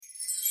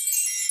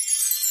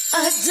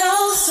A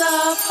dose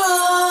of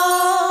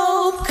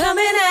hope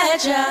coming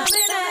at ya.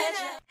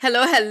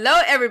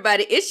 Hello,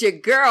 everybody. It's your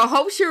girl,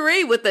 Hope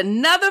Cherie, with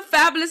another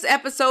fabulous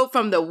episode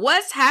from the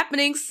What's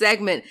Happening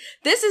segment.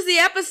 This is the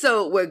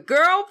episode where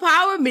girl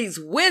power meets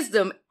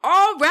wisdom,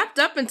 all wrapped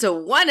up into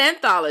one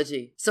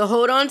anthology. So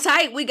hold on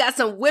tight. We got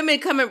some women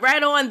coming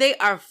right on. They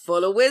are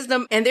full of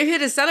wisdom, and they're here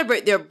to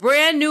celebrate their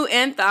brand new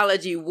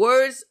anthology,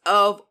 Words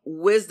of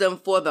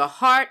Wisdom for the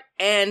Heart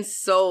and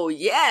Soul.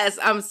 Yes,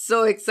 I'm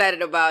so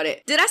excited about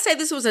it. Did I say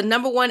this was a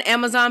 #1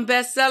 Amazon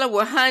bestseller?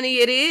 Well, honey,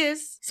 it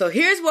is. So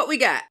here's what we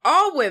got.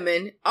 All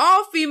women,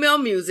 all female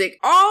music,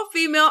 all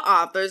female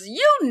authors.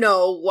 You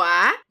know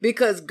why?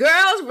 Because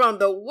girls run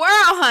the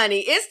world,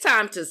 honey. It's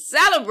time to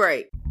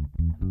celebrate.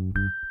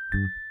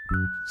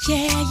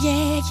 Yeah,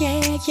 yeah,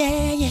 yeah,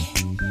 yeah, yeah.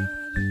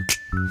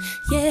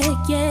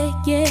 Yeah,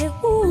 yeah,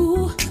 yeah.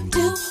 Ooh.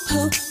 Do,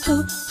 hoo,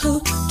 hoo, hoo,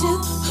 do,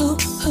 hoo,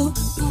 hoo,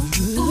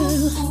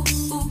 ooh.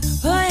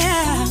 Oh,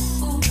 yeah.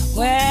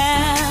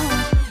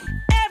 Well,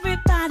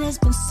 everybody's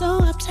been so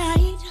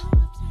uptight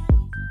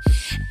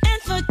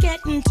and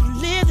forgetting to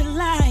live the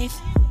life.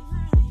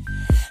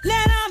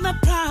 Let all the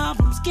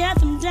problems get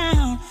them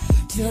down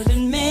till it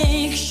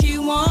makes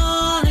you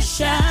wanna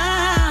shout.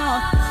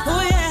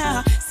 Oh,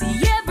 yeah.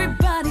 See,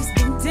 everybody's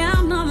been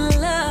down on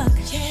luck.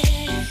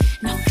 Yeah.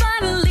 Now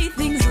finally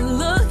things are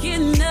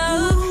looking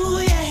up. Ooh,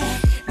 yeah.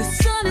 The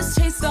sun has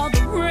chased all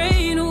the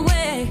rain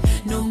away.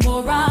 No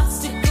more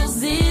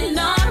obstacles in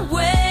our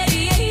way.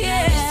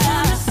 Yeah. It's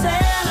time to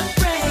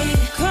celebrate.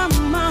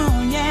 Come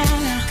on, yeah.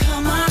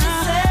 Come on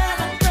and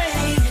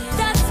celebrate.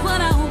 That's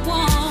what I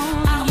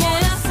want. I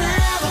wanna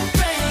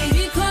celebrate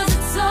because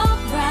it's so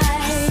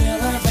bright. I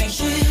celebrate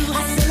you. I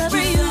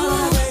celebrate you.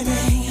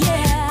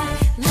 Yeah.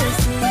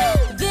 Listen,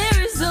 there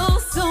is oh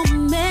so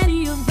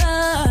many of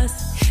us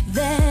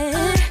that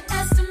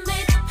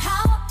underestimate the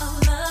power of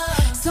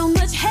love. So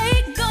much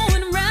hate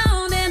going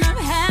around and I've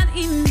had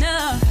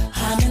enough.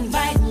 I'm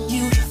inviting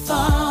you to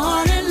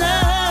fall in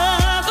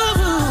love.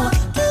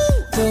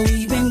 Though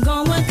we've been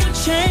going through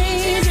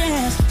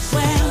changes,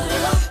 well,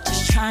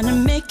 just trying to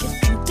make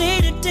it from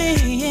day to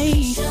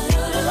day.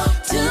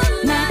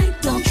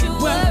 Tonight, don't you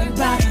worry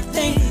about a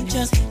thing,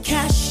 just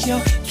cast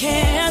your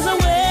cares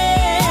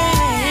away.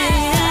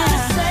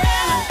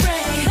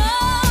 Celebrate.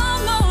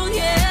 Come on,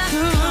 yeah.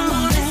 Come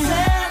on and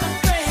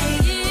celebrate.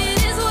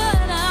 It is what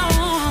I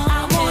want. I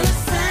wanna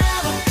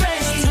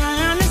celebrate. It's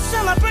time to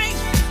celebrate.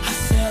 I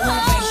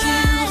celebrate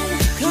you.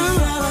 Come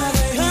on,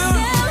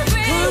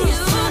 celebrate you.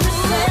 It's time to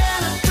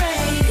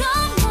celebrate.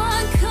 Come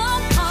on,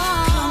 come on.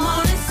 Come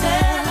on and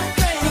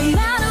celebrate. No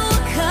matter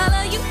what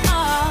color you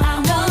are, I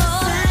wanna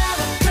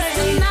celebrate.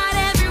 Tonight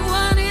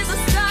everyone is a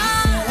star.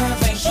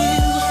 Celebrate you.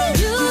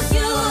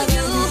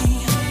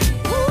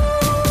 Ooh.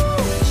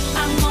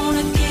 I'm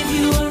gonna give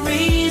you a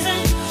reason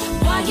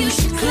why you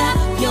should clap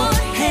your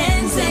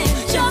hands and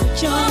jump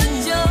your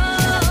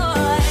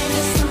joy.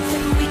 There's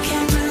something we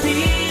can't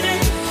believe in.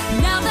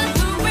 Now that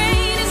the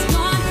rain is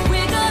gone,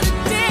 we're gonna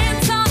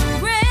dance on the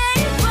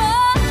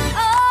rainbow.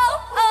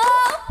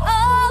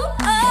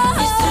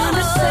 It's time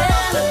to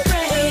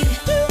celebrate.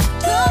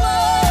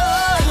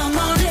 Come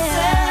on and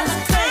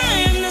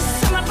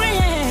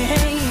celebrate.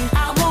 I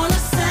wanna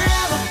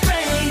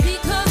celebrate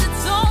because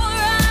it's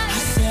alright. I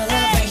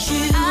celebrate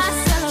you. I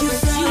celebrate you.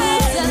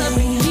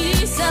 Celebrate me.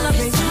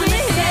 Celebrate with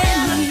me.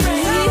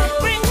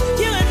 Celebrate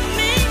you and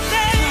me,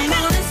 baby.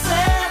 Come on and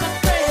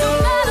celebrate. No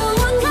matter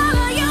what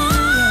color you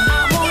are,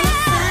 I wanna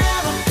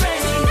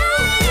celebrate.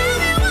 Tonight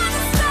everyone's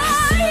a star.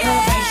 I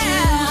celebrate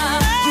you.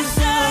 You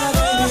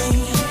celebrate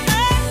me.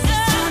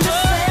 It's time to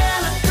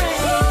celebrate.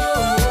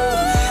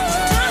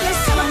 It's time to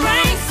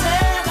celebrate.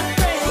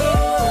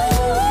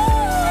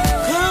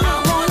 Come on,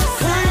 I wanna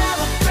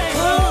celebrate.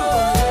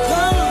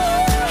 Come on.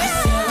 I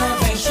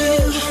celebrate you.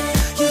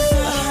 You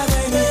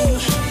celebrate me.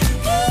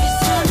 It's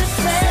time to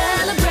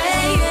celebrate.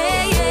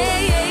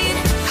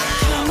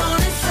 Come on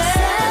and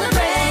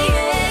celebrate.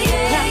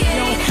 Clap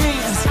your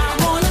hands. I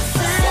wanna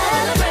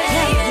celebrate.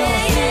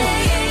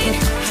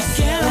 I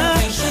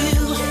celebrate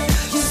you.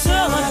 You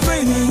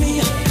celebrate me.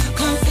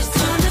 Come, it's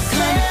time to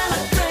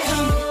celebrate.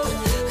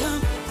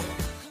 Come.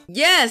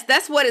 Yes,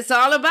 that's what it's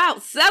all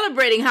about.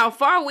 Celebrating how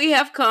far we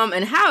have come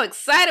and how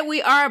excited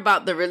we are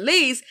about the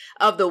release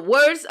of the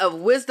Words of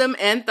Wisdom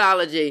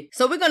anthology.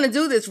 So we're going to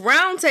do this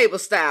roundtable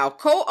style,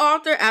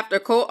 co-author after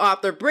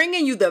co-author,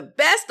 bringing you the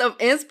best of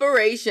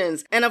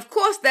inspirations. And of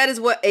course, that is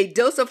what A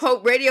Dose of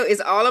Hope Radio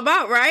is all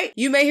about, right?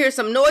 You may hear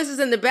some noises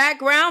in the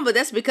background, but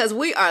that's because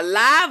we are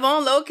live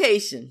on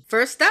location.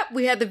 First up,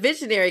 we have the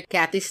visionary,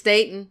 Kathy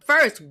Staten.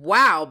 First,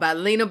 Wow by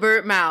Lena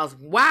Bird Miles.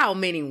 Wow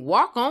meaning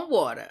walk on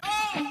water.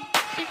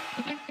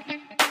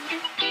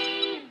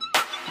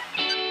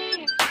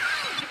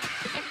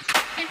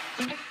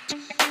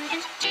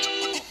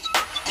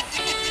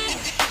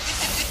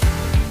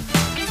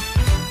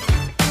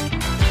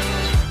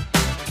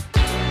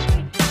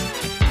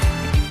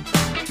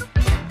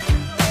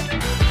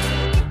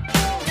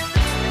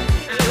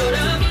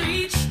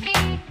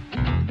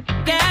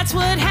 That's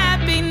what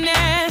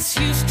happiness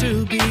used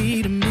to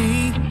be to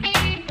me.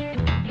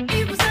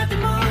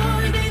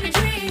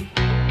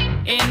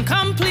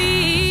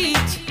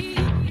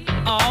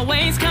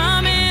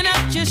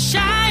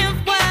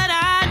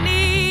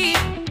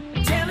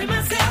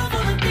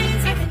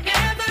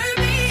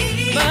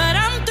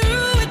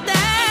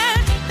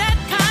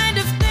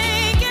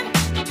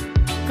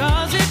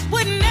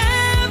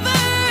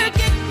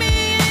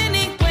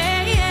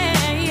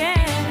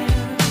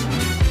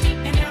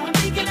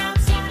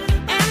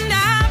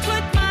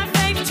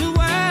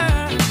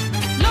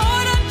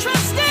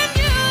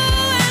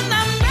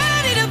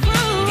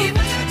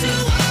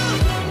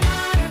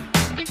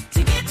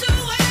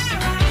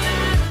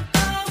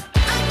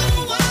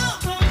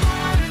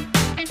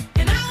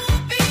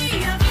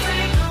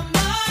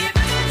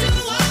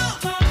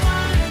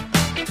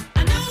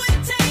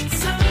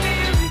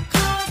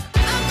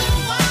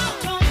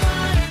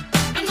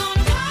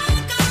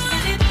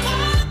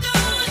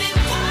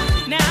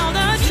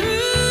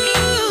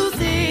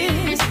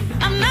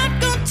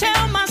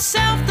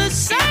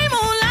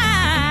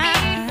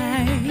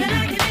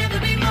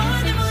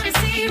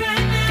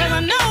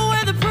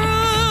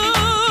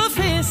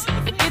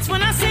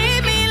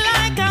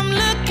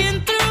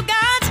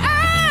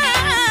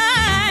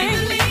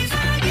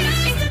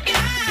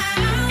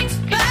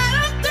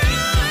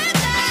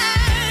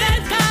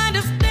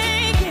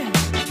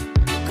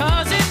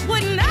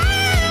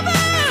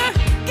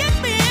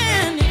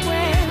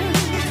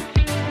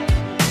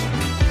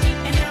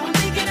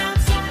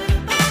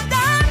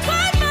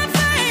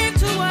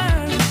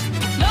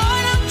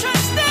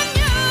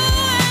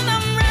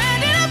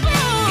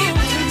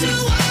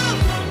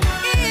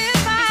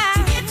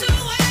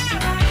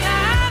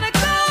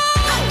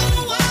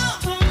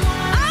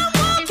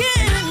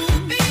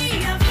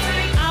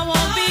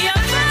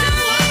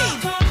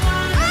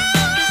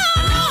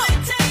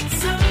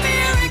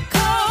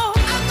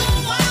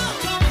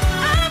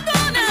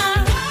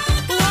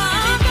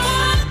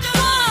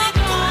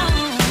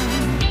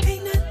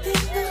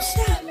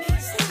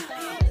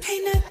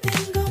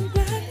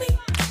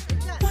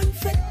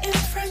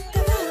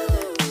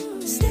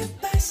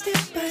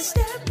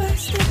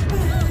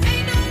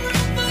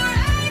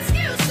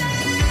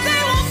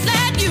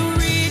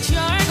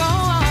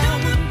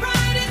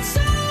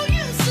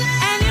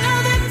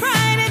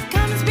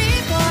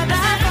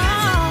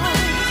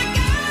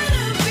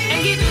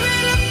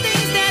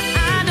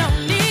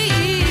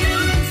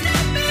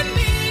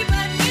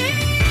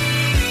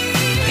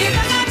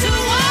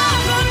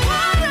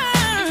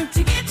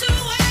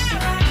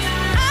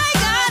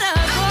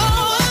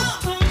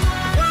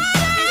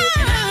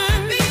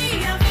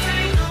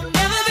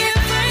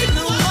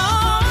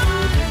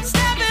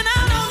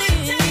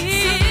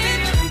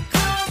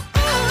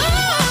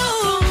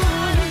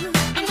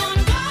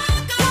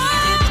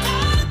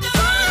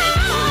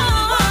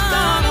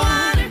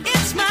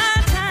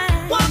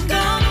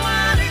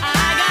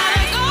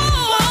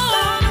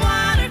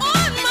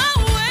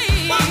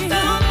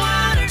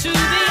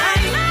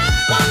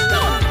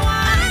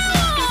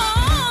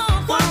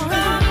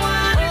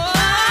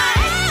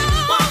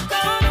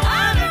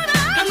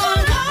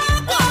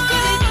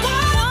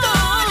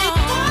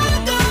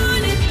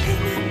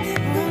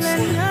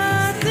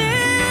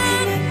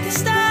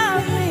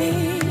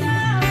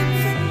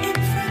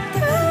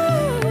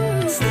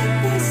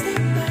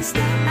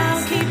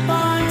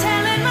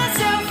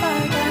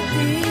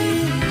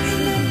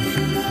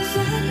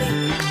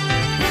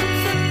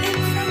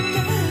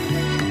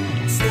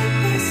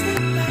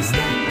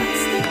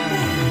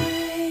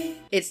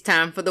 it's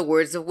time for the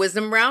Words of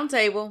Wisdom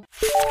Roundtable.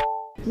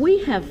 We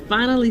have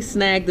finally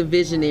snagged the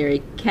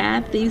visionary,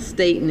 Kathy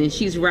Staten, and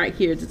she's right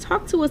here to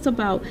talk to us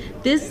about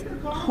this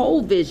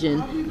whole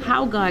vision,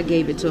 how God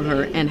gave it to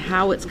her, and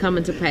how it's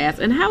coming to pass,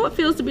 and how it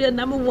feels to be a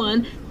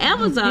 #1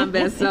 Amazon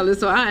bestseller.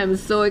 So I am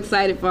so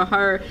excited for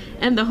her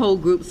and the whole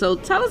group. So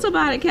tell us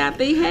about it,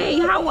 Kathy. Hey,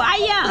 how are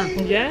ya?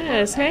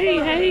 Yes.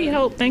 Hey,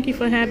 Hope. Thank you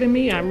for having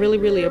me. I really,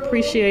 really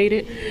appreciate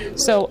it.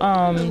 So,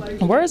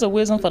 Words of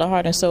Wisdom for the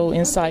Heart and Soul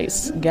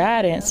Insights,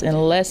 Guidance,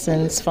 and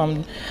Lessons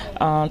from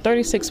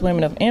 36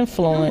 Women of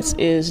Influence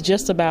is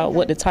just about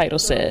what the title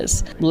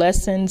says.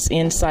 Lessons,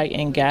 insight,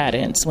 and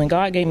guidance. When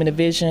God gave me the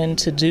vision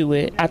to do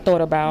it, I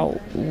thought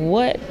about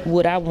what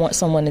would I want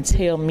someone to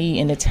tell me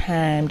in the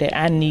time that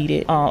I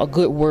needed a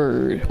good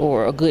word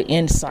or a good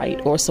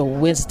insight or some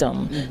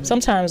wisdom. Mm-hmm.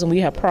 Sometimes when we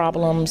have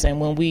problems and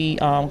when we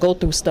go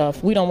through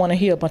stuff, we don't want to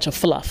hear a bunch of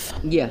fluff.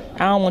 Yeah.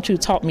 I don't want you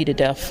to talk me to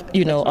death,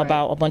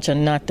 about a bunch of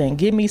nothing.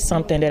 Give me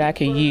something that I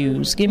can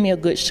use. Give me a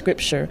good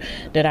scripture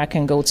that I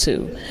can go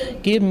to.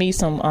 Give me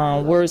some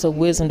words of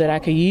wisdom that I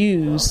could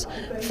use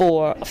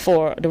for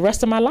the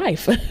rest of my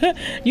life.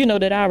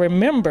 That I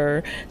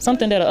remember,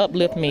 something that'll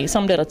uplift me,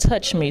 something that'll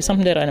touch me,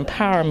 something that'll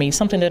empower me,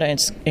 something that'll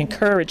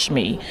encourage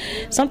me,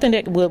 something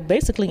that will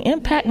basically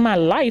impact my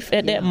life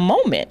at that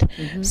moment.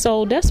 Mm-hmm.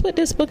 So that's what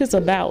this book is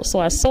about. So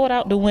I sought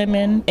out the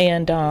women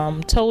and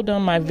told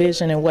them my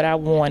vision and what I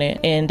wanted,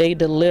 and they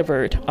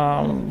delivered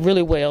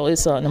really well.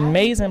 It's an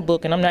amazing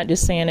book, and I'm not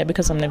just saying that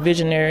because I'm the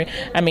visionary.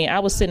 I mean, I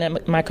was sitting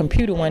at my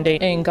computer one day,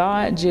 and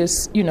God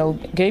just,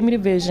 gave me the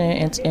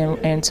vision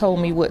and told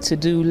me what to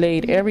do,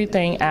 laid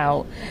everything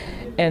out.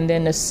 And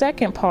then the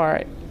second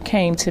part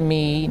came to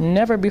me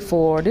never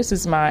before. This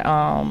is my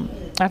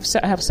I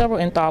have several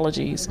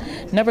anthologies.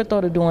 Never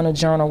thought of doing a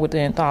journal with the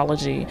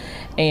anthology.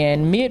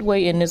 And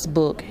midway in this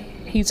book,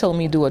 he told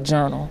me to do a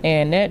journal,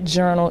 and that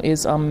journal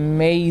is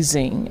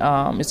amazing.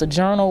 It's a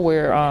journal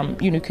where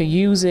you can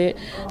use it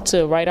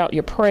to write out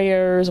your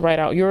prayers, write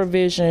out your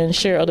vision,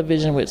 share other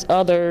vision with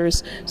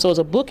others. So it's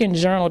a book and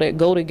journal that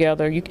go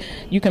together.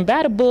 You can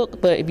buy the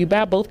book, but if you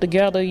buy both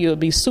together, you'll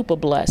be super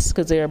blessed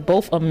because they're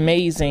both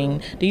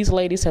amazing. These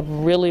ladies have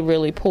really,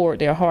 really poured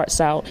their hearts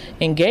out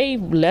and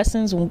gave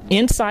lessons,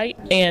 insight,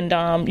 and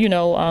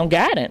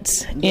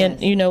guidance.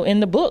 Yes. In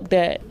the book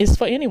that is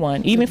for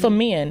anyone, even for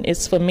men.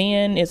 It's for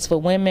men. It's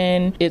for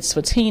women, it's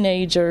for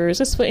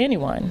teenagers, it's for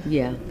anyone.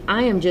 Yeah.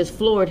 I am just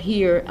floored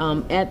here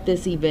at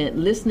this event,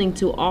 listening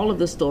to all of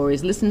the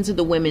stories, listening to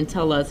the women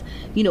tell us,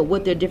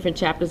 what their different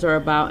chapters are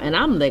about. And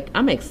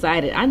I'm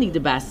excited. I need to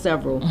buy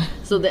several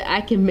so that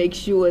I can make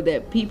sure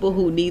that people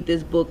who need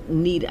this book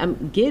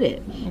get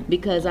it.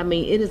 Because,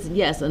 it is,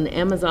 yes, an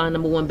Amazon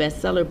 #1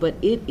 bestseller, but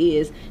it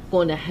is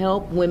going to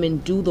help women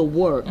do the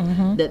work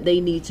that they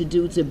need to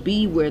do to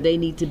be where they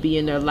need to be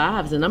in their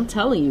lives. And I'm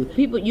telling you,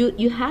 people,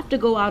 you have to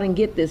go out and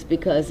get this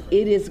because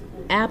it is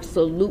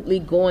absolutely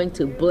going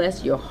to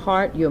bless your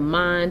heart, your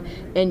mind,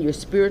 and your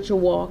spiritual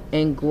walk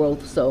and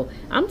growth. So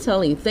I'm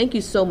telling you, thank you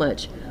so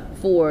much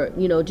for,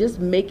 just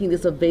making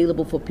this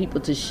available for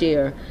people to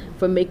share,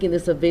 for making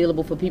this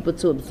available for people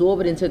to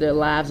absorb it into their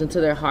lives, into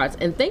their hearts.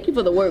 And thank you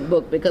for the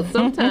workbook, because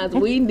sometimes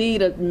we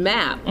need a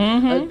map,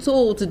 a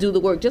tool to do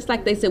the work. Just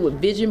like they said with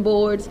vision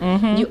boards,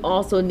 you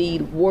also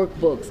need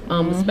workbooks,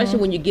 especially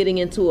when you're getting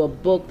into a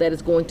book that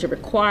is going to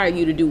require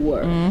you to do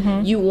work.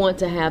 You want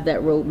to have that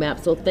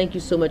roadmap. So thank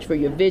you so much for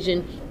your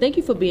vision. Thank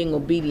you for being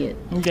obedient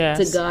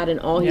to God and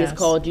all He has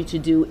called you to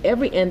do.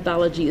 Every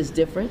anthology is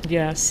different.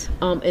 Yes.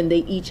 And they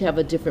each have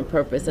a different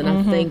purpose. And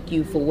I thank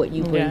you for what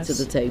you bring to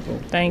the table.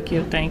 Thank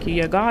you.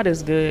 Yeah, God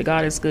is good.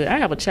 God is good. I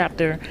have a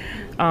chapter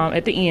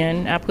at the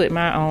end. I put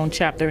my own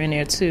chapter in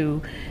there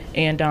too.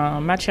 And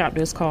my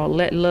chapter is called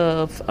Let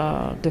Love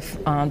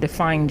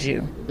Define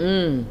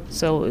You.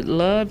 So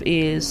love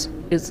is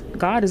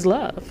God is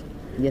love.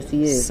 Yes,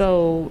 He is.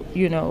 So,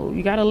 you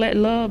got to let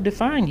love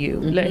define you.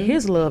 Let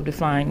His love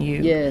define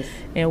you. Yes.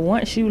 And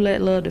once you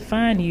let love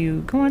define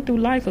you, going through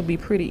life will be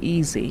pretty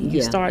easy.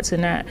 You start to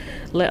not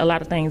let a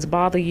lot of things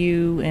bother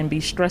you and be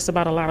stressed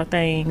about a lot of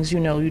things,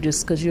 you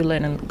just because you're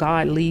letting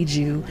God lead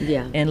you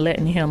and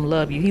letting Him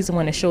love you. He's the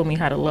one that showed me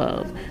how to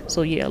love.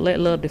 So,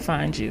 let love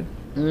define you.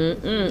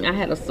 I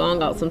had a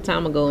song out some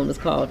time ago and it was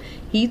called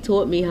He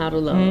Taught Me How to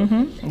Love.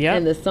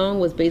 And the song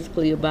was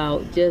basically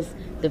about just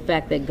the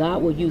fact that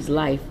God will use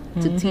life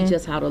to teach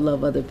us how to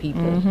love other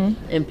people.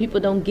 And people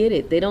don't get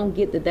it. They don't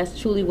get that that's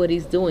truly what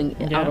He's doing.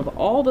 Out of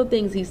all the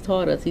things He's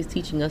taught us, He's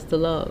teaching us to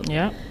love.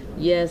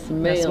 Yes,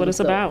 ma'am. That's what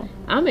it's about.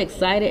 I'm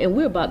excited, and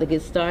we're about to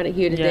get started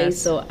here today.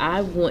 So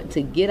I want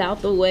to get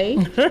out the way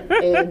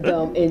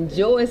and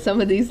enjoy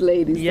some of these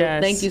ladies.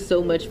 So thank you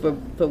so much for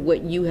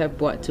what you have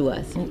brought to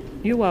us.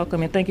 You're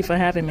welcome, and thank you for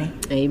having me.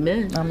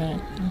 Amen.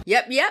 Amen.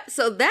 Yep.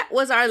 So that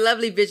was our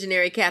lovely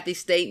visionary, Kathy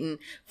Staten.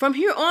 From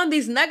here on,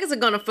 these nuggets are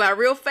going to fly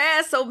real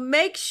fast, so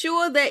make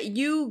sure that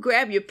you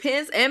grab your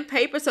pens and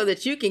paper so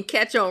that you can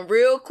catch on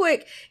real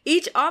quick.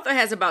 Each author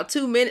has about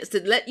 2 minutes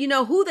to let you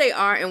know who they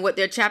are and what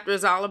their chapter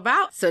is all about.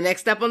 about. So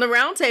next up on the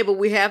roundtable,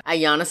 we have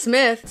Ayanna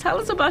Smith. Tell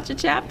us about your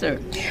chapter.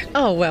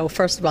 Oh, well,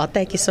 first of all,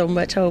 thank you so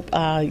much, Hope.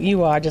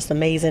 You are just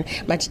amazing.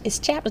 It's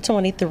chapter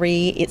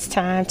 23. It's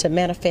time to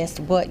manifest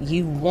what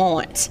you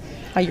want.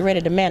 Are you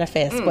ready to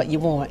manifest what you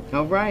want?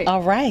 All right.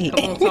 All right.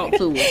 Come on, talk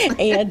to us.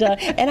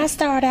 And I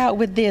start out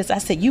with this. I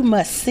said, you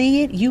must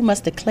see it. You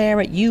must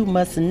declare it. You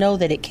must know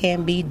that it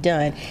can be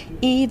done,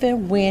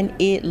 even when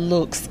it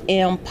looks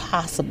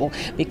impossible.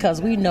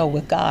 Because we know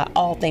with God,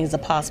 all things are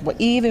possible.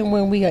 Even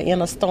when we are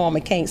in a storm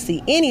and can't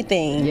see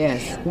anything,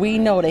 yes, we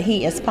know that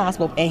He is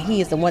possible, and He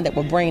is the one that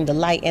will bring the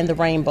light and the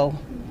rainbow.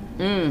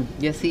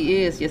 Yes,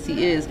 He is. Yes,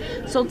 He is.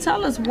 So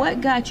tell us,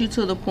 what got you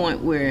to the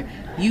point where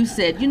you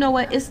said, you know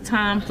what, it's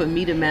time for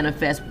me to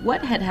manifest?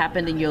 What had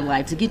happened in your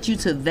life to get you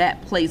to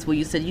that place where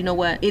you said, you know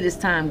what, it is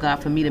time,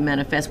 God, for me to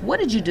manifest? What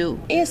did you do?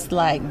 It's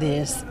like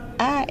this.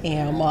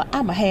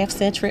 I'm a half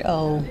century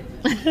old.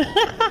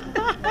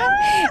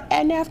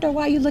 And after a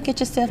while, you look at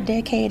yourself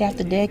decade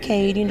after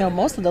decade. You know,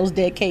 most of those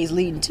decades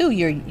leading to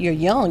you're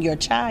young, you're a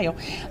child.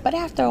 But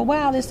after a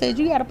while, it says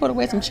you got to put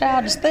away some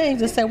childish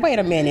things and say, wait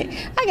a minute,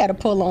 I got to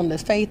pull on the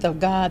faith of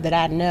God that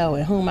I know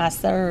and whom I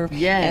serve.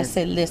 Yes. And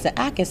say, listen,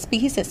 I can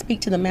speak. He said,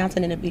 speak to the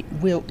mountain and it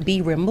will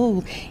be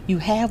removed. You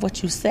have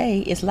what you say.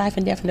 It's life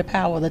and death in the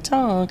power of the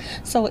tongue.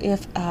 So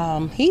if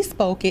He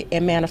spoke it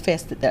and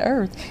manifested the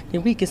earth,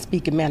 then we can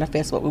speak and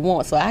manifest what we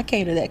want. So I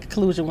came to that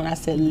conclusion when I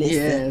said,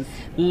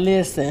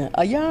 listen,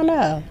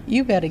 Ayanna,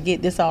 you better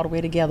get this all the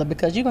way together,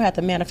 because you're going to have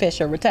to manifest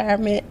your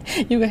retirement.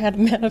 You're going to have to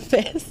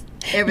manifest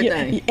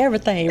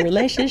everything,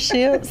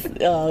 relationships,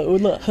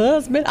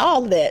 husband,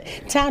 all of that.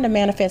 Time to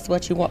manifest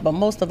what you want, but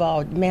most of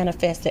all,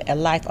 manifest a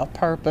life of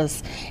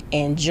purpose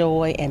and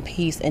joy and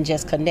peace, and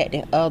just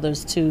connecting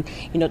others to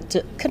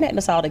connect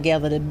us all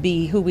together to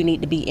be who we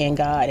need to be in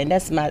God. And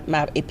that's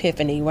my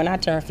epiphany. When I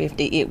turned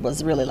 50, it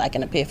was really like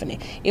an epiphany.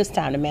 It was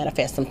time to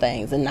manifest some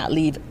things and not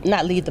leave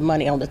the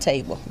money on the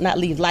table, not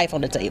leave life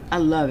on the table. I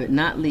love it.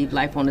 Not leave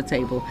life on the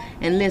table.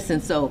 And listen,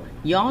 so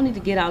y'all need to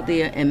get out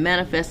there and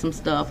manifest some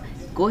stuff.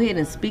 Go ahead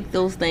and speak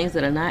those things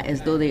that are not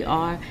as though they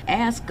are.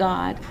 Ask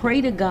God,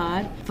 pray to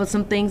God for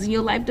some things in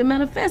your life to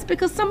manifest,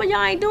 because some of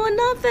y'all ain't doing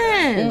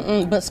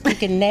nothing. But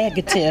speaking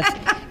negative,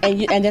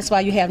 and that's why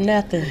you have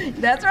nothing.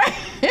 That's right.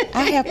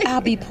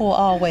 I'll be poor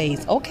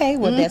always. Okay,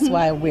 well, that's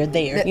why we're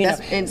there.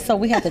 And so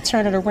we have to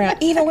turn it around,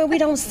 even when we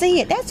don't see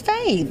it. That's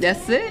faith.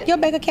 That's it. Your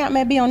bank account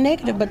may be on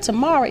negative, but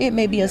tomorrow it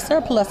may be a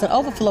surplus and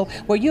overflow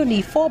where you'll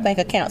need 4 bank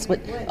accounts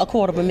with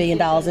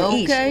 $250,000 in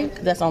each. Okay.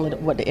 That's only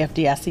what the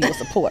FDIC will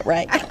support,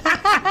 right?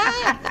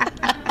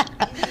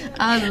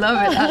 I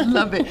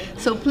love it.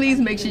 So please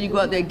make sure you go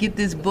out there and get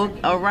this book,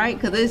 all right?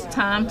 Because it's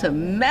time to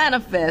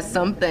manifest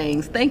some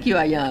things. Thank you,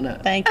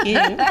 Ayanna. Thank you.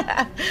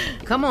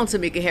 Come on,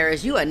 Tamika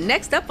Harris. You are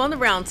next up on the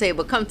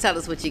roundtable. Come tell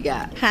us what you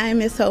got. Hi,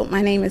 Miss Hope.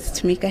 My name is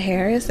Tamika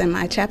Harris, and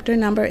my chapter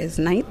number is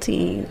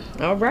 19.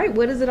 All right.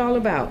 What is it all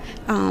about?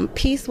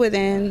 Peace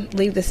within,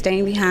 leave the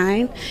stain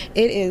behind.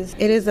 It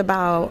is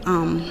about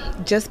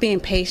just being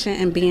patient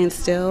and being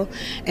still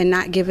and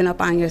not giving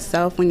up on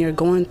yourself when you're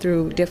going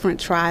through different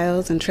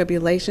trials and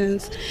tribulations.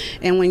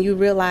 And when you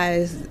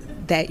realize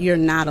that you're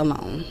not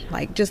alone,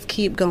 like, just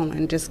keep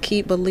going, just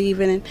keep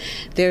believing.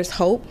 There's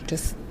hope.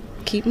 Just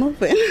keep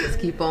moving. Just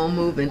keep on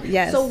moving.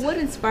 Yes. So what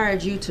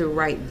inspired you to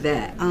write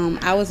that?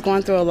 I was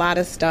going through a lot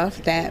of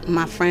stuff that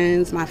my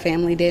friends, my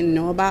family didn't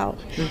know about,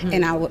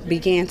 and I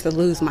began to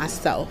lose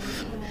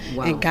myself.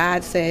 Wow. And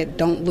God said,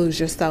 don't lose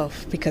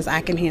yourself, because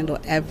I can handle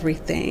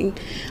everything.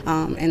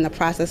 In the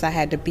process, I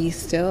had to be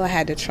still. I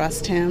had to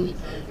trust Him.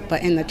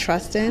 But in the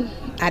trusting,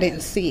 I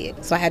didn't see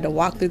it. So I had to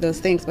walk through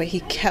those things. But He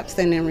kept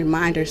sending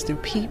reminders through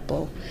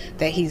people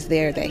that He's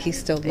there, that He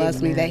still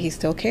loves me, that He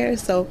still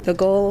cares. So the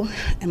goal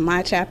in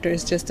my chapter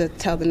is just to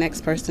tell the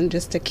next person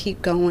just to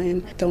keep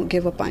going. Don't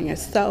give up on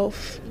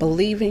yourself.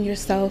 Believe in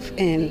yourself.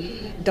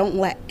 And don't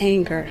let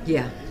anger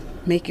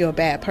make you a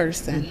bad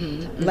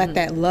person. Let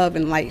that love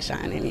and light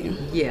shine in you.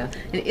 Yeah.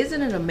 And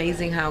isn't it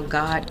amazing how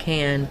God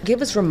can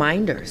give us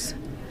reminders,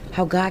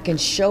 how God can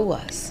show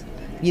us,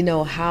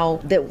 how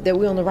that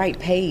we're on the right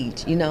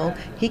page.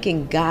 He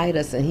can guide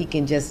us and He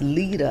can just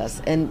lead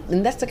us.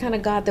 And that's the kind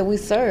of God that we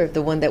serve,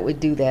 the one that would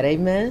do that.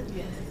 Amen?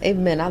 Yes.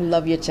 Amen. I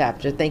love your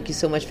chapter. Thank you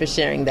so much for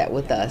sharing that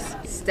with us.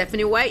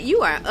 Stephanie White,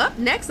 you are up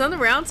next on the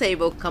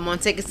roundtable. Come on,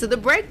 take us to the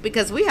break,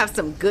 because we have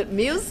some good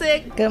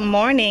music. Good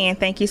morning, and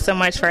thank you so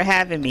much for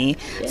having me.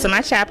 Yeah. So my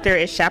chapter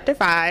is chapter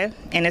 5,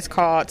 and it's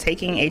called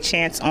Taking a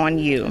Chance on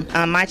You.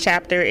 My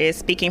chapter is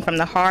speaking from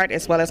the heart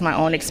as well as my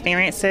own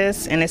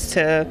experiences, and it's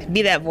to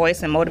be that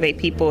voice and motivate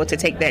people to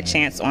take that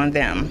chance on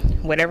them.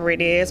 Whatever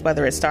it is,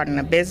 whether it's starting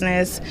a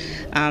business,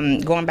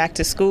 going back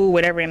to school,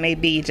 whatever it may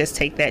be, just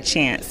take that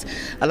chance.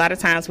 A lot of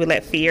times we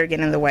let fear get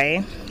in the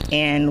way,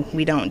 and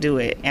we don't do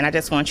it. And I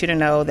just want you to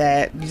know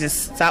that you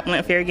just stop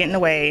letting fear get in the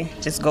way.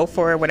 Just go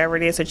for whatever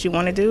it is that you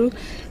want to do,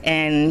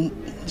 and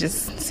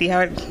just see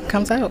how it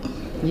comes out.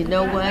 You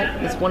know what?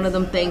 It's one of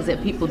them things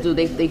that people do.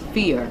 They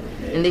fear,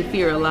 and they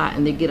fear a lot,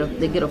 and they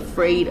get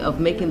afraid of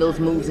making those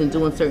moves and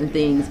doing certain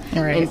things.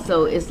 Right. And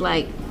so it's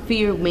like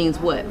fear means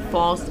what?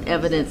 False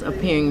evidence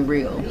appearing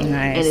real.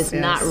 Nice, and it's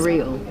not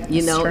real.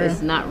 You know, true.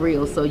 it's not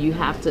real. So you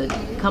have to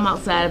come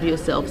outside of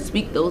yourself,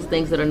 speak those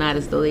things that are not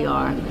as though they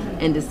are,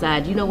 and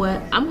decide, you know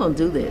what? I'm going to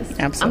do this.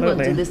 Absolutely. I'm going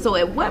to do this. So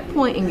at what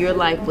point in your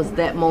life was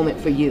that moment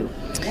for you?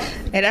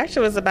 It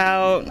actually was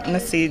about,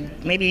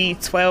 maybe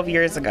 12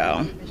 years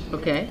ago.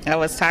 Okay. I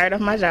was tired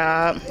of my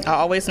job. I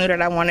always knew that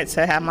I wanted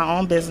to have my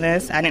own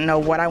business. I didn't know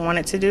what I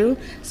wanted to do,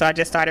 so I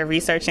just started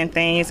researching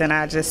things, and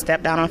I just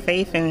stepped out on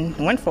faith and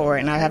went for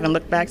it, and I haven't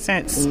looked back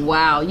since.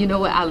 Wow. You know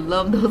what? I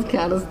love those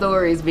kind of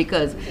stories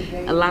because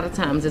a lot of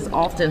times it's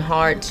often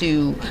hard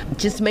to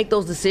just make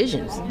those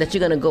decisions that you're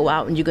going to go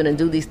out and you're going to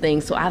do these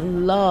things. So I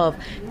love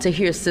to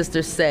hear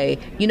sisters say,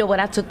 you know what?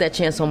 I took that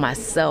chance on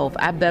myself.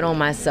 I bet on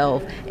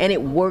myself, and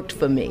it worked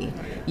for me.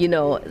 You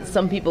know,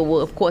 some people will,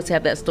 of course,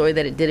 have that story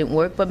that it didn't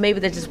work, but maybe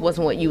that just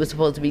wasn't what you were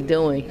supposed to be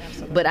doing.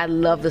 But I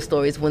love the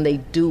stories when they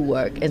do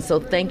work. And so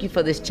thank you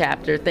for this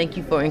chapter. Thank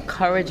you for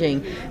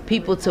encouraging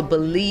people to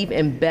believe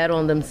and bet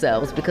on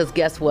themselves, because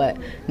guess what?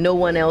 No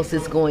one else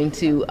is going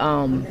to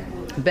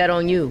bet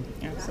on you.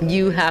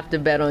 You have to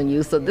bet on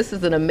you. So this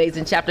is an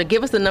amazing chapter.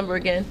 Give us the number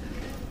again.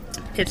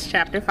 It's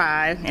chapter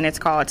 5, and it's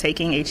called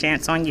Taking a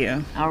Chance on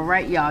You. All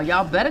right, y'all.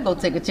 Y'all better go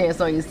take a chance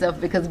on yourself,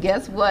 because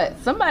guess what?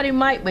 Somebody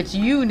might, but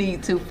you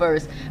need to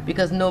first,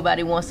 because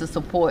nobody wants to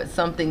support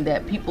something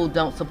that people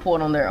don't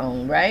support on their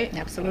own, right?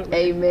 Absolutely.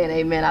 Amen,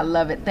 amen. I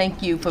love it.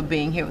 Thank you for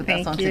being here with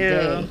us on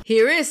today.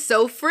 Here is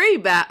So Free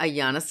by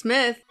Ayanna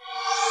Smith.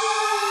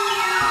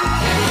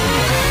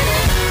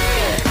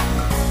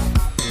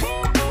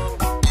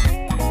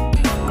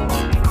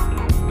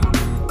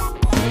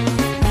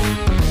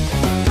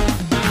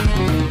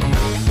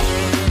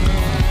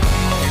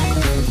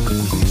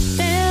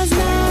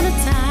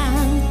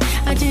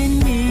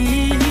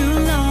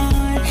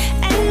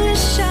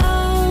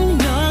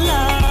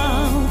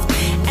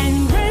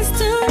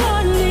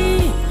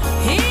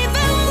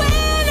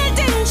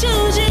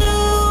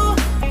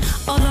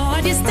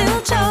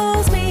 Still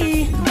chose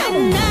me,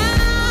 and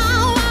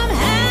now I'm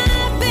happy.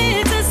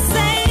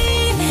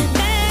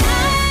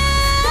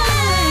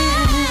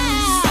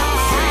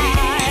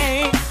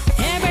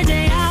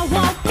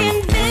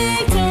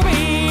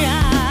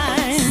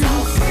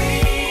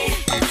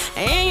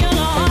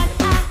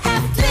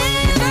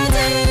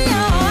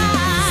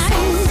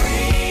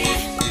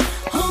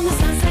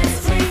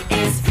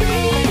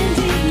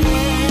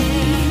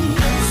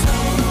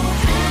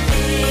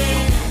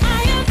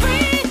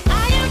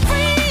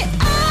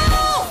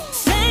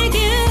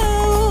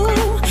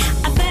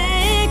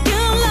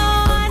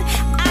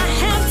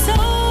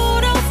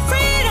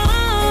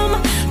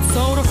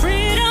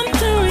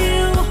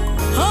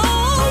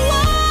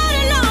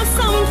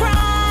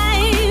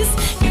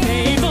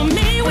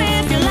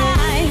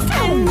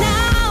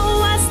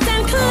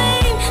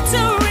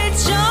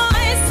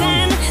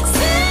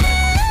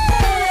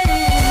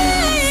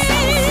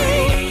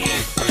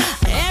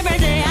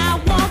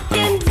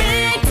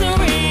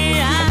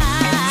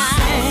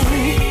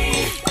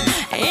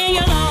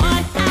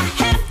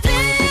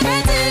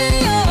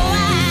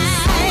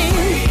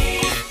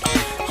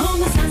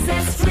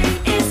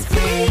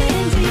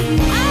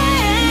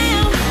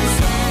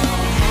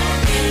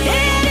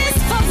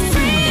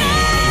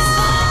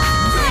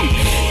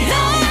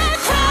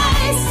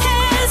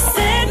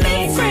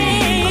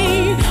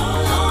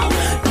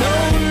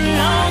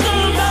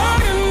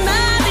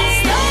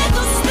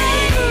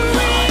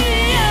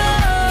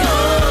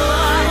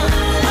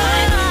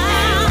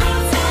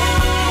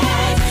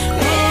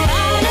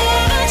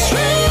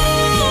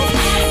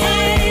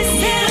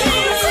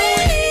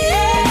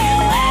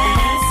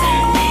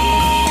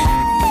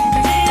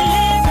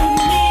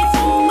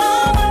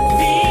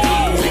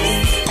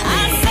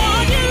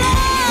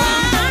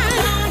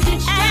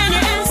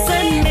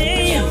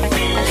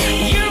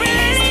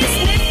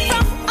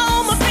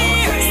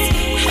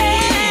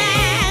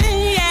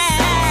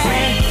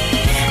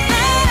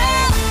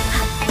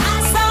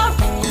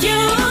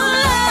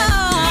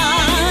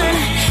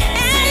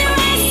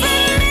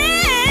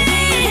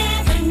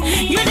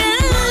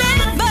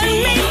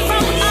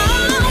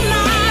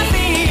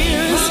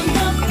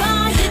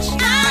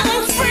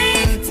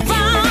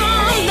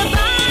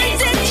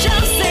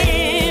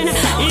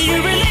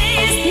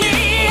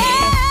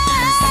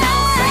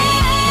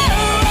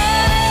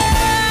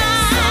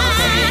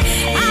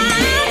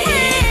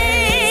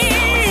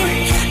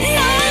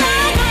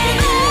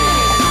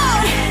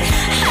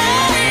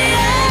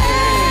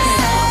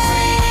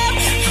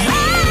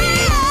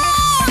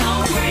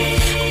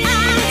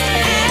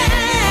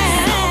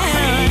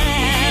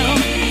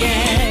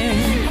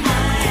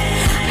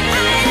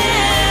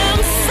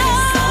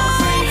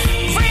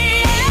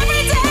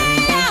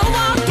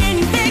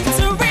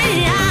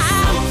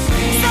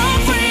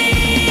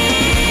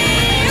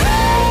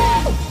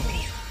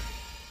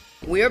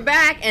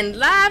 back and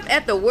live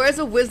at the Words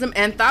of Wisdom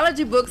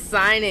Anthology book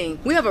signing.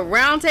 We have a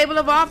round table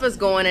of authors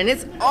going, and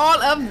it's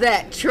all of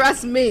that,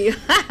 trust me.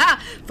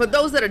 For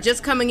those that are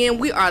just coming in,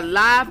 we are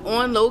live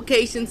on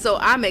location, so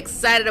I'm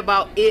excited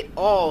about it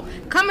all.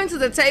 Coming to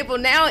the table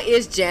now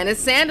is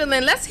Janice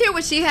Sanderlin. Let's hear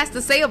what she has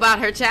to say about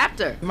her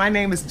chapter. My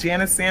name is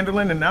Janice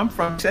Sanderlin, and I'm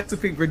from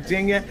Chesapeake,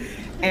 Virginia.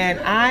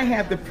 And I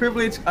have the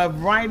privilege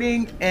of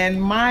writing,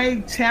 and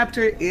my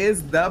chapter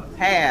is The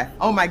Path.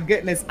 Oh my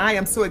goodness, I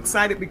am so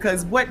excited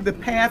because what The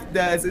Path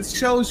does is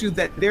shows you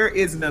that there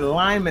is an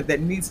alignment that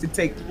needs to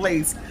take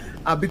place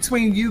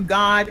between you,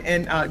 God,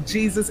 and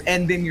Jesus,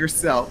 and then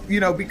yourself. You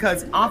know,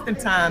 because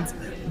oftentimes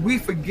we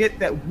forget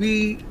that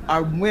we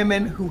are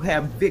women who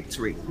have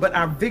victory, but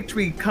our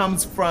victory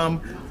comes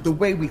from the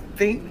way we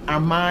think, our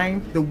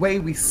mind, the way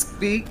we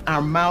speak,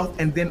 our mouth,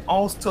 and then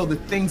also the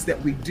things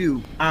that we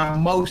do, our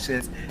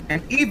emotions,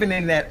 and even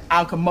in that,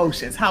 our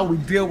commotions, how we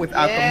deal with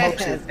our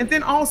commotions. And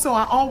then also,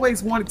 I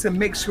always wanted to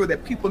make sure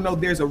that people know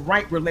there's a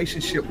right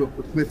relationship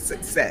with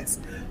success.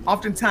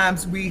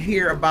 Oftentimes we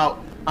hear about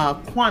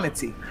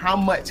quantity, how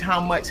much,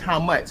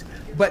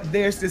 but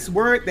there's this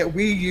word that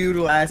we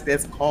utilize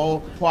that's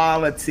called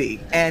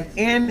quality. And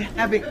in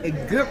having a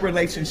good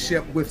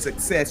relationship with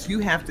success, you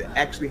have to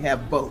actually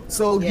have both.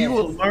 So you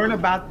will learn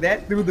about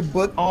that through the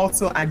book.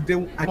 Also, I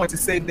want to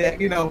say that,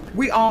 you know,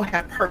 we all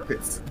have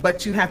purpose,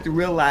 but you have to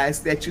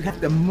realize that you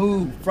have to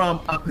move from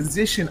a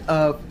position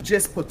of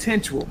just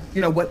potential,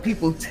 you know, what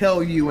people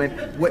tell you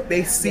and what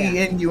they see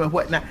in you and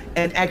whatnot,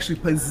 and actually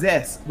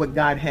possess what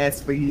God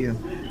has for you.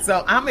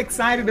 So I'm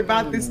excited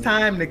about this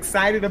time and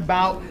excited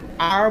about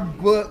our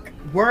book,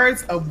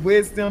 Words of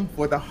Wisdom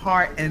for the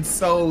Heart and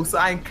Soul. So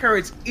I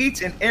encourage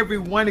each and every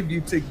one of you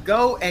to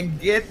go and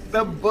get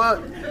the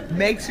book.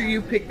 Make sure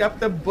you pick up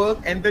the book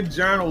and the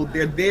journal.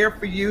 They're there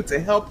for you to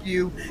help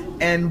you.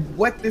 And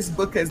what this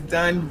book has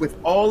done with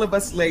all of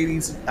us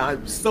ladies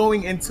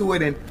sewing into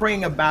it and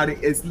praying about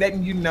it is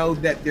letting you know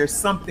that there's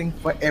something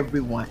for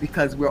everyone,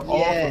 because we're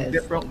all from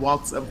different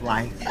walks of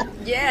life.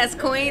 Yes,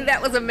 Queen,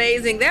 that was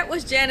amazing. That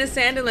was Janice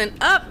Sanderlin.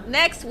 Up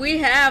next, we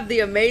have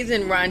the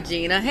amazing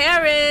Rongina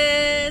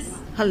Harris.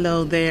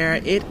 Hello there.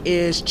 It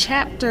is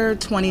chapter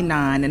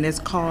 29, and it's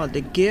called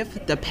The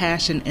Gift, the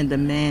Passion, and the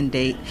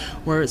Mandate,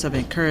 Words of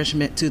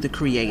Encouragement to the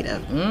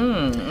Creative.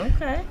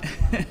 Okay.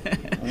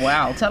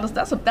 Wow. Tell us,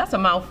 that's a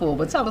mouthful,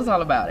 but tell us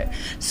all about it.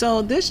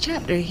 So this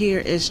chapter here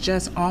is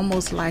just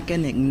almost like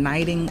an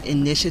igniting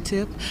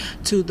initiative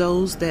to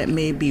those that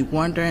may be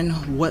wondering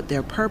what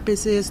their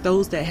purpose is,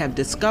 those that have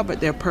discovered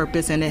their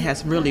purpose and it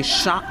has really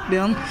shocked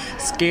them,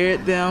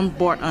 scared them,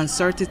 brought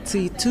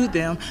uncertainty to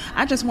them.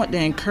 I just want to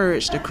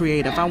encourage the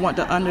creative. I want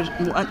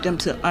them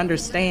to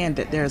understand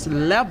that there's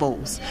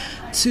levels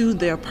to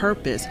their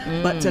purpose,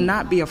 but to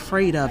not be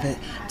afraid of it,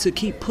 to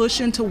keep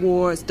pushing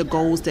towards the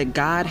goals that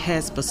God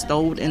has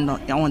bestowed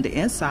on the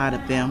inside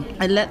of them,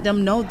 and let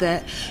them know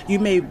that you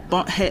may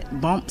hit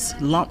bumps,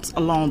 lumps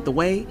along the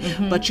way,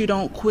 but you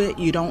don't quit,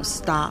 you don't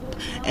stop,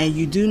 and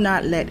you do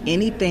not let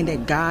anything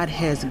that God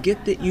has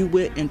gifted you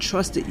with and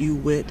trusted you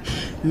with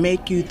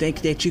make you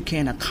think that you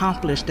can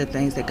accomplish the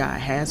things that God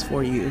has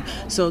for you.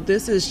 So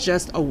this is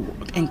just an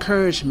encouragement.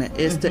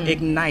 It's to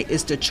ignite.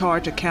 It's to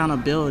charge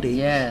accountability.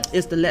 Yes.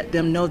 It's to let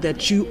them know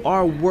that you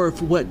are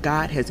worth what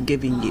God has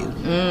given you.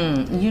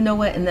 You know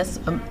what? And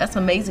that's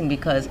amazing,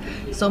 because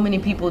so many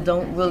people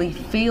don't really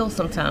feel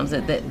sometimes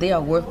that they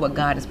are worth what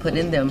God has put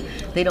in them.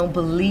 They don't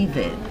believe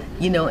it,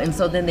 you know, and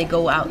so then they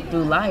go out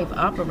through life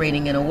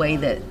operating in a way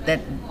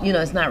that you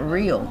know, it's not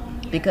real,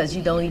 because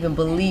you don't even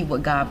believe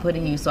what God put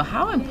in you. So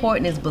how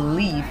important is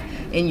belief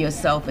in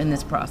yourself in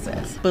this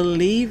process?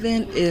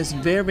 Believing is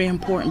very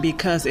important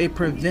because it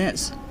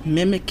prevents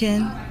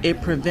mimicking,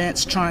 it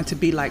prevents trying to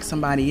be like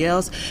somebody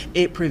else,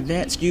 it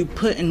prevents you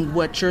putting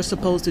what you're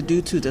supposed to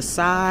do to the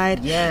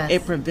side,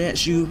 it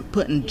prevents you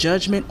putting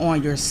judgment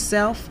on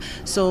yourself.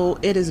 So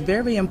it is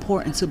very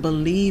important to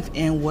believe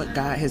in what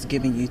God has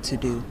given you to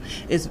do.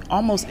 It's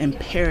almost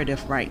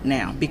imperative right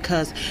now,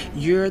 because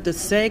you're the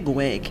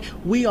segue.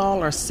 We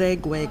all are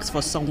segues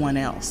for someone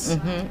else's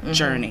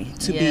journey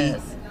to be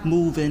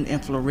moving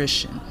and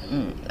flourishing.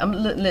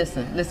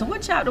 Listen,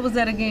 what chapter was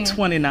that again?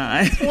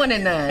 29.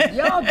 29.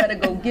 Y'all better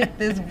go get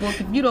this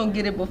book if you don't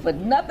get it, but for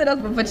nothing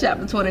else but for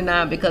chapter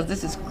 29, because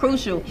this is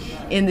crucial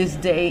in this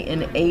day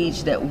and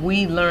age that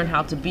we learn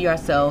how to be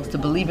ourselves, to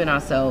believe in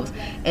ourselves,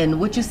 and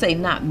what you say,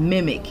 not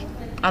mimic.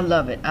 I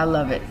love it.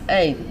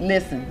 Hey,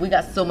 listen, we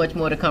got so much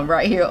more to come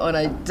right here on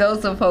A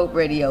Dose of Hope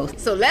Radio.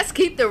 So let's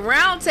keep the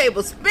round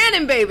table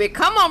spinning, baby.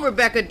 Come on,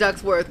 Rebecca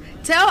Ducksworth.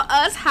 Tell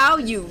us how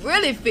you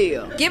really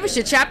feel. Give us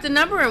your chapter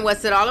number and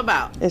what's it all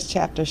about. It's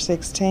chapter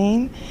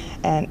 16,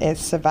 and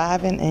it's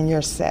Surviving in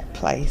Your Set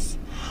Place.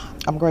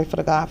 I'm grateful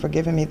to God for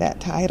giving me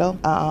that title.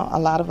 A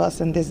lot of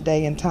us in this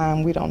day and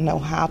time, we don't know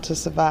how to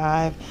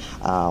survive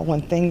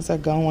when things are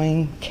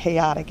going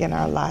chaotic in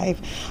our life.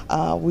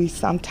 We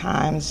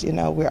sometimes,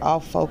 we're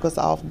off focus,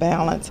 off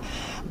balance.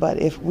 But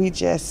if we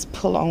just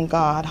pull on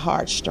God's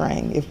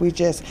heartstring, if we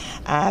just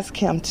ask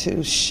Him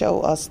to show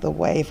us the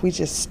way, if we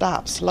just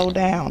stop, slow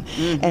down,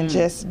 and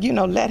just,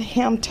 let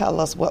Him tell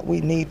us what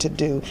we need to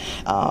do,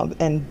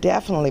 and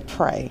definitely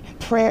pray.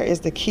 Prayer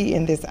is the key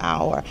in this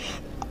hour.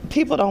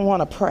 People don't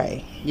want to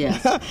pray.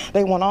 Yes.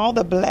 They want all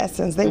the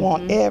blessings. They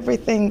want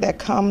everything that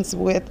comes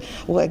with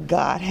what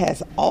God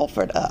has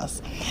offered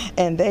us.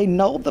 And they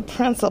know the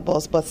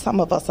principles, but some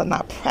of us are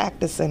not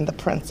practicing the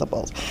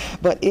principles.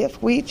 But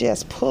if we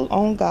just pull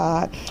on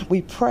God,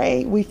 we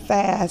pray, we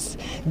fast,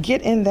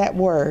 get in that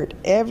word,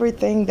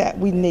 everything that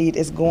we need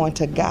is going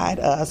to guide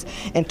us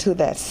into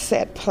that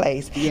set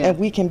place. Yeah. And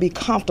we can be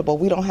comfortable.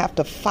 We don't have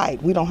to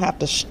fight. We don't have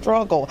to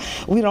struggle.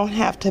 We don't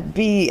have to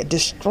be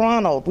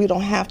disgruntled. We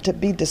don't have to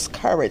be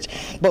discouraged.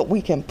 But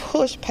we can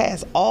push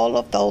past all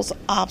of those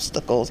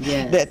obstacles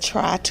that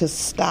try to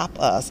stop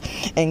us,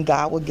 and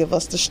God will give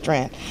us the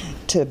strength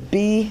to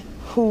be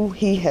who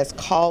He has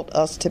called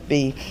us to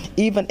be,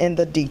 even in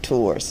the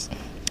detours.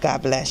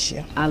 God bless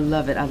you. I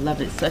love it. I love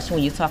it. Especially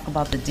when you talk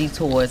about the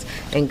detours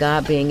and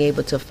God being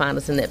able to find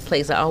us in that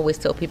place. I always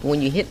tell people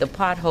when you hit the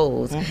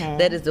potholes,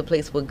 that is the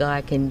place where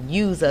God can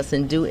use us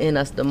and do in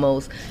us the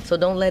most. So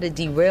don't let it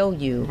derail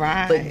you,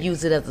 but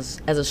use it as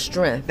a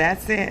strength.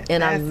 That's it.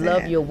 And I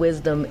love your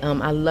wisdom.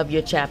 I love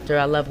your chapter.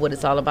 I love what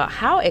it's all about.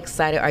 How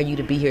excited are you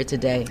to be here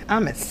today?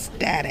 I'm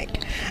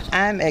ecstatic.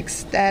 I'm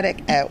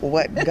ecstatic at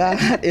what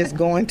God is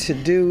going to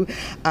do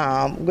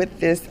with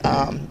this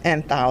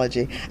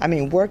anthology. I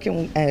mean,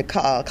 working and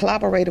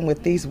collaborating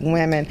with these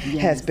women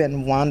has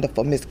been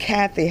wonderful. Miss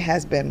Kathy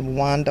has been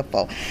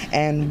wonderful.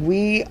 And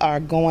we are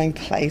going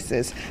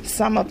places.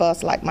 Some of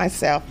us, like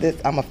myself,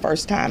 I'm a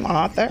first-time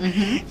author,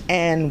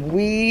 and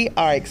we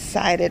are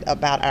excited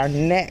about our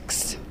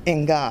next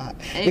in God.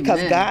 Amen.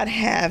 Because God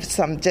has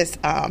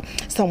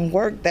some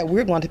work that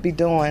we're going to be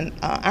doing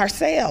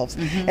ourselves,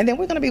 and then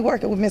we're going to be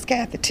working with Miss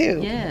Kathy too,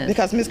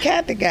 because Miss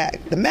Kathy got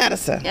the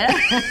medicine.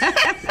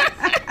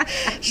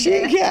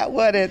 She got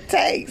what it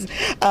takes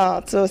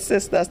to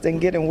assist us in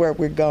getting where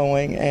we're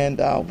going, and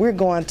we're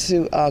going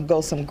to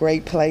go some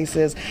great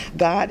places.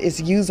 God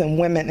is using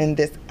women in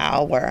this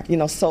hour.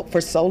 So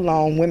for so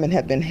long, women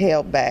have been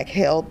held back,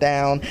 held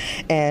down,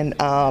 and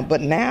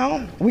but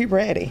now we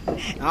ready.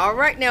 All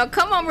right, now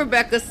come on,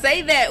 Rebecca,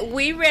 say that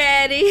we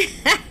ready.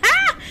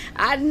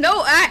 I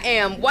know I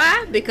am.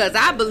 Why? Because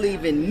I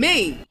believe in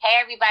me. Hey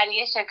everybody,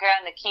 it's your girl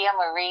Nakia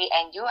Marie,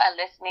 and you are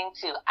listening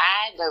to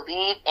I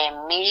Believe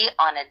in Me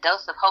on A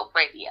Dose of Hope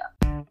Radio.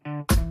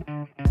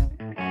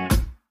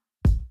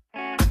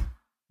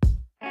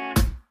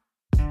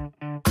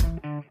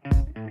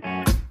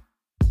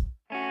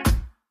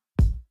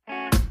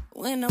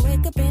 When I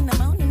wake up in the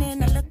morning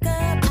and I look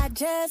up, I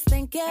just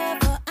thank you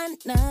for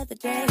another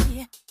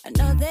day. I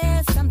know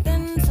there's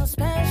something so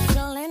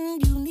special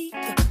and unique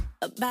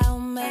about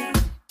me.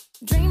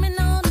 Dreaming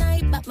all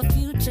night about my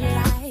future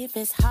life.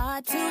 It's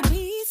hard to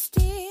be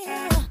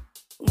still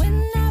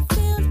when I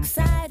feel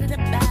excited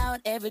about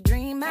every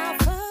dream I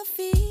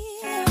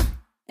fulfill.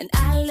 And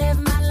I live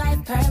my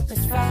life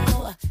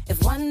purposeful.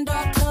 If one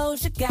door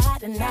closed, you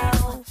gotta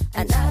know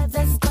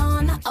another's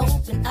gonna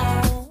open.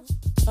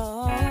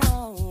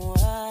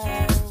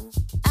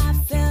 I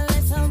feel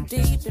it so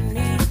deep in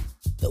me.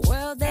 The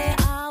world, they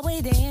are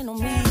waiting on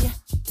me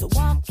to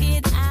walk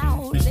it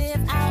out,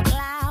 live out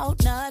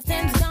loud.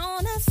 Nothing's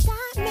gonna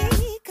stop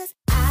me, 'cause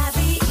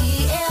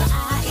I-B-E-L-I-E-V.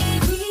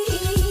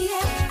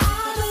 I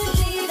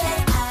believe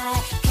that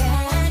I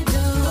can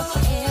do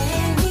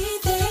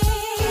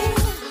anything.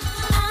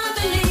 I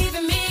believe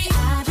in me.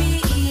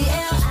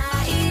 I-B-E-L-I-E-V.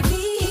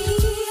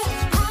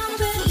 I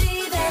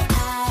believe that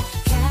I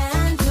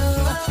can do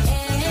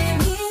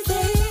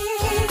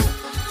anything.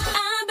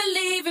 I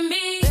believe in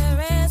me.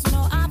 There is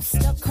no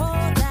obstacle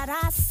that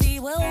I see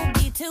will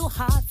be too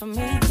hard for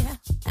me.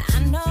 I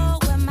know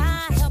where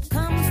my help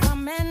comes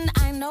from, and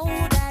I know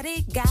that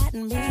it got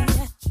me.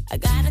 I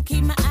gotta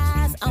keep my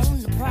eyes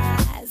on the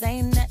prize.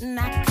 Ain't nothing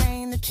I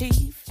can't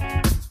achieve.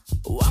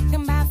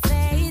 Walking by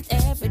faith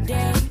every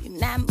day,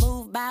 not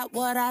moved by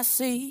what I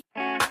see.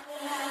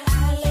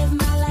 I live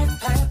my life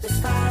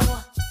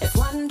purposeful. If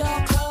one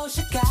door closed,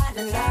 you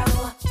gotta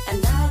know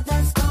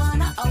another's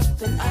gonna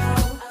open.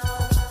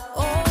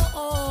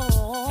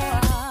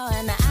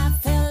 And I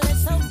feel it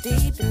so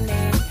deep in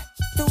me.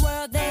 The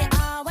world, they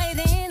are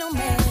waiting on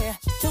me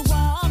to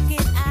walk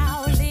it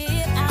out,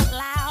 live out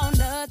loud.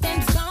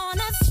 Nothing's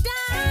gonna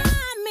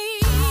stop me.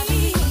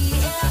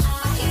 I-B-E-L-I-E-V.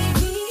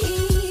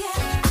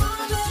 I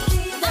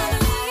believe that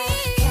I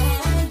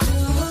can do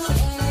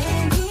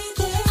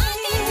anything.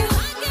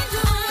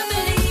 I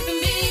believe in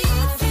me.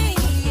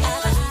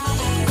 I-B-E-L-I-E-V.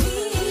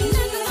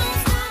 Nothing's gonna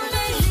stop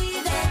me. I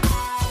believe that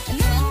I can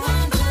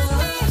do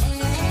anything.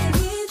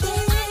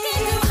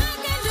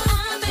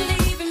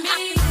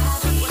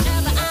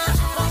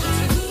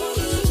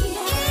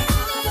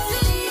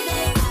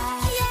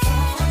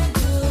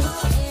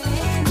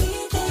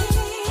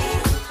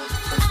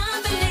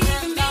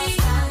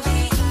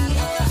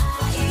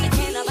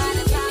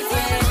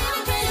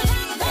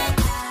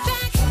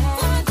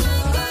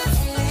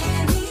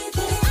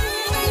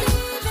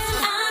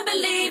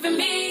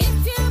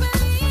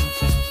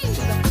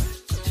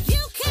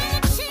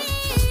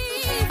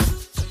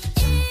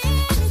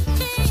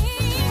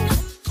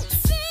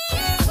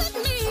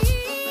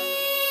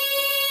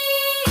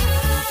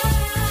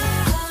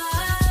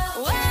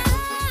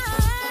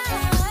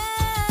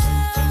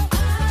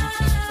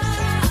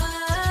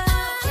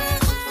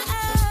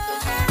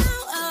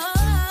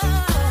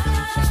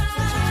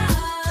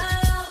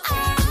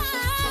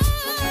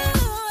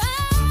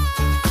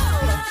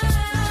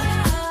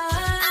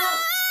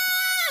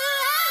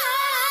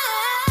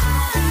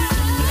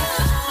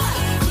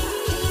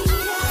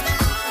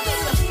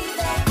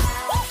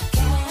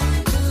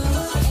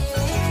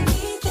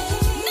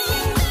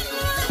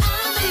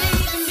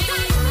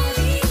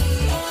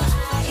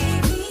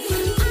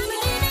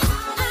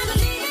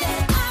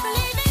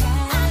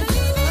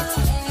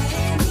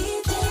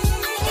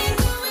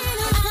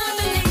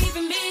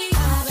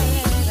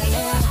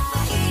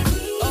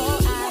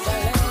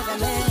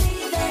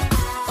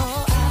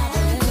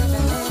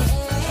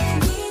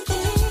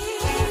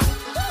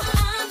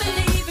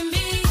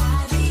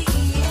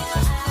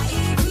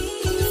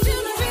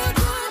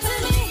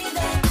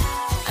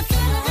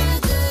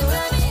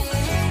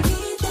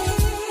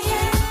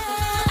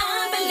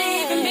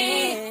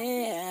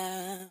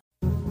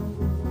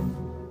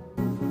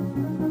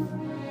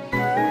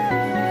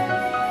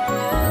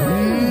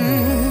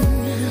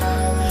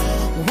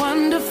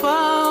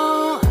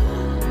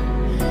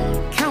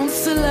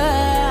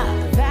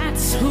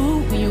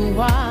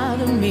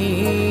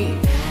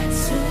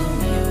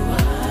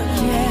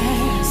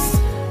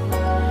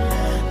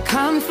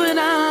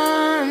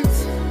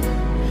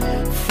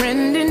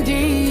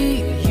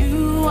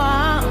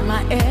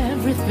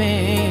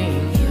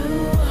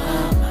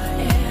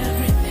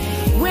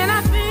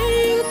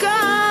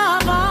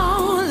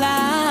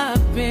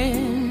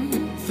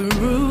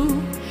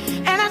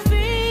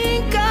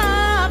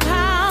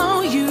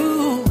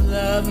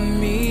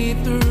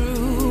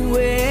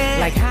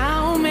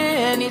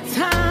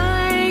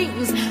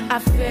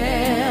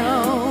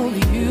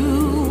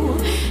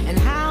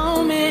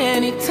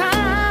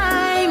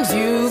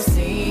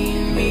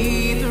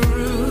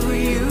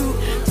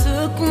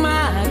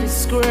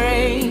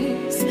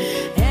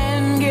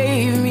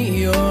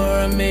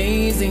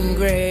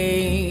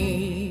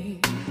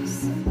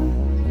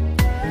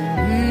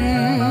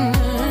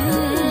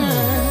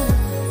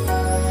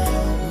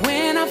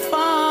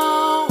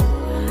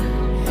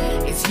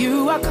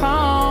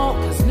 all,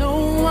 'cause no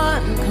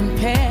one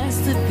compares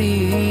to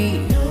thee.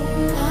 No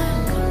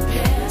one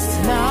compares to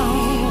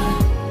thee.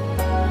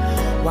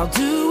 While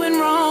doing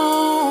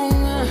wrong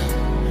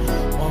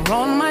or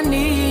on my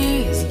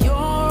knees, you're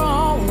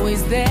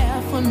always there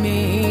for me.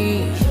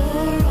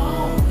 You're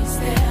always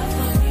there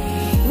for me.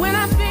 When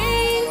I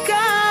think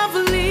of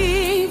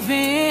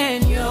leaving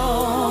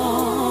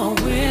your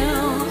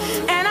will,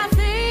 and I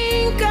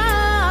think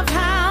of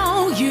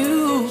how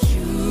you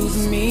choose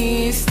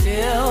me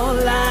still,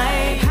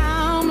 like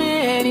how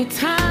many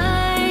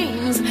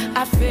times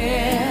I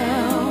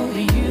failed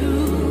you,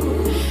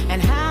 and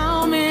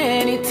how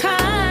many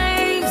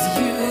times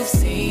you've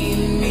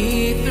seen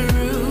me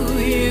through.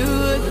 You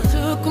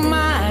took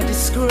my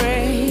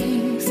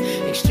disgrace,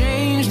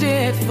 exchanged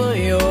it for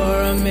your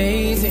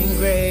amazing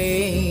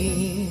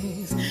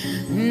grace.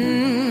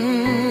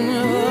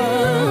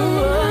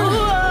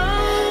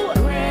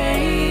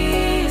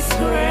 Grace,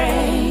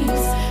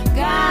 grace,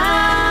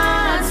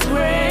 God's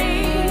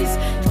grace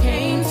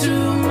came to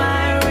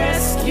my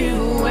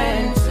rescue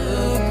and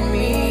took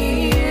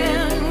me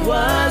in.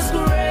 Was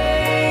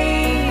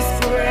grace,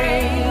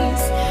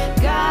 grace,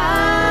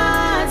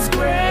 God's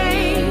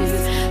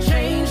grace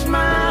changed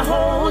my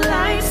whole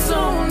life, so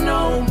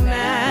no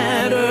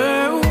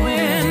matter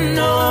when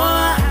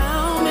or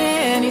how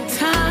many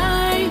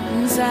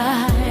times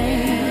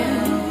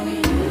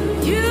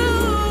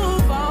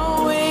you've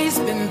always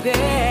been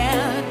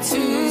there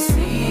to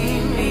see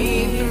me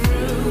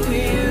through.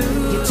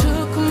 You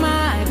took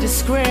my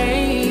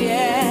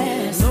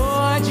disgrace,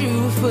 Lord,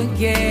 you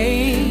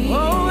forgave.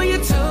 Oh, you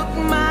took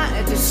my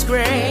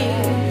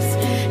disgrace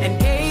and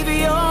gave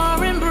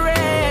your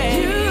embrace.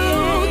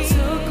 You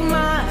took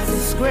my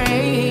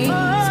disgrace,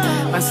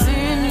 my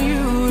sin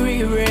you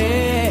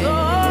erased.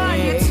 Oh,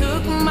 you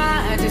took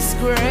my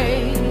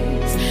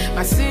disgrace,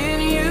 my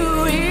sin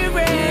you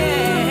erased.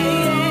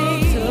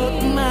 Took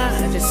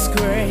my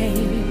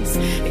disgrace,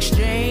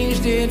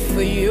 exchanged it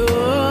for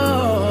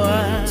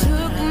yours.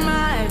 Took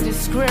my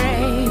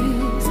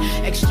disgrace,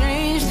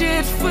 exchanged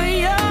it for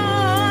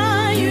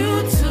yours.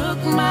 You took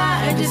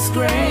my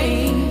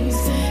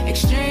disgrace,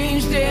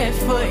 exchanged it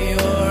for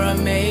your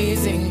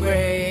amazing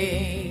grace.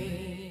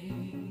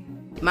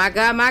 My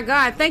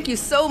God, thank you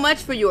so much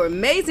for your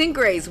amazing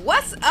grace.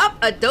 What's up,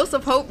 A Dose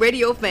of Hope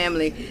Radio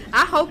family?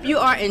 I hope you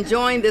are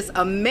enjoying this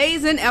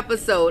amazing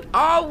episode.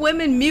 All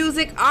women,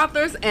 music,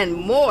 authors, and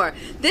more.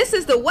 This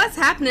is the What's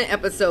Happening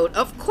episode.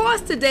 Of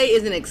course, today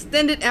is an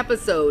extended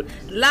episode,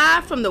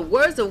 live from the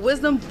Words of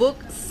Wisdom book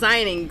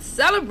signing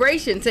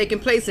celebration taking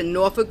place in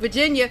Norfolk,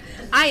 Virginia.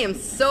 I am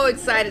so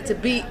excited to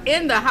be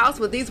in the house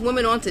with these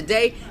women on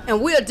today,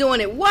 and we are doing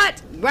it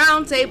what?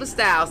 Round table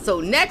style. So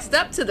next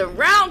up to the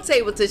round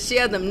table to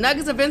share them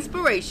nuggets of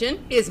inspiration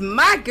is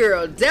my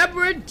girl,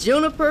 Deborah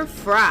Juniper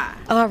Fry.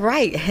 All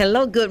right.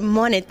 Hello. Good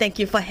morning. Thank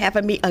you for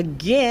having me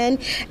again.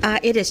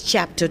 It is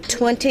chapter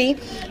 20.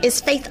 It's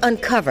Faith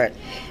Uncovered.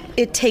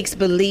 It takes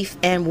belief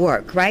and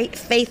work, right?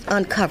 Faith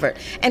uncovered.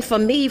 And for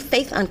me,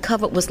 faith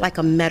uncovered was like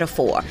a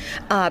metaphor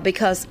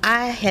because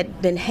I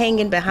had been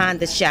hanging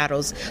behind the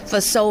shadows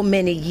for so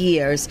many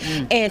years.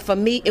 And for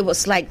me, it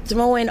was like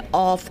throwing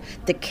off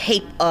the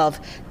cape of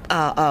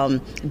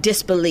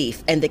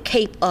disbelief and the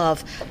cape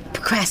of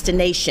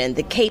procrastination,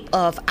 the cape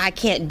of I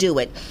can't do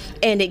it.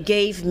 And it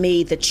gave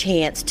me the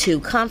chance to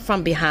come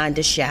from behind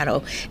the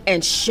shadow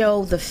and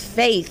show the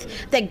faith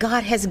that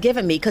God has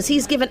given me, because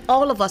he's given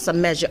all of us a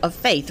measure of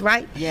faith,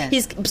 right?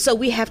 Yes. So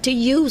we have to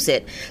use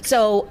it.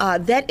 So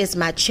that is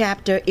my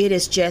chapter. It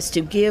is just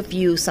to give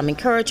you some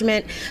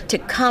encouragement to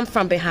come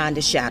from behind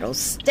the shadows,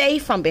 stay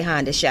from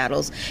behind the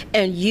shadows,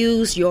 and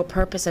use your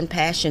purpose and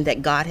passion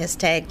that God has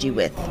tagged you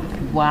with.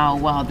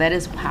 Wow, that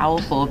is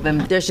powerful.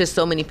 There's just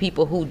so many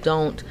people who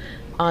don't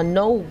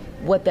know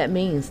what that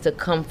means to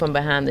come from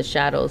behind the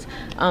shadows.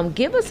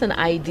 Give us an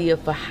idea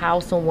for how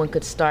someone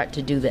could start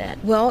to do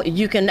that. Well,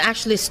 you can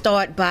actually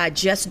start by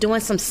just doing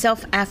some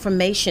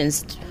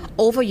self-affirmations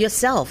over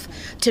yourself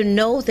to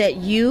know that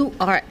you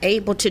are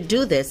able to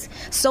do this.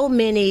 So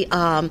many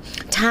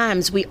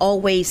times we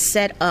always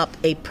set up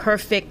a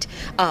perfect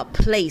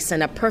place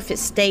and a perfect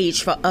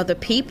stage for other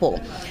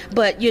people.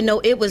 But,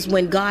 it was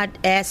when God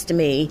asked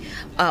me,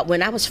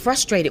 when I was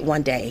frustrated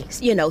one day,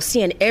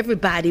 seeing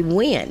everybody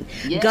win.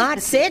 Yes.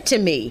 God said to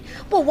me,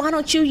 well, why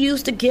don't you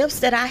use the gifts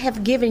that I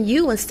have given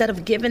you instead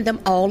of giving them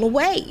all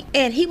away?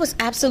 And he was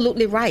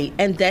absolutely right.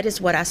 And that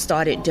is what I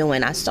started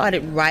doing. I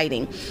started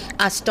writing.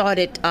 I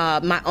started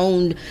my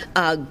own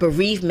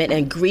bereavement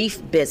and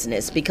grief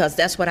business, because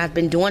that's what I've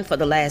been doing for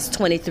the last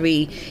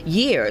 23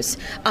 years.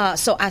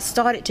 So I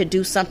started to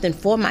do something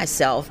for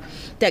myself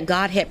that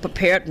God had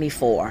prepared me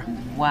for.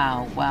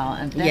 Wow.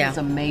 And that is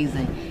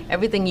amazing.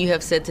 Everything you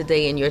have said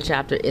today in your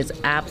chapter is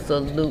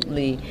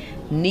absolutely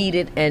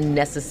needed and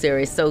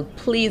necessary. So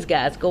please,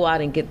 guys, go out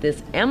and get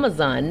this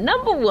Amazon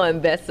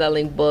 #1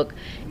 best-selling book.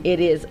 It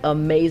is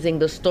amazing.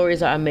 The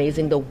stories are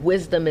amazing. The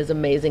wisdom is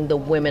amazing. The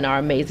women are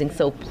amazing.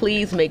 So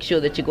please make sure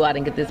that you go out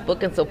and get this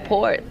book and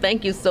support.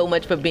 Thank you so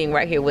much for being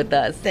right here with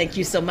us. Thank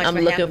you so much I'm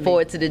for looking having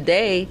forward to the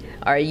day.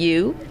 Are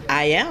you?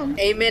 I am.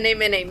 Amen,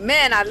 amen,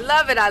 amen. I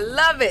love it. I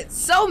love it.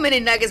 So many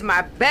nuggets.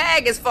 My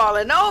bag is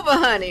falling over,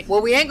 honey.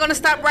 Well, we ain't going to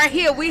stop right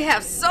here. We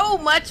have so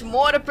much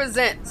more to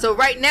present. So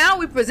right now,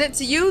 we present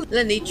to you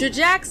Lenitra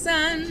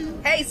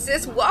Jackson. Hey,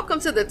 sis, welcome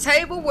to the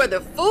table where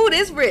the food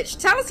is rich.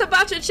 Tell us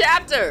about your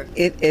chapter.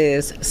 It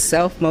is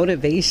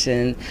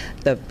self-motivation,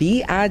 the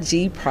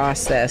BIG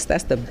process.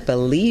 That's the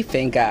belief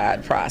in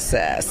God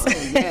process. Oh,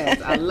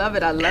 yes. I love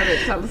it. I love it.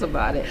 Tell us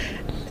about it.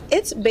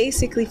 It's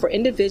basically for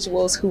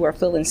individuals who are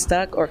feeling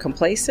stuck or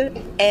complacent.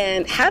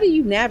 And how do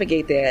you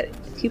navigate that?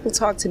 People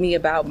talk to me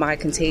about my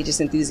contagious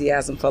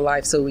enthusiasm for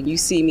life. So when you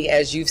see me,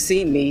 as you've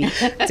seen me,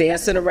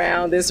 dancing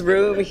around this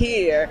room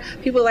here,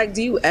 people are like,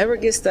 do you ever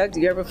get stuck?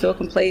 Do you ever feel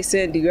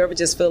complacent? Do you ever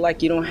just feel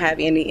like you don't have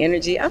any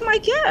energy? I'm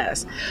like,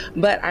 yes.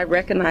 But I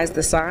recognize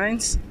the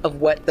signs of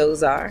what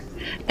those are.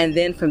 And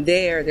then from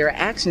there are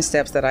action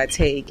steps that I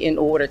take in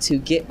order to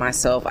get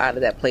myself out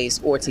of that place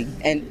or to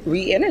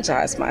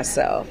re-energize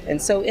myself. And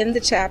so in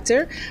the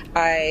chapter,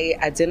 I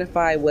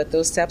identify what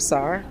those steps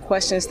are,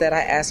 questions that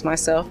I ask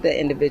myself that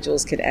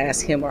individuals can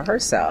ask him or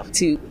herself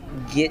to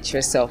get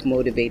yourself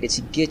motivated,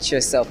 to get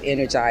yourself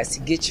energized, to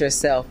get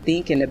yourself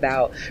thinking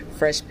about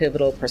fresh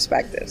pivotal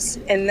perspectives.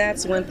 And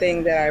that's one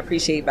thing that I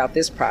appreciate about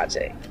this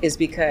project is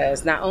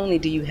because not only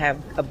do you have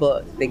a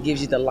book that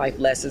gives you the life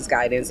lessons,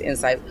 guidance,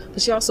 insight,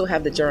 but you also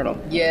have the journal.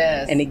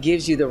 Yes. And it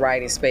gives you the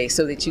writing space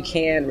so that you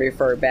can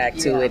refer back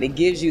to it. It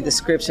gives you the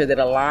scripture that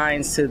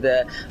aligns to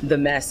the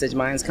message.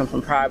 Mine's come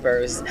from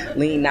Proverbs,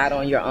 lean not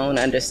on your own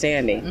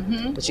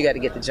understanding, but you got to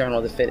get the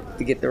journal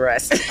to get the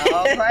rest.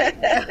 All right.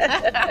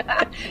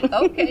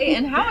 Okay,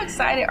 and how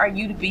excited are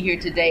you to be here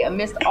today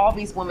amidst all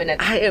these women?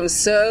 I am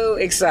so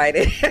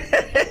excited.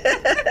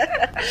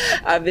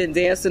 I've been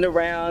dancing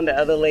around the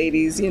other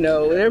ladies,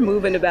 they're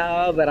moving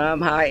about, but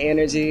I'm high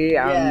energy,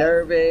 I'm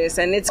nervous,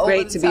 and it's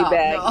great to be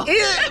back. No.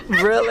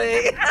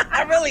 Really?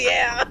 I really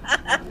am.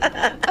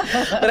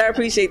 But I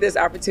appreciate this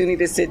opportunity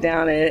to sit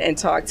down and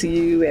talk to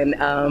you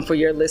and for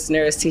your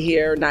listeners to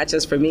hear, not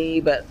just from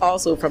me, but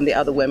also from the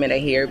other women that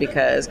hear,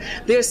 because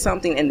there's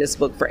something in this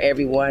book for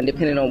everyone,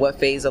 depending on what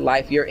phase of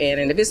life you're in.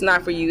 And if it's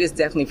not for you, it's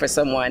definitely for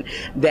someone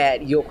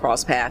that you'll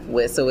cross paths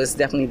with. So it's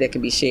definitely that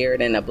can be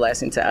shared and a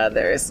blessing to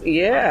others.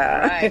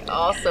 Yeah. All right.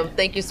 Awesome.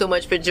 Thank you so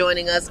much for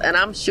joining us. And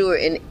I'm sure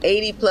in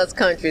 80 plus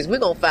countries, we're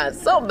going to find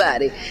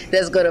somebody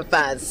that's going to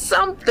find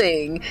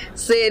something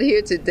said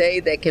here today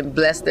that can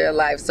bless their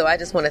life. So I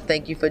just want to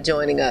thank you for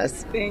joining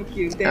us. Thank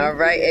you. All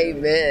right.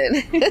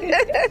 Amen.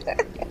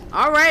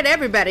 All right,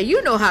 everybody.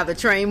 You know how the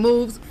train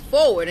moves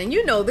forward, and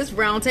you know this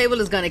round table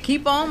is going to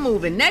keep on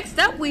moving. Next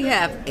up, we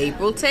have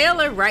April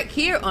Taylor right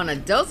here on A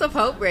Dose of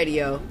Hope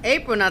Radio.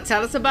 April, now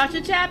tell us about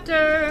your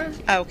chapter.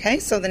 Okay,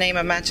 so the name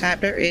of my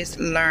chapter is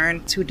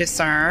Learn to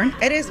Discern.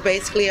 It is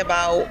basically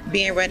about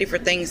being ready for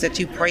things that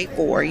you pray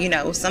for.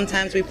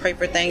 Sometimes we pray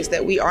for things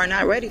that we are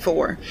not ready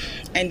for,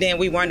 and then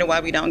we wonder why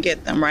we don't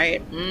get them,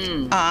 right?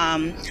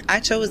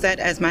 I chose that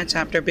as my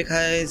chapter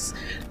because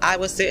I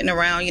was sitting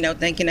around,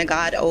 thinking that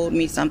God owed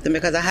me something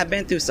because I have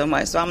been through so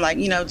much. So I'm like,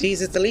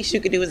 Jesus, the least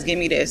you could do is give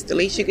me this. The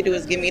least you could do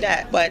is give me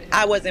that. But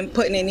I wasn't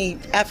putting any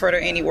effort or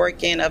any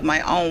work in of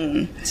my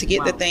own to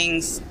get the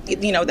things,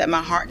 that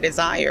my heart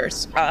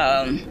desires.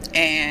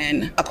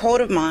 And a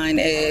quote of mine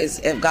is,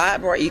 if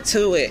God brought you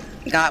to it,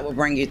 God will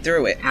bring you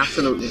through it.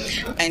 Absolutely.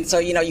 And so,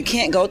 you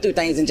can't go through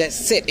things and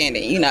just sit in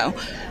it,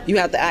 You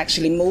have to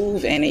actually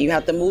move in it. You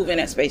have to move in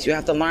that space. You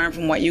have to learn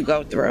from what you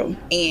go through.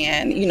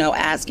 And,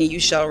 asking you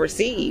shall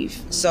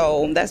receive.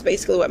 So that's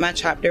basically what my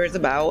chapter is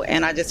about.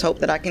 And I just hope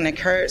that I can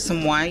encourage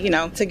someone,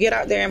 to get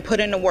out there and put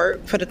in the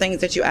work for the things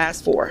that you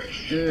ask for.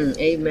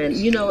 Amen.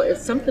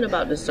 It's something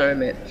about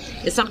discernment.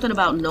 It's something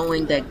about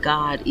knowing that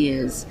God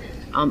is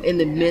in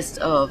the midst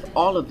of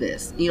all of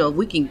this.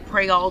 We can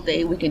pray all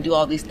day, we can do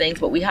all these things,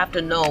 but we have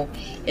to know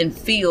and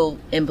feel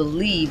and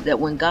believe that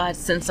when God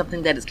sends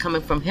something, that is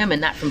coming from Him and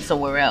not from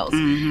somewhere else.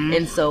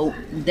 And so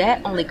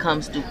that only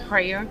comes through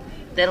prayer,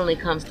 that only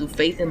comes through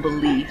faith and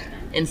belief.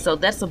 And so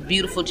that's a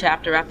beautiful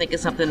chapter. I think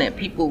it's something that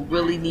people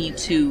really need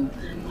to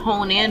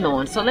hone in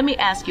on. So let me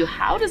ask you,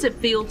 how does it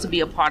feel to be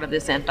a part of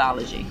this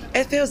anthology?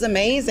 It feels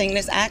amazing.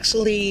 It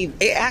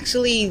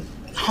actually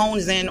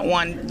hones in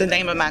on the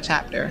name of my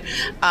chapter.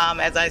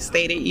 As I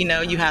stated,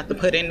 you have to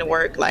put in the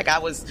work. Like I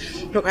was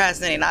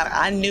procrastinating.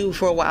 I knew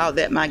for a while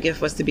that my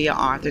gift was to be an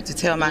author, to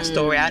tell my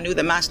story. I knew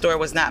that my story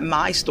was not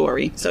my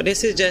story. So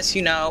this is just,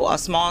 a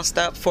small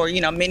step for,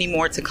 many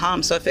more to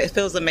come. So it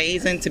feels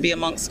amazing to be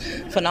amongst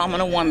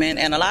phenomenal women.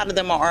 And a lot of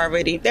them they're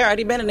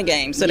already been in the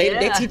game. So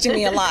they're teaching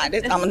me a lot.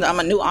 I'm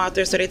a new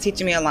author, so they're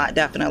teaching me a lot,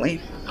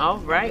 definitely. All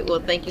right.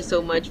 Well, thank you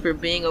so much for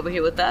being over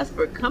here with us,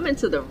 for coming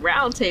to the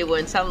round table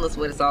and telling us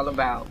what it's all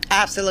about.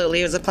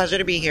 Absolutely. It was a pleasure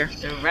to be here.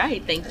 All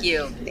right. Thank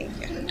you.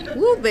 Thank you.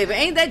 Woo, baby,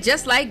 ain't that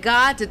just like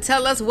God to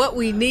tell us what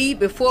we need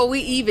before we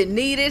even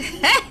need it?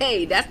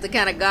 Hey, that's the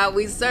kind of God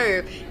we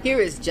serve. Here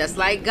is Just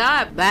Like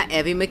God by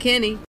Evie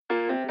McKinney.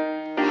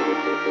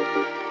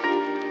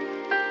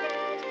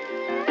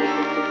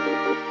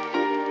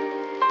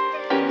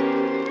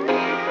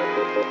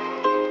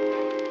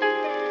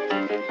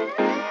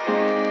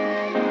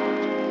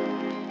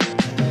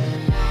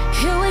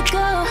 Here we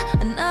go,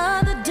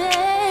 another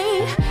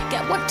day.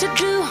 Got what to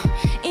do,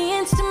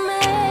 ends to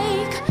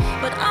make.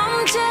 But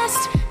I'm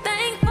just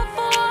thankful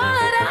for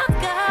what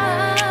I've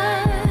got.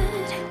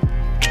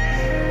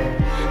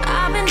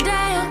 I've been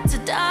down to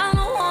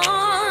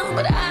 $1,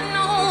 but I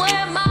know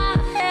where my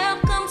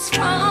help comes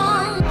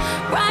from.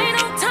 Right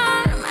on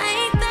time,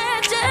 ain't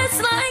that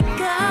just like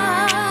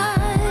God?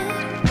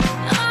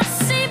 I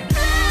see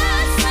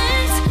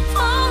blessings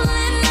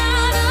falling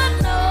out of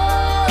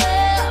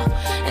nowhere,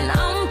 and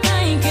I'm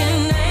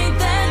thinking, ain't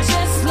that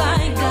just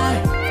like God?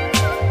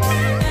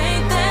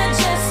 Ain't that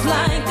just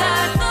like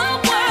God? The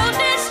world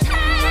is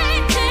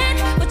changing,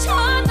 but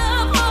your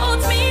love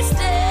holds me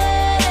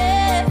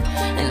steady,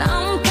 and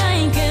I'm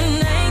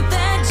thinking, ain't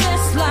that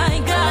just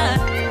like God?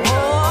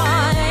 Oh,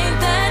 ain't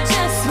that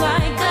just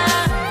like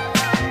God?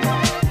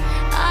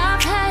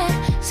 I've had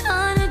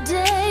sunny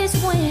days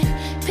when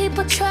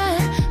people try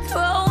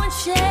throwing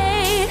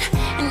shade,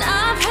 and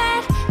I've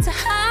had to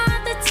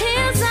hide the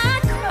tears I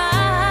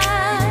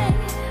cried.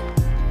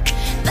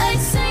 They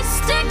say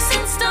sticks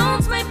and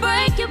stones may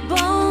break your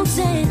bones,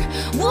 and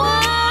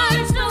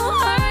words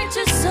don't hurt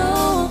your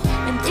soul.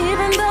 And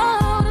even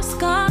though the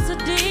scars are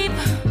deep,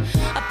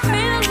 I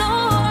pray the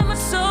Lord my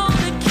soul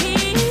to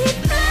keep.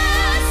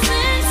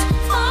 Blessings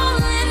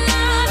falling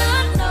out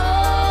of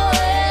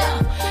nowhere,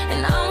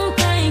 and I'm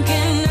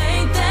thinking,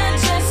 ain't that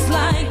just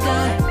like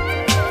God?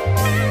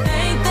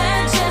 Ain't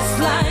that just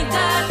like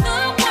God? The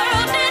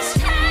world is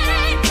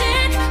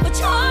changing, but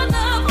your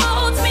love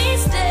holds me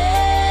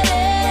steady,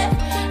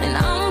 and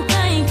I'm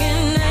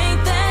thinking,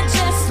 ain't that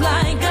just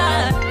like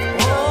God?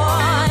 Oh,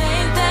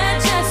 ain't that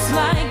just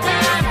like God?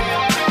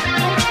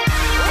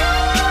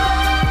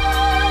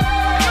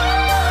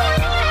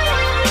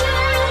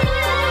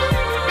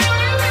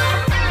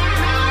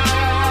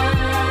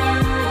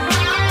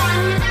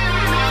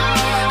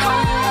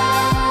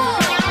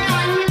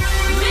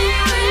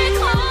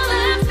 Miracle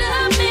after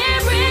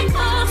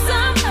miracle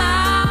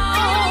somehow.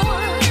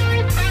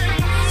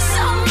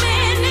 So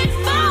many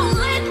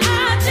falling,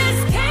 I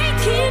just can't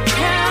keep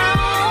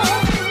count.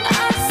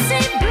 I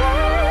see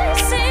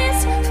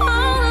blessings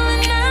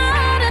falling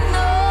out of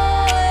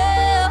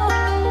nowhere.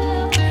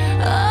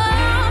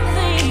 I'm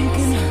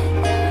thinking,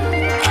 the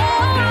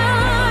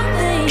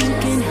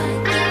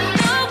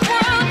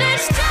world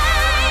is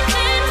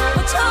changing,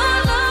 but your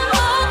love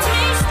holds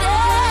me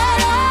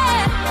steady,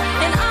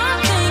 and I'm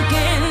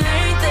thinking,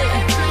 ain't that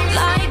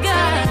like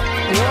God?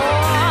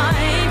 Oh,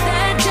 ain't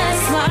that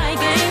just like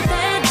God?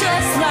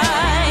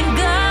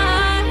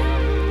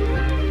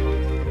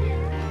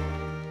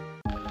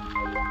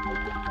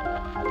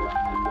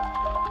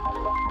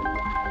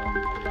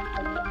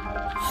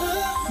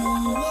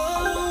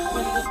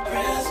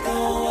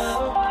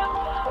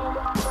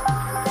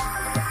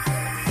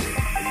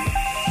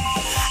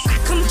 I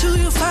come to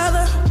you,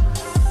 Father,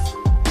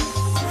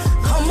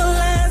 humble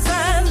as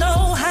I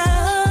know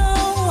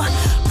how,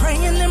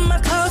 praying in my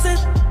closet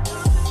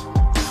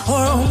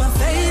or on my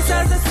face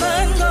as the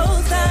sun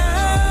goes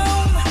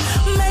down,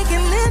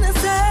 making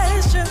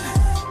intercession,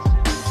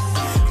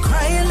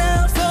 crying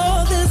out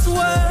for this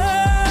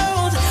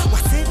world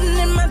while sitting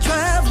in my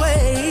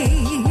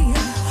driveway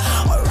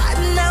or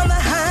riding down the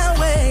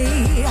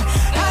highway.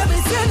 I've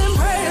been sending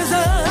prayers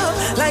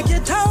up like you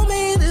told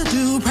me to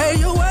do. Pray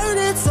your word,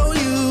 it's so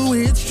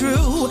it's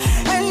true,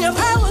 and your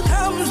power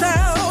comes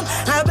down.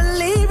 I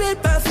believe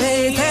it by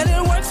faith, and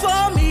it works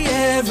for me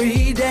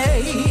every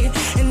day.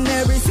 In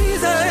every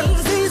season,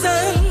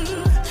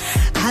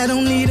 I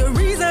don't need a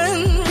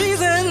reason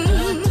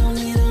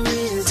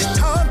to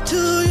talk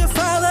to your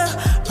Father.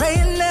 Pray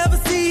and never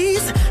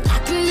cease. I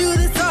can do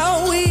this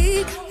all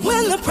week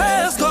when the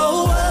prayers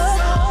go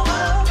up.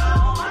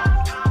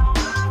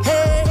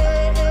 Hey,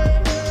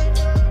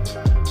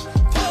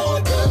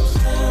 power comes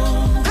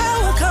down.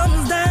 Power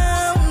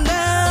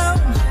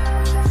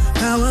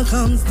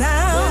comes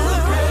down.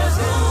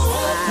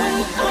 When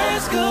the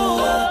prayers go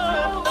up,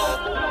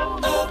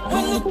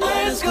 when the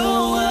prayers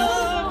go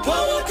up,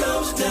 power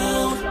comes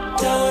down.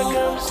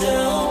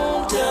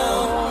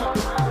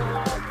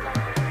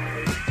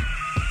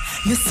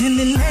 You're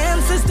sending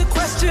answers to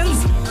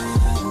questions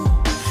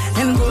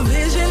and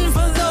provision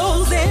for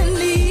those in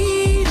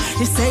need.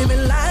 You're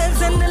saving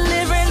lives and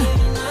delivering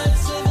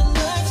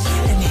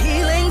and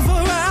healing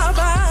for our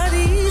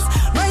bodies,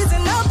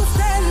 raising up a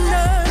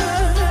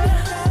standard,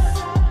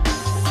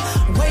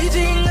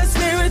 waging a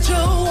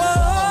spiritual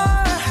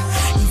war.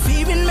 You've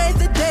even made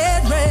the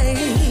dead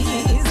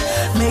raise,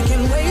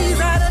 making ways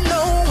out of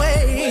no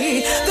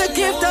way. The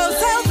gift of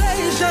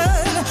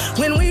salvation,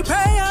 when we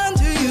pray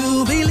unto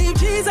you, believe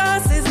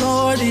Jesus is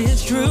Lord,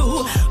 is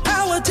true.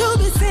 Power to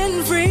be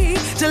sin free,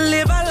 to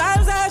live our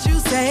lives as you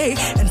say.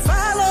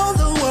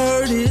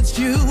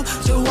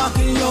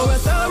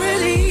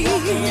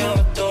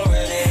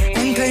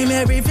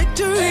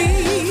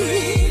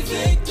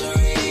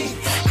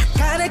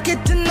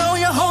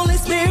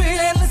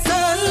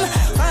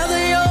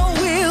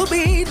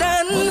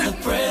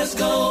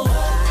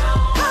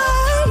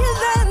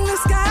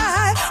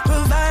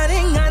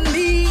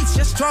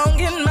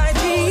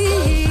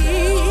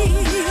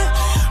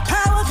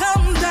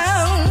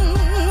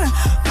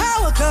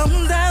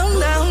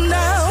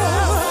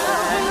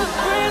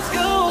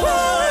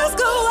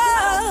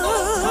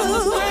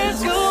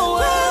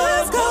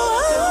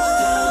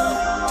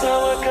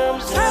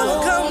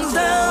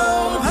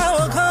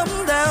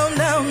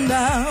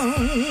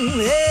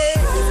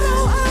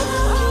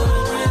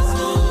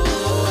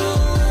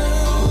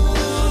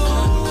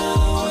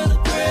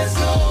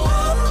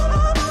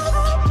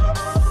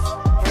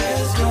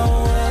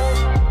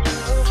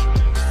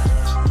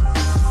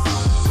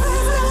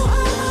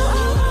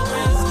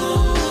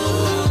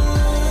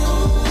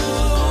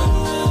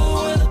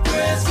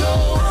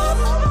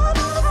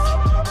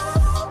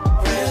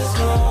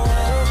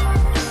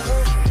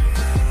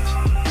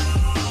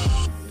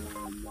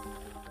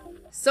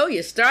 So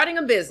you're starting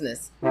a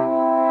business.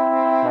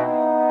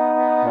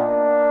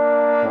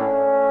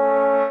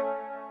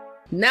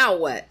 Now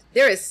what?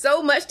 There is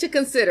so much to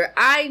consider.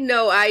 I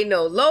know.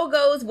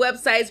 Logos,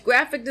 websites,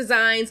 graphic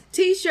designs,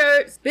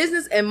 t-shirts,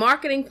 business and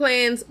marketing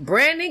plans,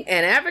 branding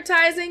and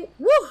advertising.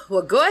 Woo!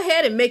 Well, go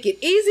ahead and make it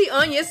easy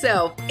on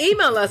yourself.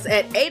 Email us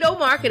at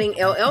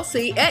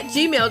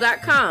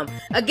adohmarketingllc@gmail.com.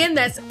 Again,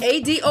 that's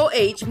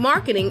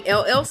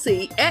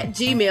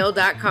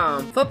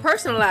adohmarketingllc@gmail.com for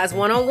personalized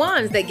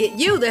one-on-ones that get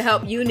you the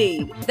help you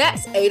need.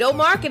 That's Adoh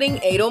Marketing,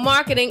 Adoh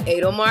Marketing,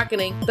 Adoh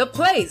Marketing, the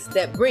place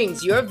that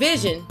brings your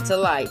vision to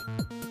life.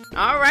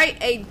 All right,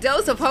 a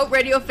dose of hope,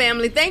 radio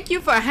family. Thank you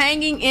for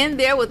hanging in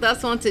there with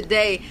us on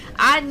today.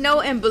 I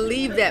know and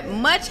believe that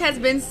much has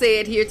been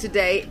said here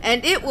today,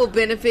 and it will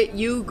benefit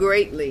you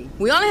greatly.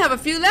 We only have a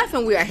few left,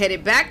 and we are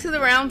headed back to the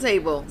round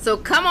table. So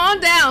come on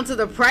down to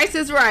The Price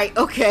is Right.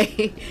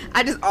 Okay,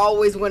 I just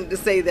always wanted to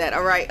say that,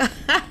 all right?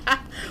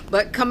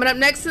 But coming up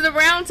next to the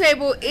round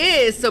table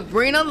is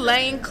Sabrina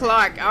Lane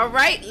Clark. All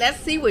right, let's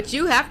see what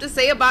you have to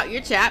say about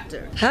your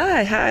chapter.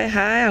 Hi.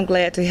 I'm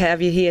glad to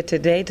have you here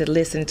today to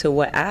listen to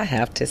what I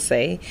have to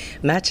say.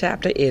 My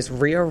chapter is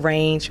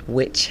Rearrange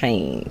with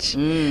Change.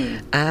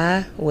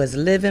 I was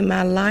living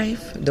my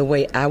life the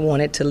way I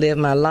wanted to live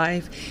my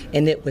life,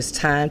 and it was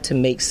time to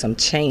make some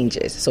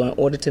changes. So in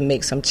order to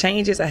make some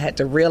changes, I had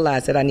to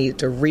realize that I needed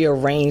to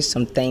rearrange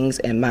some things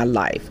in my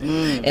life.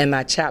 And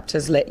my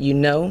chapters let you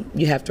know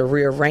you have to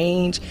rearrange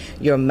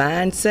your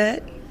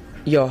mindset,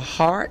 your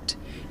heart,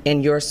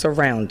 and your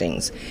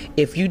surroundings.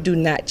 If you do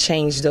not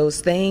change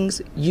those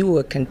things, you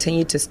will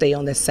continue to stay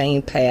on the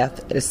same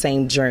path, the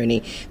same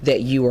journey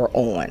that you are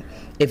on.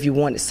 If you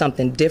want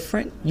something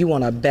different, you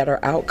want a better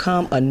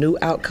outcome, a new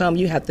outcome,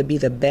 you have to be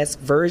the best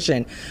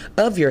version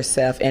of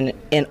yourself. And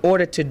in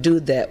order to do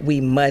that,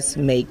 we must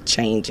make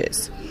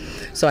changes.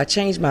 So I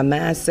changed my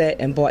mindset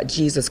and brought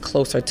Jesus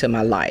closer to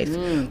my life.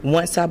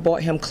 Once I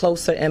brought him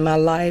closer in my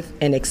life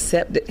and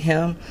accepted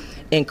him,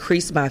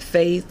 increased my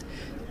faith,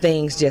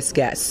 things just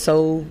got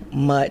so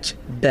much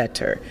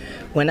better.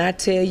 When I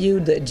tell you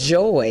the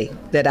joy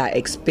that I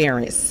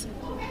experienced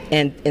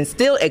and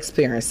still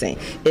experiencing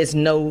is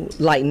no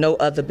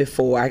other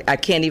before. I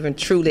can't even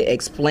truly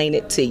explain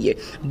it to you,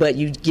 but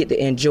you get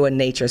to enjoy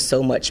nature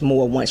so much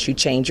more once you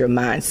change your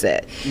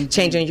mindset.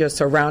 Changing your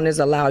surroundings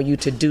allow you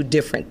to do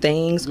different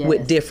things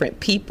with different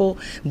people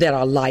that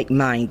are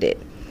like-minded.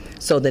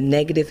 So the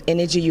negative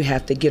energy, you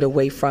have to get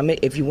away from it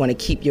if you want to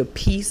keep your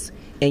peace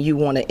and you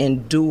want to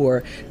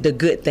endure the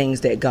good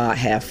things that God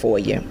has for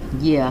you.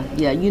 Yeah.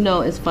 You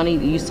know, it's funny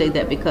you say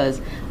that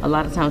because a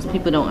lot of times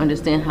people don't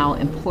understand how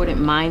important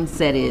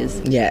mindset is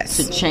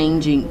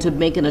to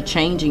making a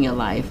change in your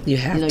life. You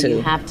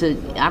have to.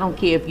 I don't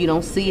care if you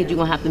don't see it, you're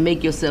going to have to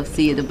make yourself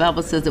see it. The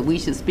Bible says that we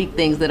should speak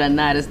things that are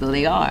not as though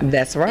they are.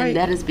 That's right. And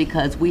that is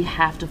because we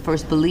have to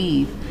first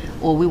believe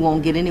or we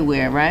won't get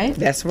anywhere, right?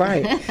 That's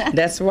right.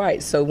 That's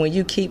right. So when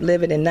you keep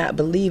living and not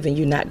believing,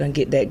 you're not going to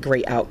get that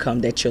great outcome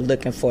that you're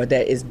looking for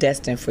that is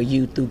destined for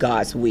you through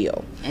God's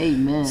will.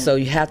 Amen. So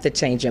you have to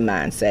change your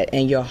mindset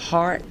and your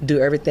heart. Do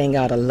everything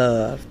out of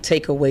love.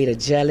 Take away the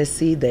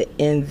jealousy, the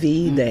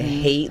envy, the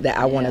hate, that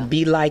I want to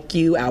be like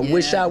you, I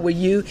wish I were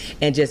you,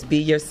 and just be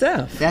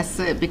yourself. That's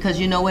it, because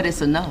you know what?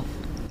 It's enough.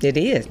 It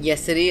is.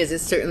 Yes, it is. It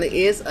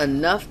certainly is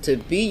enough to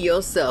be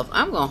yourself.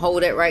 I'm going to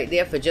hold that right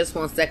there for just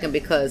 1 second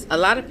because a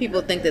lot of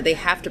people think that they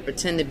have to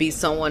pretend to be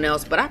someone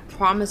else. But I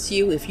promise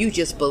you, if you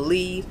just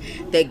believe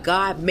that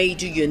God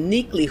made you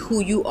uniquely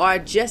who you are,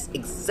 just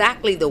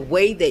exactly the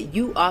way that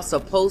you are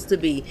supposed to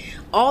be,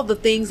 all the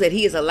things that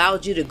he has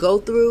allowed you to go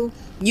through,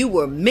 you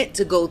were meant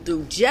to go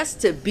through just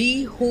to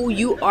be who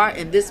you are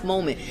in this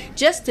moment,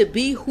 just to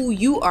be who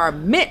you are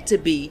meant to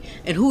be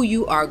and who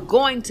you are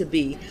going to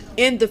be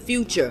in the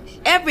future.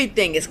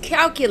 Everything is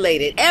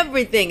calculated.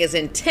 Everything is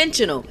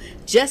intentional.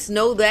 Just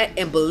know that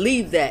and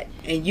believe that,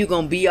 and you're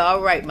going to be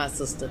all right, my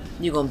sister.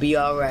 You're going to be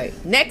all right.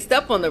 Next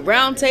up on the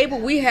round table,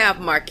 we have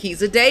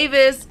Marquisa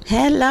Davis.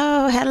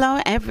 Hello,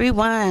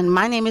 everyone.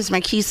 My name is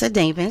Marquisa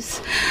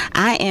Davis.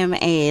 I am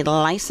a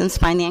licensed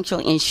financial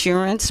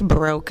insurance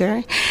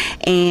broker,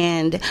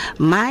 and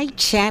my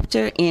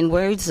chapter in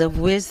Words of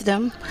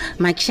Wisdom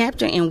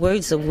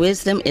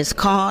is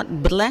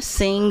called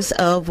Blessings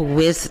of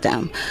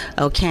Wisdom.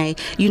 Okay?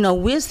 You know,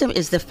 wisdom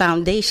is the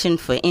foundation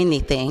for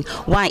anything.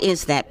 Why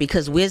is that?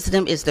 Because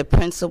wisdom is the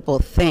principal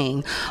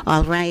thing.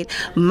 All right?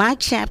 My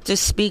chapter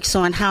speaks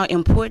on how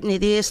important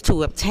it is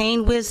to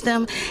obtain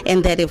wisdom,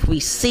 and that if we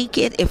seek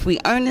it, if we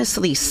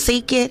earnestly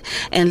seek it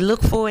and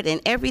look for it in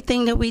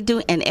everything that we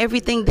do and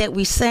everything that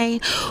we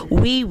say,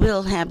 we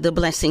will have the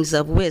blessings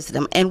of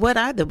wisdom. And what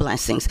are the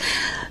blessings?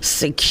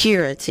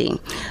 Security.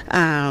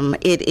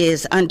 It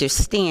is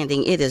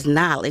understanding. It is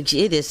knowledge.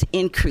 It is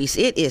increase.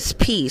 It is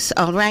peace.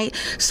 All right?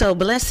 So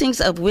Blessings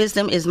of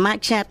Wisdom is my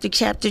chapter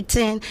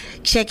 10.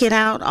 Check it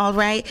out. All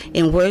right?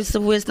 In Words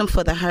of Wisdom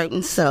for the Heart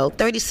and Soul.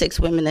 36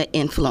 Women of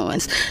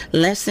Influence.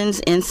 Lessons,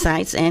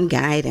 insights, and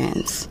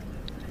guidance.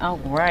 All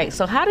right.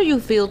 So how do you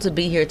feel to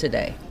be here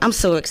today? I'm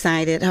so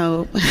excited,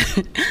 Hope.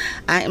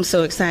 I am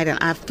so excited.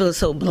 I feel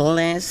so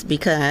blessed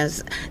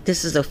because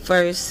this is the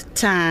first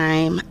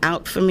time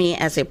out for me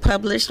as a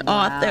published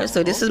author.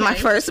 So this is my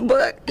first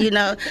book,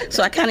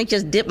 So I kind of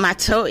just dipped my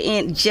toe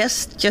in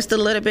just a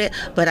little bit,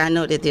 but I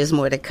know that there's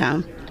more to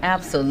come.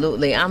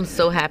 Absolutely. I'm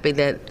so happy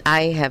that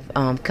I have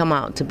come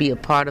out to be a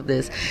part of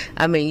this.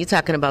 I mean, you're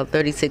talking about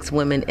 36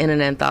 women in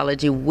an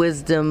anthology,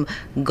 wisdom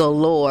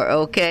galore,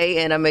 okay?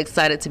 And I'm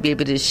excited to be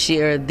able to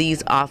share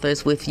these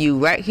authors with you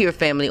right here,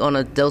 family, on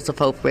A Dose of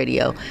Hope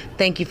Radio.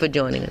 Thank you for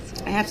joining us.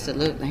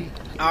 Absolutely.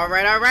 All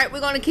right. We're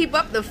going to keep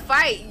up the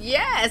fight.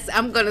 Yes,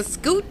 I'm going to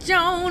scoot you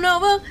on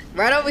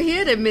right over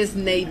here to Miss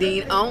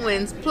Nadine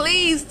Owens.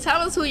 Please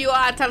tell us who you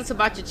are. Tell us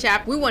about your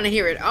chapter. We want to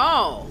hear it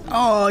all.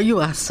 Oh, you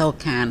are so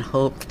kind,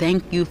 Hope.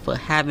 Thank you for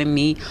having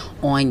me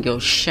on your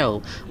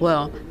show.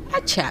 Well,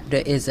 my chapter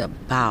is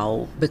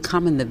about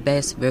becoming the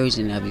best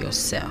version of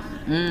yourself.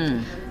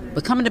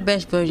 Becoming the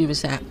best version of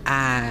yourself,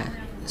 I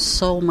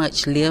so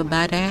much live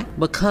by that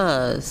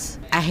because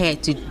I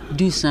had to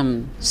do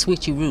some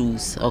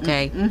switcheroos,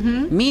 okay?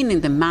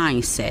 Meaning the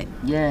mindset.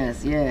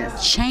 Yes.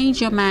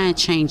 Change your mind,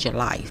 change your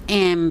life.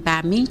 And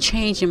by me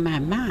changing my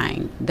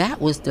mind,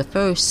 that was the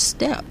first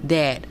step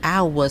that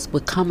I was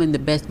becoming the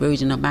best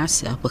version of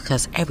myself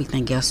because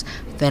everything else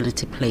fell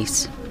into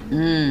place.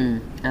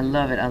 I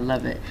love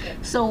it.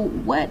 So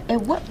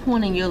at what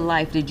point in your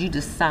life did you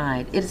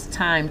decide it's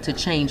time to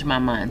change my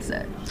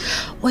mindset?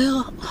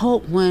 Well,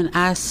 Hope, when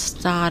I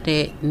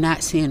started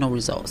not seeing no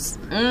results.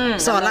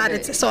 So a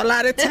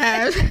lot of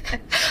times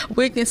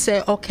we can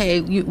say,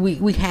 okay,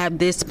 we have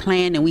this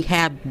plan and we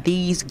have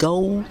these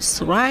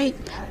goals, right?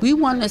 We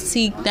want to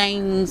see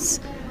things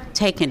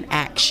taking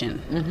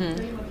action.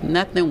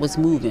 Nothing was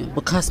moving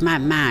because my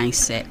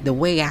mindset, the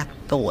way I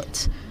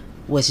thought,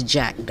 was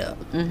jacked up.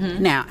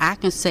 Now I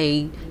can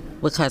say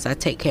because I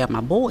take care of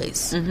my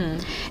boys,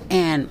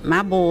 and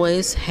my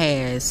boys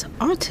has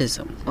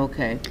autism.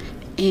 Okay.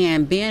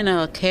 And being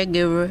a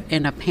caregiver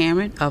and a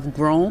parent of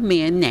grown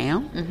men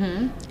now,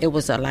 it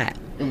was a lot.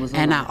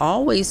 And I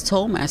always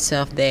told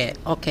myself that,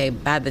 okay,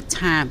 by the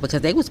time,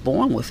 because they was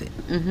born with it,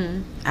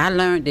 I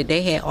learned that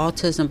they had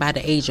autism by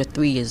the age of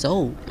 3 years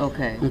old.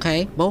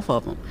 Okay, both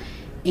of them.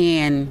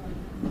 And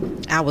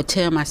I would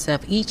tell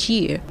myself each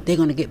year they're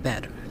going to get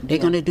better. They're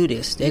going to do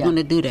this. They're going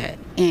to do that.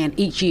 And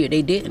each year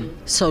they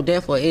didn't. So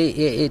therefore,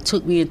 it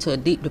took me into a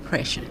deep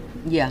depression.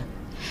 Yeah.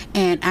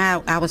 And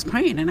I was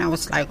praying, and I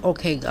was like,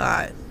 okay,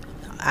 God,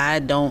 I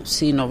don't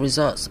see no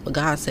results. But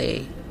God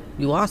said,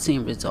 you are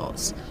seeing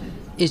results.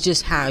 It's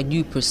just how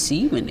you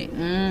perceiving it.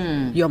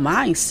 Your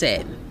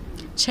mindset.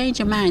 Change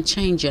your mind,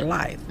 change your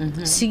life.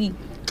 See,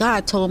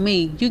 God told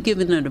me, you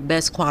giving them the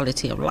best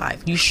quality of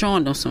life. You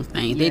showing them some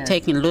things. They're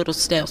taking little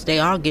steps. They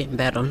are getting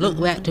better. Look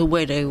back to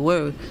where they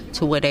were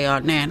to where they are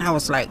now. And I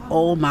was like,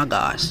 oh my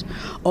gosh.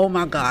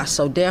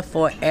 So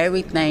therefore,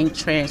 everything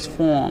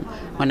transformed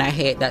when I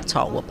had that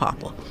talk with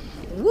Papa.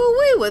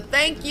 Woo-wee. Well,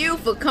 thank you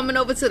for coming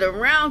over to the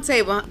round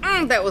table.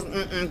 That was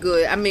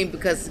good. I mean,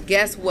 because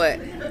guess what?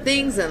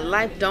 Things in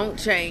life don't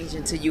change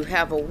until you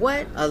have a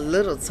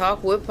little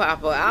talk with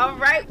Papa. All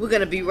right. We're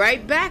going to be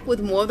right back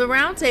with more of the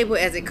round table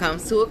as it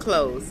comes to a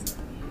close.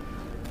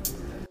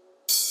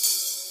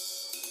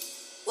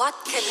 What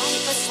can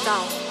keep us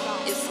down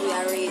if we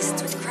are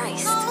raised with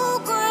Christ?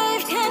 No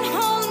grave can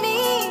hold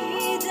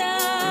me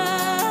down.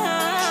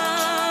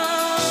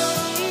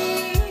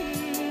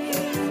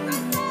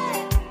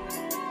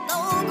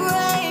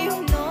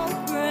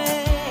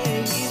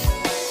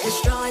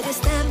 Destroy this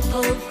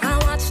temple, I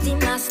watch the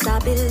master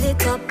build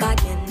it up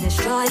again.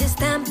 Destroy this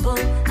temple,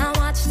 I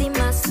watch the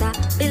master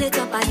build it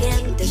up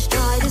again.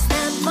 Destroy this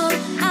temple,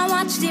 I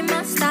watch the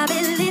master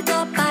build it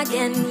up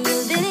again. You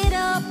build it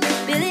up,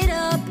 build it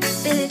up,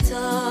 build it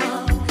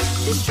up.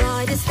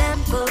 Destroy this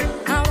temple,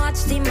 I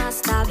watch the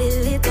master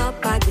build it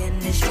up again.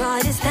 Destroy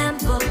this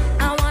temple,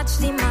 I watch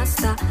the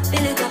master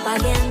build it up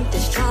again.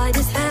 Destroy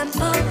this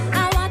temple,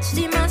 I watch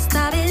the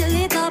master build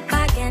it up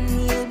again.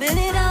 You build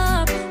it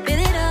up, build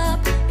it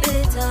up, build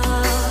it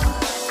up.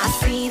 I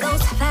see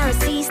those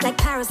Pharisees like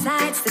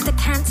parasites that the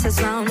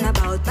cancers round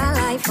about my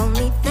life.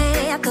 Only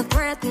they could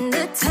threaten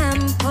the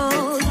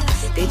temple.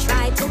 They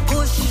try to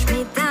push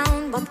me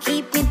down, but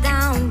keep me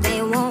down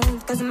they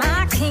won't. Cause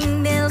my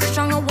king builds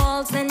stronger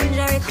walls than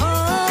Jericho.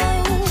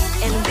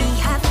 And we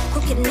have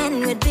crooked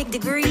men with big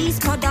degrees,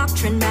 poor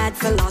doctrine, bad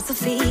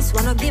philosophies.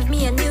 Wanna give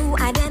me a new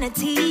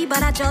identity,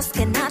 but I just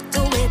cannot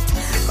do it.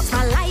 Cause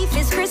my life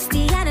is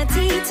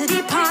Christianity. To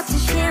depart to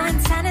share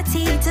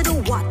insanity. To do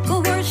what?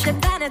 Go worship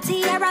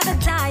vanity. I'd rather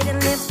die than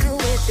live through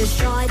it.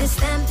 Destroy this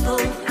temple,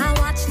 I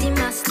watch the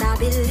master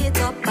build it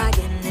up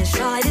again.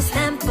 Destroy this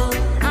temple,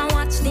 I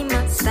watch the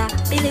master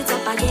build it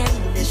up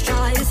again.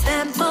 Destroy this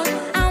temple,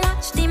 I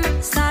watch the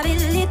master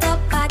build it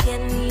up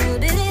again. You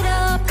build it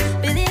up,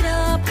 build it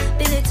up,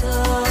 build it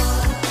up.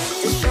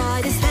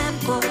 Destroy this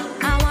temple,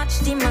 I watch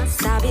the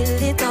master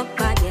build it up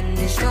again.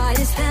 Destroy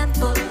this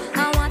temple,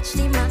 I watch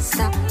the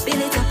master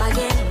build it up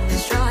again.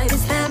 Destroy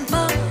this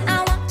temple,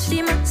 I watch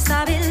the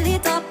master build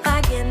it up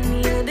again.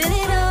 You build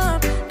it up.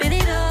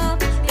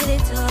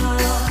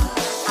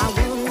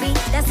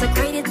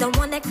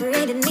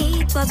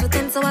 was with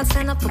him, so I'll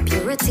stand up for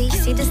purity.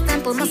 See, this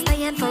temple must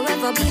stay and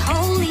forever be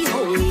holy,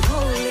 holy,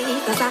 holy.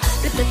 Cause I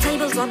flip the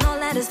tables on all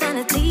that is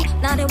vanity.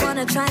 Now they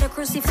wanna try to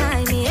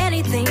crucify me.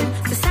 Anything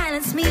to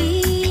silence me.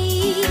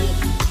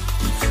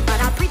 But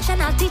I'll preach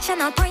and I'll teach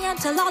and I'll pray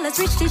until all is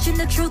rich. Teaching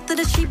the truth to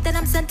the sheep that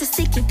I'm sent to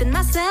seek. Keeping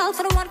myself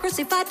for the one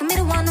crucified, for me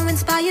the one who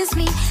inspires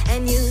me.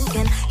 And you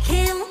can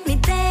kill me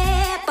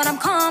dead, but I'm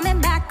coming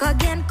back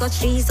again. Cause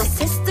Jesus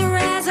is the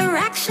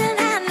resurrection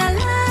and the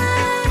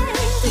life.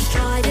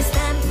 Destroy this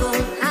temple,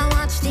 I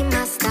watch the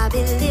master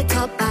build it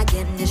up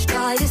again.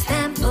 Destroy this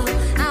temple,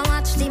 I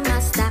watch the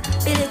master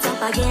build it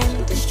up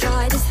again.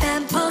 Destroy this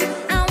temple,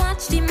 I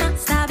watch the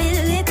master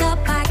build it up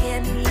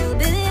again. You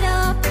build it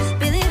up,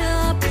 build it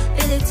up,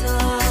 build it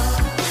up.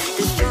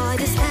 Destroy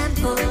this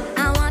temple,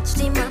 I watch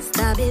the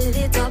master build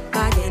it up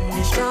again.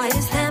 Destroy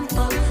this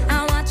temple,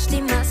 I watch the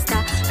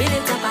master build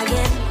it up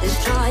again.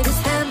 Destroy this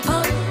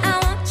temple, I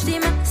watch the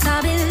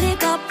master build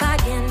it up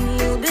again.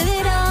 You build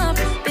it up,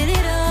 build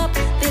it up,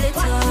 build it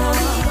up.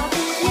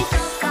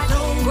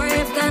 No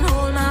grave can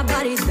hold my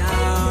body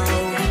down.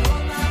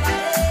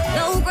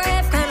 No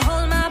grave can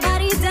hold my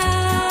body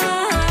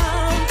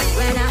down.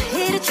 When I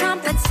hear the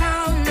trumpet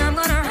sound, I'm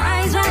gonna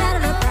rise right out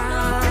of the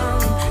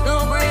ground. No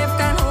grave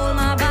can hold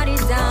my body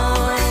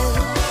down.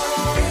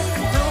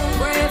 No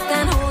grave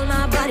can hold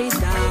my body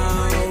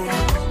down.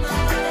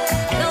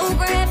 No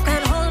grave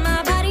can hold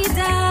my body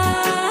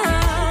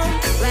down.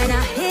 When I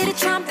hear the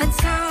trumpet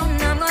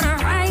sound, I'm gonna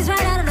rise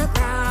right out of the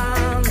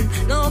ground.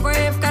 No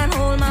grave can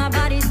hold my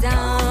body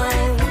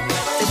down.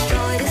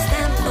 Destroy this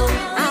temple,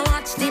 I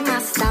watch the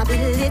master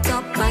build it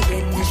up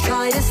again.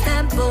 Destroy this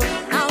temple,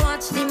 I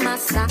watch the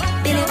master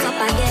build it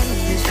up again.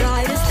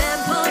 Destroy this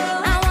temple,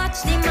 I watch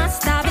the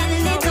master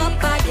build it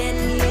up again.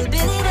 You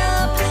build it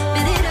up,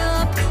 build it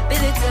up,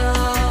 build it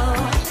up.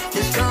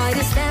 Destroy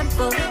this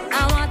temple,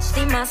 I watch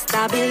the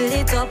master build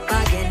it up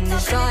again.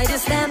 Destroy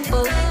this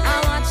temple,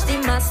 I watch the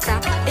master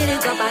build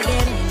it up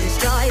again.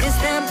 Destroy this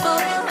temple,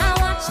 I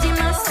watch the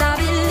master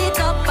build it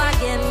up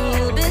again.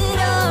 You build it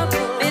up,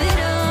 build it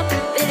up,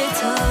 build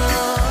it up.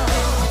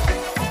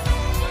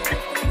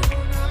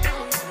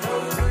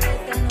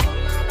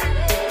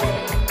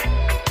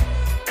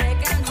 They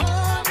can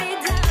hold me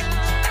down.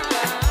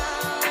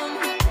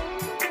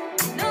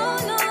 No,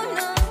 no,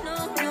 no, no,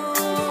 no.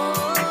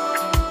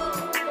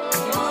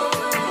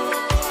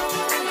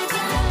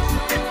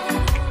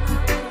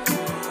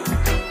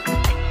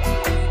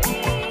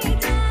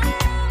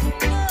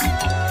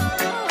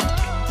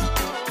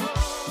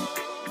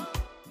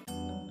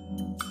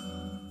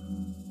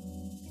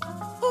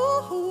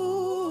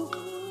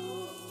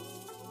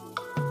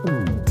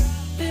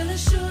 Feeling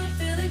sure,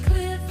 feeling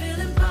clear,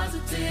 feeling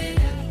positive,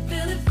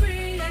 feeling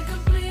free and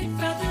complete,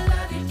 felt the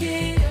love you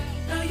give.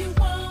 No, you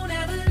won't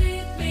ever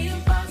leave me.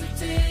 I'm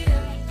positive,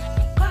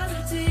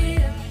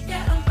 positive,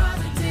 yeah, I'm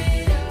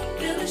positive.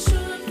 Feeling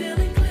sure,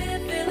 feeling clear,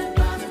 feeling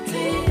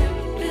positive,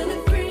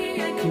 feeling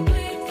free and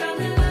complete, felt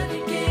the love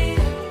you give.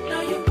 No,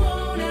 you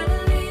won't ever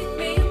leave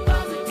me. I'm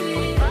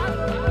positive,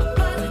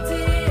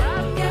 positive,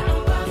 yeah,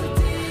 I'm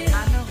positive. I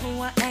know who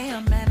I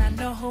am and I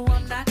know who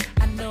I'm not.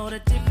 I know the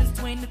difference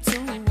between the two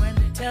and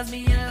it tells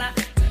me a lot.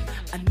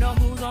 I know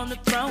who's on the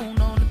throne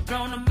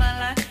of my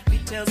life. He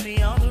tells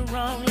me all the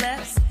wrong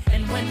lefts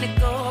and when they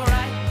go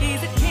right.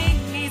 He's a king,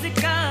 he's a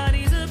god,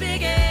 he's a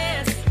big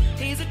ass.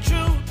 He's a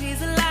truth,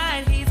 he's a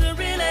light, he's a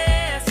real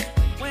ass.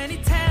 When he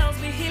tells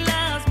me he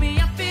loves me,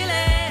 I feel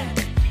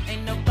it.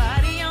 Ain't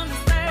nobody on this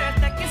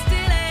earth that can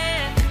steal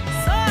it.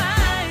 So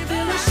I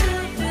feel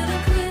sure,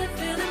 feeling clear,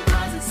 feeling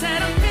positive.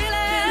 Said I'm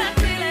feeling,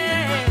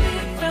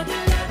 felt the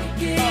love you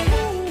give.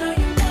 No,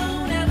 you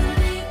won't ever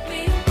leave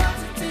me.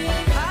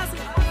 Positive,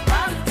 positive,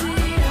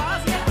 positive,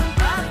 yeah, I'm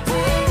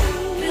positive.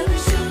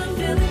 Feeling sure,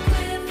 feeling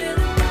clear,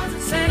 feeling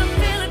positive. Said I'm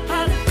feeling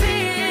positive.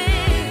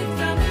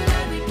 Felt the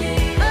love you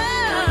give. Oh,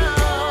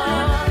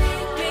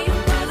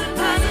 positive,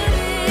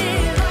 positive,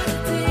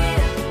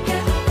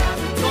 yeah, I'm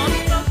positive.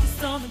 Gonna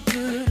focus on the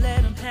good,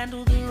 let him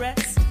handle the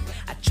rest.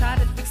 I tried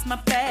to fix my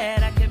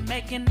bad, I kept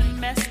making a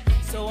mess.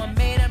 So I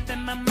made up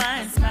in my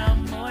mind, smile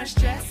more,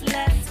 stress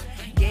less.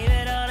 Gave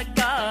it all to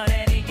God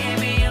and he gave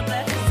me a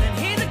blessing.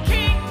 He's a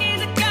king,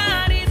 he's a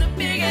god, he's a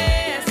big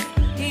ass.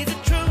 He's a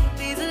truth,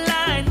 he's a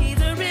light, he's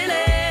a real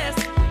ass.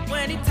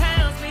 When he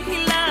tells me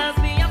he loves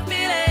me, I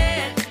feel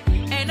it.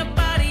 Ain't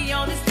nobody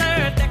on this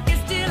earth that can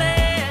steal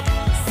it.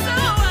 So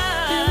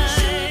I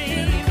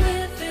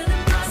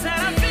said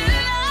I feel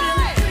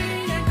it.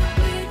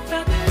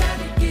 Felt the love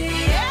you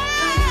give.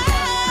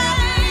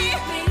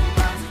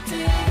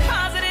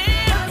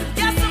 Positive,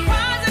 yes, I'm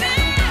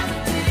positive.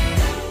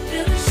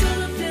 Feeling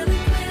sure,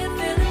 feeling clear,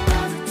 feeling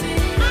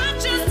positive. I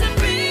choose to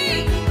be,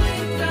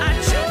 I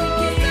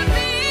choose to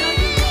be.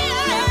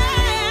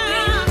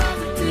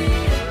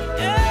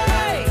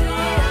 Hey.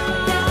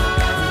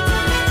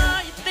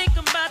 You think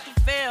I'm about to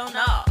fail?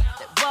 No,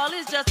 that wall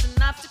is just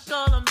an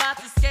obstacle I'm about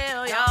to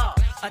scale, y'all.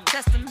 A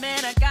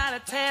testament I gotta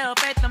tell,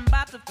 faith I'm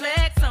about to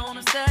flex on.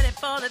 I'm studying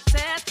for the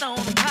test on.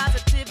 I'm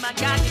positive my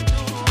God can do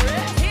the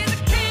rest. He's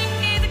a king,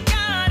 he's a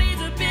god,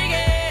 he's a big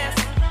ass.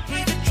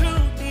 He's a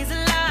truth, he's a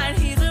lie.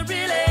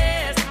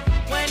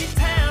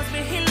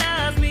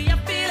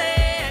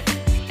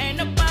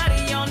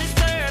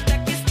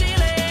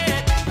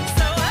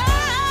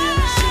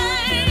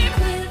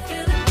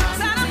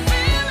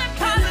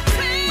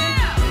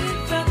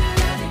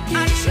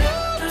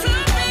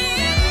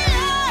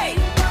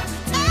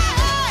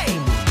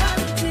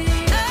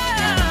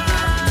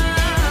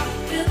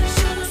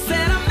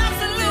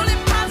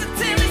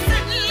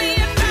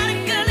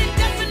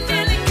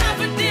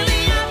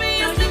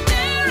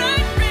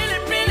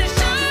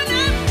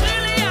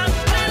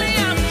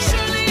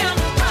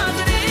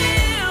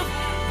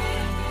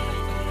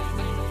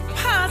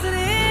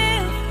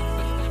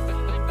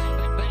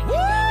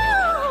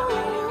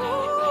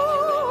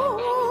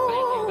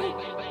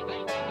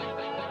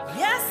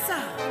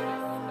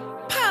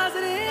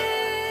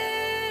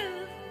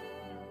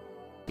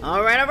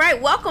 All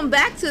right. Welcome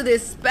back to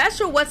this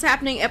special What's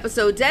Happening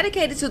episode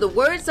dedicated to the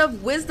Words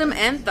of Wisdom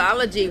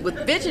Anthology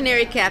with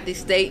visionary Kathy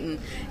Staten.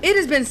 It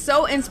has been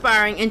so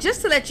inspiring, and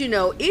just to let you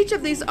know, each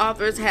of these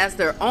authors has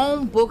their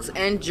own books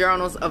and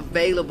journals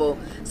available.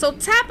 So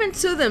tap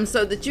into them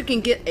so that you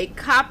can get a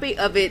copy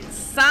of it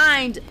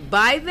signed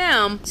by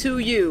them to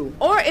you.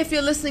 Or if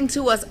you're listening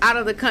to us out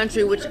of the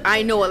country, which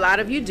I know a lot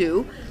of you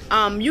do,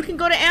 you can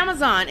go to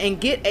Amazon and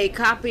get a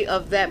copy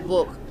of that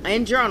book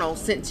and journal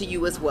sent to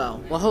you as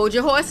well. Well, hold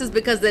your horses,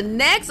 because the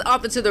next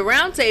author to the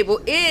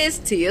roundtable is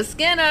Tia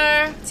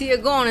Skinner. Tia,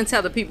 go on and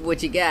tell the people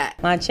what you got.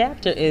 My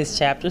chapter is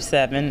chapter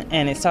 7,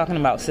 and it's talking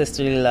about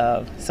sisterly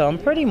love. So I'm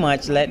pretty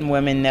much letting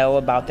women know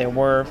about their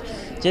worth,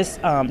 just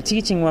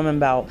teaching women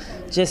about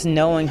just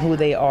knowing who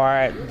they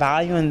are,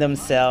 valuing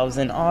themselves,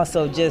 and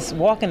also just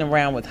walking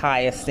around with high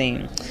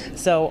esteem.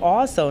 So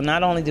also,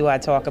 not only do I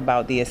talk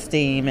about the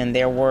esteem and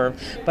their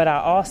worth, but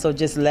I also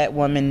just let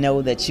women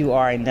know that you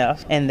are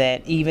enough, and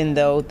that even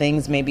though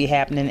things may be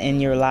happening in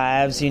your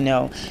lives, you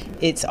know,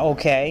 it's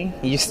okay.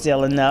 You're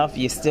still enough.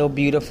 You're still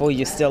beautiful.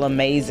 You're still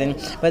amazing.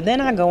 But then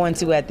I go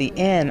into, at the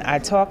end, I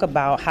talk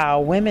about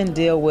how women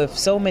deal with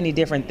so many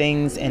different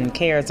things and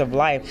cares of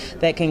life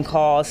that can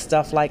cause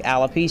stuff like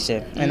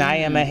alopecia. And I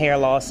am a hair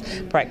loss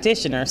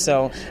practitioner.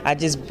 So I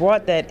just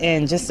brought that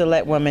in just to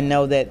let women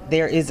know that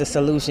there is a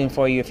solution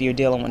for you if you're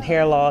dealing with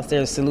hair loss.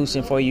 There's a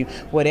solution for you,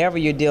 whatever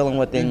you're dealing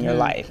with in your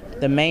life.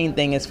 The main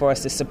thing is for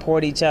us to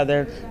support each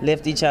other,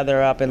 lift each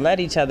other up, and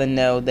let each other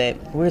know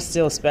that we're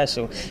still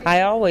special.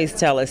 I always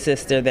tell a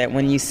sister that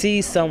when you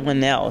see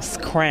someone else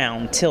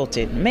crown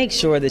tilted, make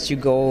sure that you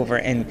go over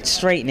and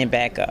straighten it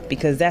back up,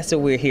 because that's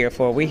what we're here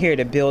for. We're here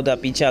to build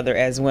up each other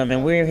as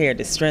women. We're here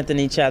to strengthen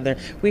each other.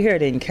 We're here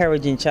to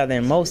encourage each other,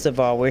 and most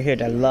of all, we're here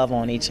to love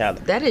on each other.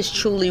 That is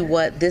truly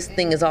what this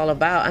thing is all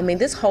about. I mean,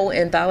 this whole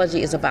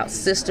anthology is about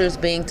sisters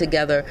being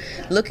together,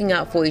 looking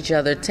out for each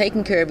other,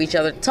 taking care of each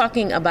other,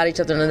 talking about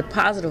each other in a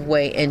positive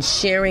way, and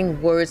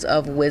sharing words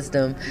of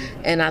wisdom.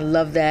 And I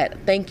love that.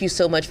 Thank you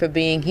so much for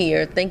being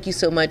here. Thank you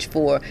so much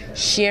for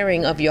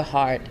sharing of your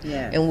heart.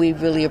 Yes. And we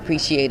really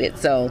appreciate it.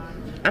 So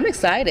I'm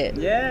excited.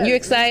 Yes. You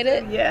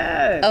excited?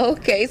 Yes.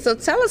 Okay, so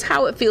tell us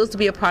how it feels to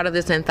be a part of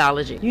this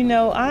anthology. You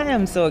know, I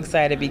am so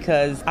excited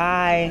because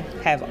I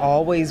have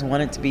always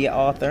wanted to be an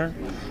author.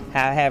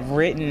 I have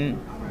written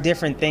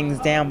different things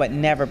down but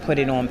never put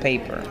it on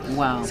paper.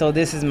 Wow. So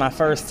this is my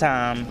first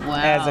time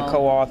as a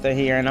co-author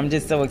here, and I'm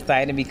just so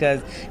excited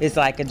because it's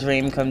like a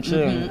dream come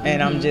true.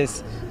 And I'm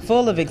just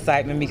full of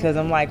excitement because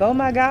I'm like, oh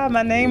my God,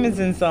 my name is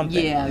in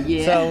something.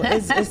 Yeah. So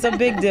it's a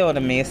big deal to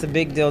me. It's a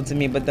big deal to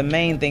me, but the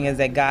main thing is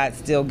that God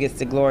still gets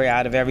the glory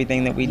out of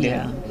everything that we do.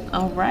 Yeah.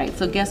 All right,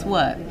 so guess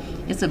what?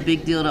 It's a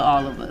big deal to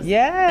all of us.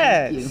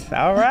 Yes. Thank you.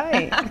 All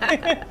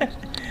right.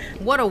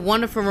 What a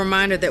wonderful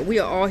reminder that we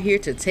are all here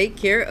to take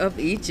care of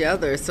each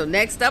other. So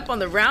next up on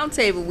the round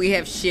table, we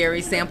have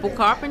Sherry Sample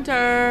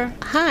Carpenter.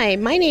 Hi,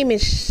 my name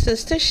is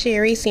Sister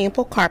Sherry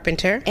Sample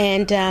Carpenter,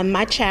 and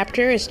my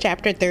chapter is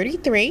chapter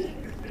 33.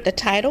 The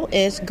title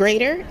is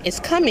Greater is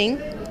Coming,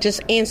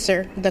 Just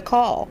Answer the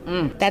Call.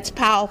 That's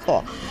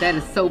powerful. That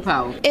is so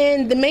powerful.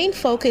 And the main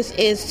focus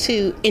is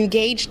to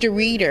engage the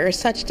reader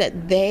such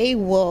that they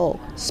will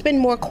spend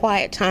more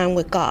quiet time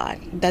with God.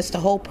 That's the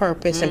whole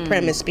purpose and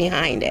premise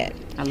behind it.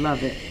 I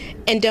love it.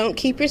 And don't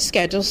keep your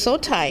schedule so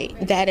tight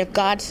that if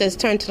God says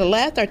turn to the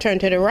left or turn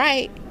to the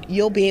right,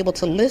 you'll be able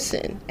to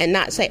listen and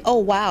not say, oh,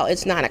 wow,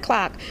 it's 9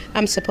 o'clock.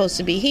 I'm supposed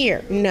to be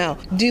here. No,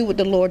 do what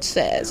the Lord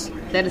says.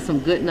 That is some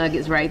good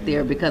nuggets right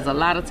there, because a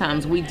lot of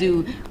times we're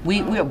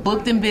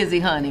booked and busy,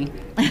 honey.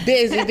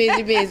 Busy.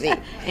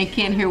 And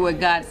can't hear what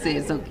God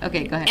says. So,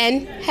 okay, go ahead.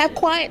 And have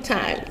quiet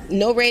time.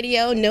 No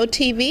radio, no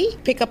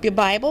TV. Pick up your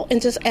Bible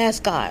and just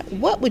ask God,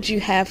 what would you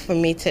have for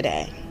me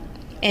today?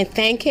 And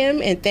thank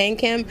Him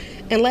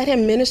and let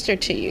Him minister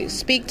to you,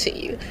 speak to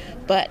you.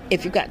 But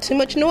if you've got too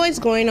much noise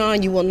going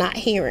on, you will not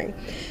hear Him.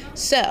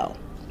 So,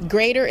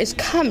 greater is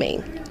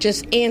coming.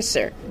 Just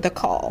answer the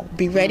call.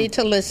 Be ready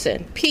to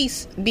listen.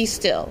 Peace, be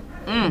still.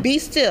 Be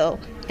still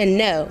and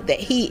know that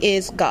He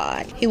is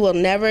God. He will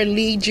never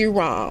lead you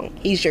wrong.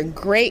 He's your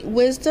great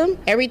wisdom.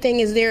 Everything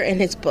is there in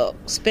His book.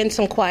 Spend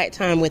some quiet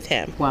time with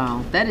Him.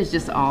 Wow, that is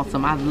just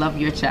awesome. I love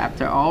your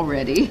chapter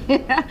already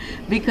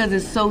because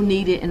it's so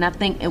needed. And I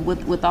think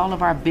with all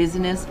of our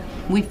busyness,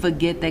 we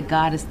forget that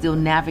God is still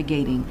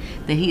navigating,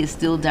 that He is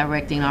still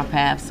directing our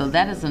path. So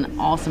that is an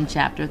awesome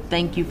chapter.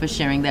 Thank you for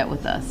sharing that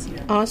with us.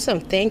 Awesome.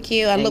 Thank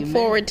you. I look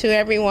forward to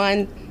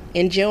everyone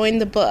enjoying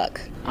the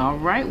book. All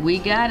right, we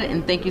got it.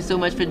 And thank you so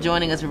much for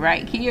joining us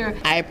right here.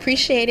 I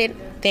appreciate it.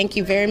 Thank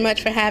you very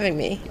much for having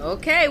me.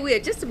 Okay, we are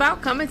just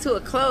about coming to a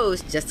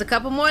close. Just a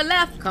couple more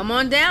left. Come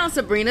on down,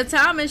 Sabrina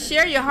Thomas.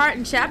 Share your heart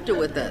and chapter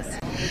with us.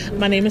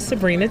 My name is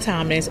Sabrina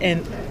Thomas,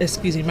 and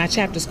my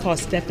chapter is called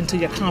Step Into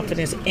Your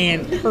Confidence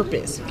and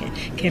Purpose.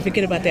 Can't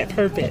forget about that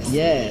purpose.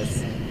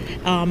 Yes.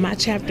 My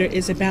chapter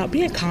is about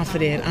being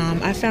confident.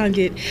 I found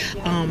it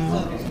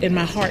in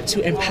my heart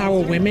to empower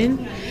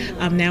women.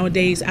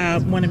 Nowadays, I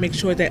want to make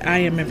sure that I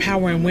am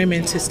empowering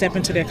women to step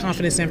into their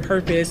confidence and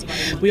purpose.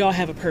 We all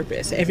have a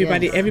purpose.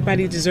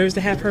 Everybody deserves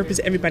to have purpose.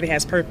 Everybody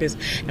has purpose.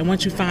 And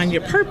once you find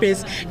your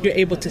purpose, you're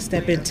able to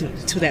step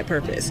into that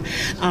purpose.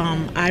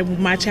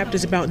 My chapter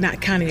is about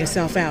not counting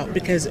yourself out,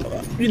 because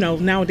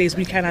nowadays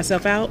we count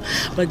ourselves out,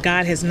 but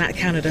God has not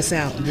counted us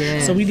out.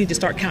 Yeah. So we need to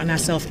start counting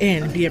ourselves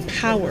in, be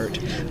empowered,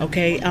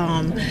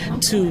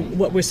 to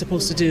what we're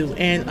supposed to do.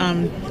 And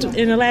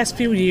in the last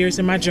few years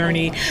in my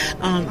journey,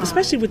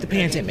 especially with the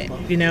pandemic,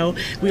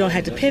 we all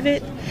had to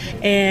pivot,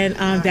 and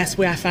that's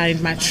where I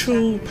find my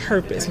true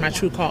purpose, my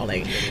true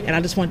calling. And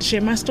I just want to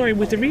share my story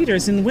with the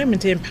readers and the women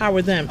to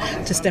empower them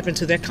to step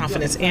into their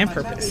confidence and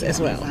purpose as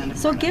well.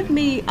 So give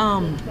me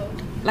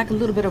like a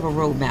little bit of a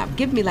roadmap.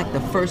 Give me like the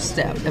first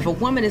step. If a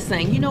woman is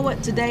saying, you know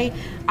what, today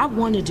I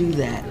want to do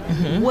that,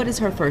 what is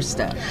her first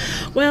step?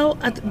 Well,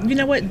 you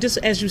know what, just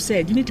as you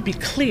said, you need to be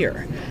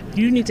clear.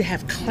 You need to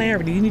have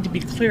clarity. You need to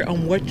be clear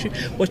on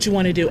what you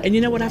want to do. And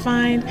you know what I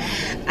find?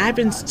 I've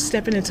been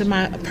stepping into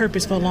my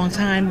purpose for a long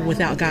time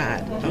without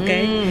God,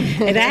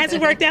 and that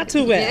hasn't worked out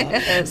too well.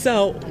 Yes.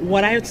 So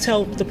what I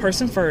tell the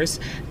person first,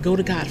 go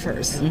to God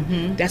first.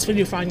 That's when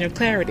you find your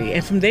clarity.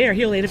 And from there,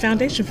 He'll lay the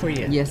foundation for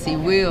you. Yes, He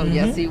will.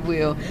 Yes, He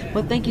will.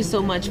 Well, thank you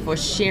so much for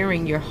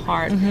sharing your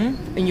heart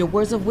and your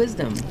words of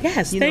wisdom.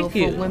 Yes, thank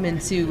you. For women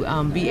to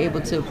be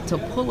able to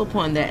pull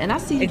upon that. And I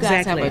see you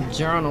guys have a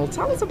journal.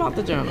 Tell us about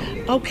the journal.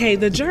 Okay,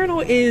 the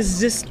journal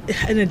is just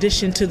an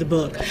addition to the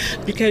book,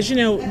 because you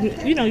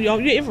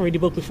ever read the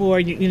book before.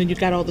 You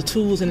got all the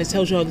tools and it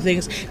tells you all the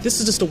things. This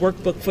is just a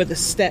workbook for the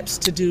steps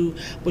to do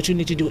what you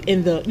need to do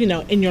in the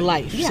in your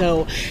life. Yeah.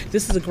 So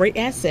this is a great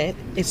asset.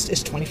 It's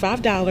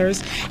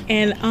 $25,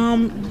 and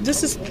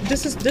this is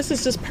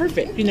just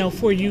perfect.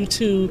 For you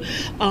to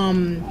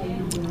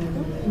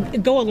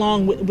go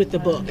along with the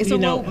book. It's a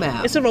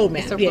roadmap. It's a roadmap.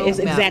 It's a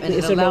roadmap.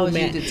 It's a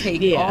roadmap. You to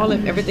take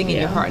everything in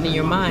your heart and in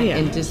your mind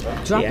and just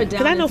drop it down.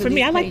 Because I know for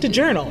me, I like to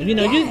journal.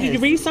 You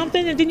read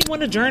something and then you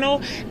want to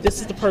journal. This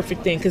is the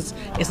perfect thing, because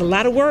it's a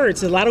lot of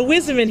words, a lot of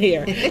wisdom in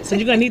here. So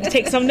you're going to need to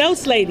take some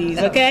notes, ladies,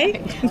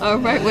 okay? All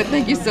right. Well,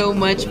 thank you so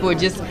much for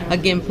just,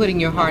 again, putting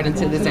your heart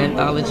into this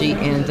anthology.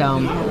 And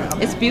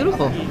it's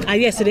beautiful.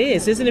 Yes, it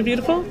is. Isn't it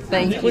beautiful?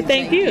 Thank you. Well,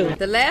 thank you.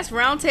 The last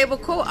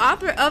roundtable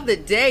co-author of the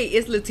day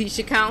is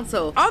Letitia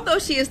Council. Although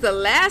she is the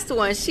last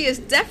one, she is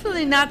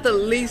definitely not the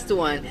least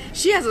one.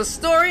 She has a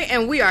story,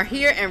 and we are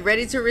here and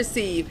ready to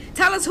receive.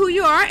 Tell us who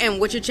you are and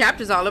what your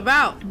chapter is all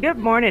about. Good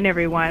morning,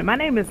 everyone. My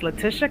name is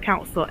Letitia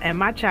Council, and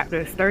my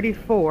chapter is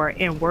 34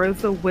 in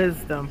Words of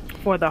Wisdom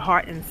for the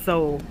Heart and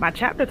Soul. My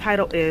chapter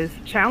title is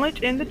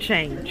Challenge in the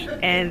Change,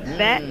 and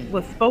that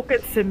was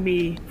spoken to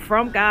me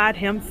from God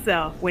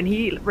Himself when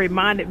He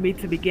reminded me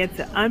to begin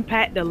to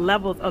unpack the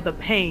levels of the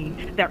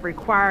pain that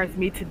requires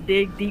me to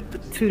dig deep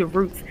to the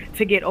roots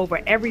to get over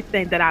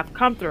everything that I've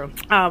come through.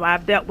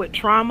 I've dealt with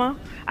trauma,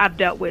 I've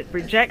dealt with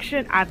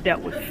rejection, I've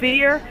dealt with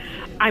fear.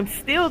 I'm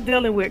still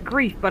dealing with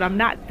grief, but I'm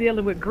not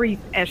dealing with grief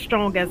as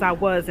strong as I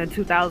was in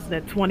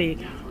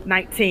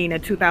 2019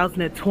 and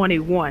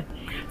 2021.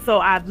 So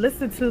I've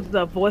listened to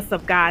the voice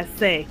of God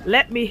say,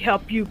 let me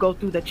help you go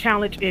through the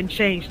challenge and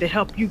change to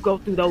help you go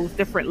through those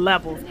different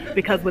levels,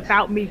 because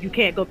without me, you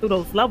can't go through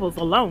those levels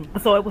alone.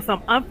 So it was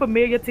some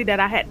unfamiliarity that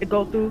I had to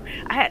go through.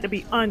 I had to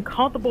be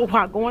uncomfortable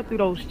while going through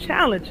those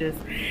challenges.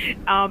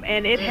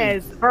 And it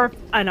has birthed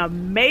an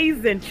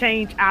amazing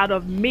change out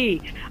of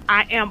me.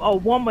 I am a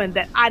woman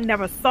that I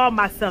never saw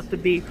myself to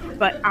be,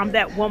 but I'm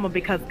that woman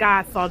because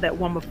God saw that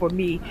woman for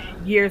me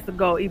years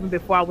ago, even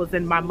before I was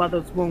in my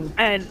mother's womb.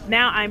 And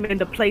now I'm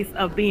in the place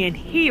of being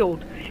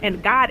healed,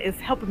 and God is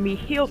helping me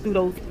heal through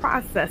those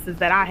processes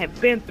that I have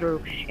been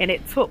through. And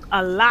it took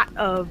a lot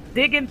of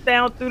digging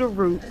down through the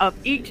root of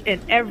each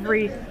and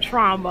every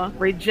trauma,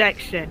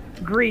 rejection,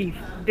 grief,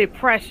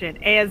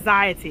 depression,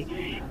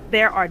 anxiety.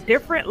 There are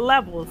different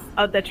levels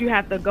that you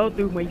have to go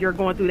through when you're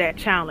going through that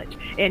challenge,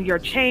 and your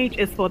change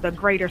is for the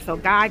greater, so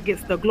God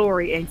gets the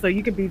glory, and so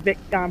you can be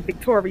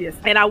victorious.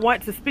 And I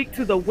want to speak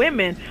to the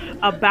women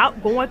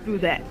about going through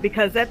that,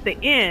 because at the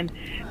end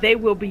they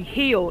will be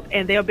healed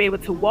and they'll be able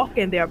to walk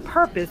in their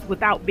purpose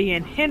without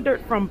being hindered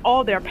from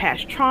all their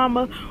past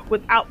trauma,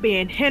 without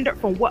being hindered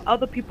from what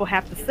other people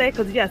have to say,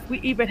 because yes,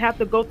 we even have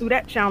to go through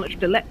that challenge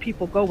to let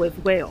people go as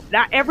well.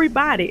 Not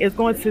everybody is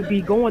going to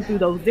be going through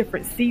those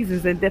different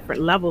seasons and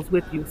different levels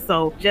with you,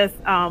 so just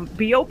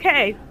be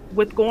okay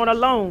with going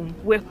alone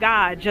with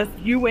God, just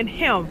you and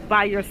Him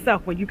by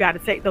yourself when you got to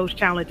take those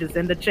challenges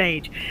and the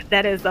change.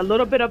 That is a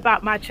little bit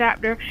about my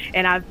chapter,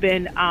 and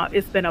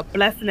it's been a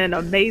blessing and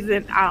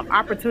amazing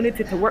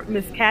opportunity to work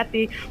with Miss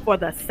Kathy for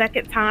the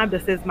second time.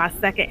 This is my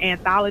second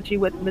anthology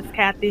with Miss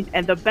Kathy,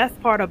 and the best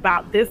part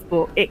about this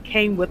book, it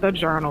came with a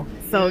journal.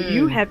 So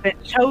you have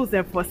been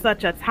chosen for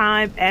such a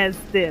time as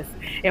this.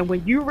 And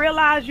when you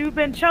realize you've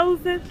been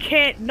chosen,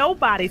 can't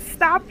nobody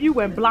stop you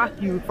and block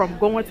you from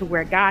going to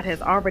where God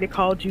has already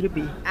called you to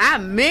be. I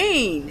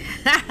mean,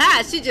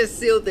 she just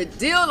sealed the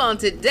deal on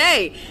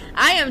today.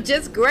 I am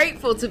just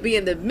grateful to be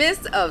in the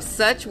midst of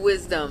such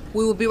wisdom.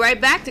 We will be right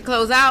back to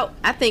close out.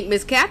 I think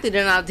Miss Kathy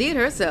done outdid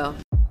herself.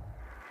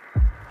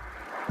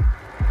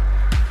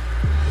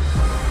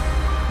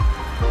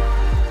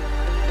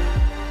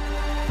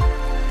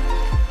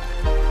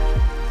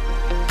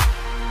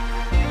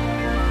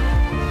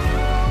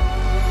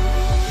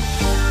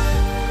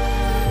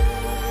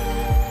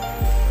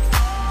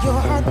 Your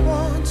heart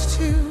wants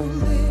to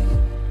live,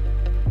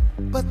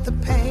 but the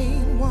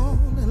pain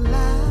won't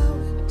allow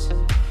it.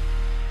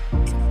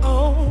 It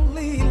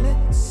only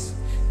lets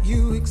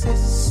you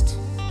exist.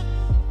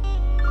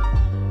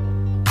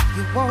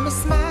 You want to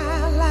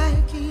smile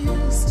like you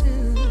used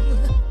to,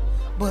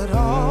 but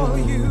all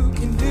you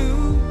can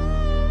do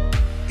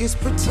is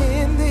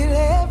pretend that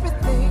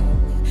everything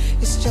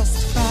is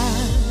just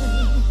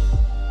fine.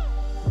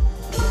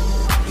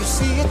 You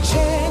see a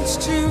chance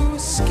to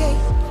escape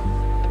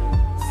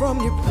from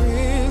your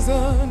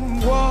prison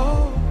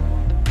wall,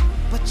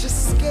 but you're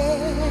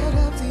scared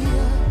of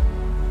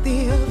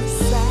the other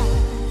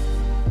side.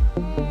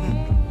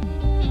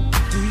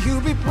 Do you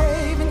be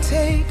brave and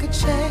take a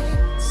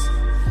chance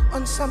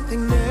on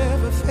something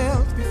never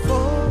felt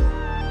before?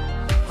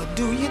 Or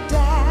do you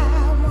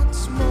die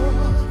once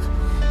more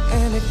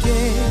and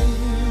again?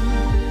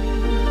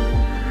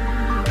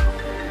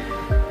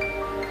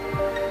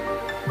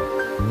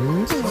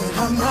 But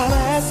I'm not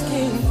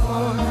asking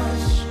for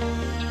much,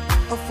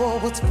 or for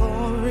what's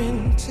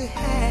foreign to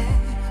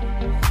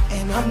have,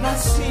 and I'm not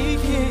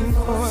seeking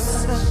for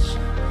such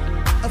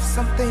of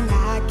something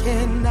I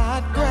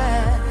cannot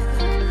grab.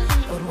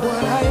 But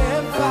what I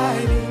am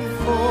fighting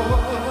for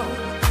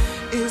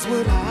is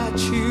what I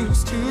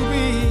choose to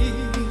be.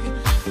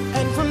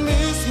 And from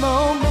this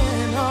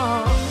moment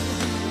on,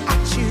 I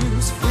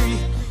choose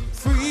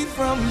free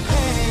from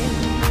pain,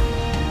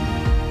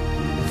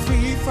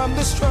 free from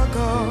the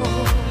struggle,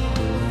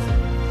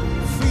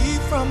 free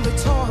from the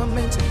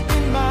torment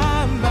in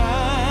my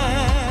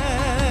mind,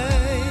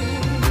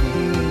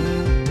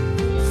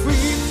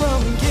 free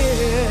from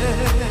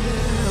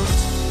guilt,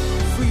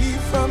 free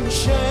from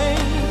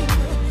shame,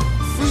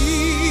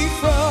 free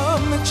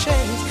from the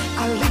chains I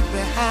leave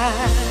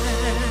behind.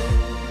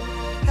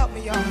 Help me,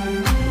 y'all.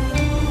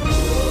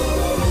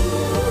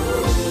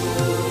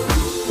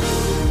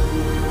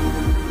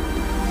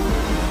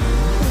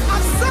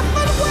 I've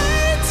suffered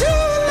way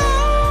too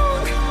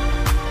long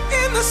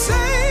in the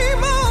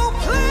same old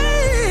place.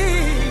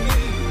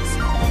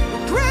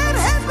 Regret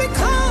has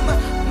become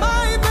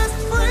my best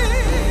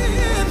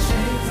friend,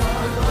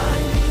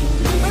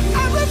 but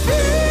I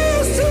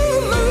refuse to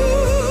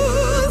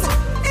lose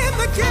in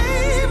the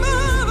game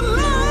of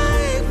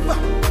life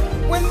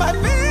when my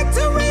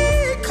victory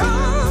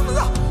comes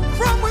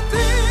from within.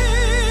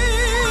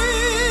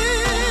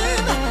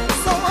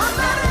 So I'm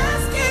not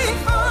asking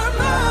for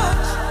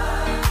much,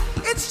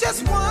 it's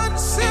just one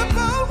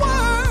simple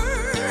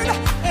word,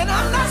 and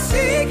I'm not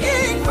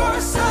seeking for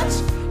such,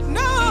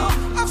 no,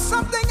 of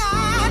something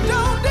I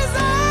don't deserve.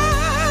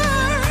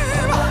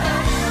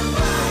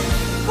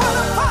 What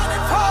I'm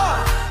fighting for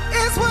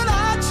is what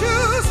I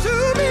choose to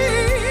be,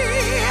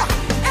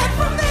 and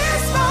from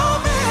this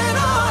moment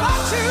on I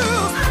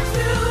choose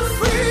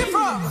free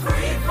from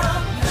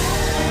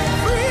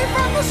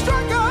the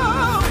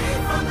struggle,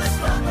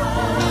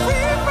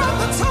 free from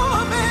the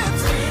torment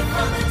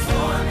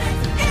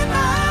in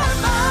my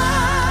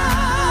mind,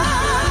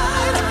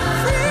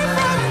 free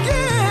from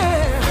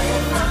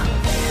guilt,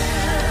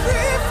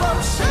 free from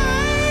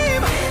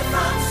shame,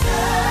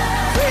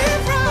 free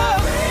from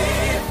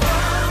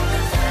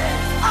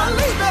I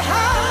leave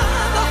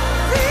behind,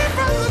 free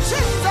from the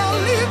chains I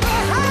leave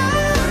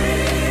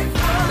behind.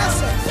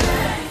 Listen,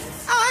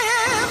 I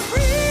am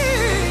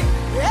free,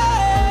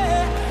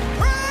 yeah.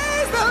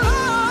 Praise the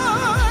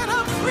Lord,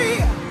 I'm free.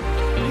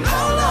 No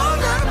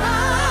longer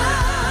bound,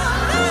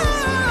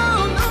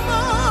 no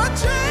more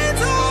chains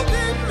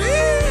holding me.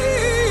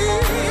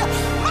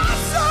 My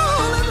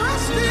soul is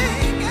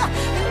resting,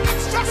 and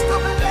it's just a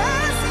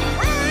blessing.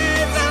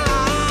 Praise the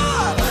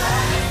Lord,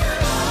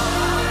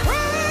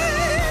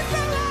 praise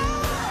the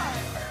Lord.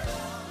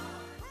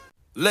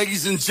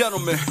 Ladies and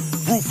gentlemen,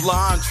 Ruth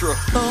LaAndra.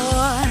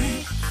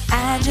 Boy,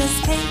 I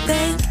just can't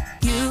thank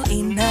you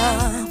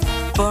enough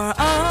for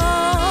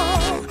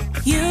all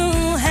you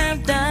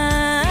have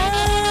done.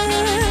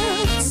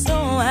 So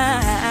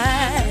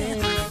I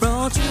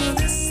wrote you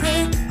this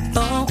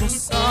simple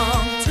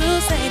song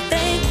to say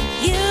thank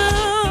you,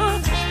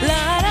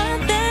 Lord,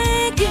 I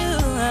thank you.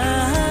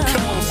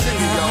 Come on, sing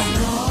it, y'all.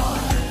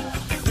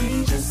 We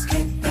just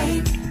can't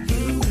thank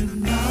you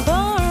enough for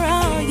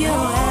all you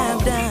have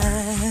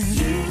done.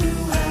 You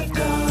have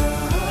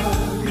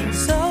done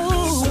so,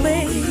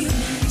 babe,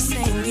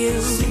 sing you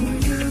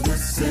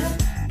this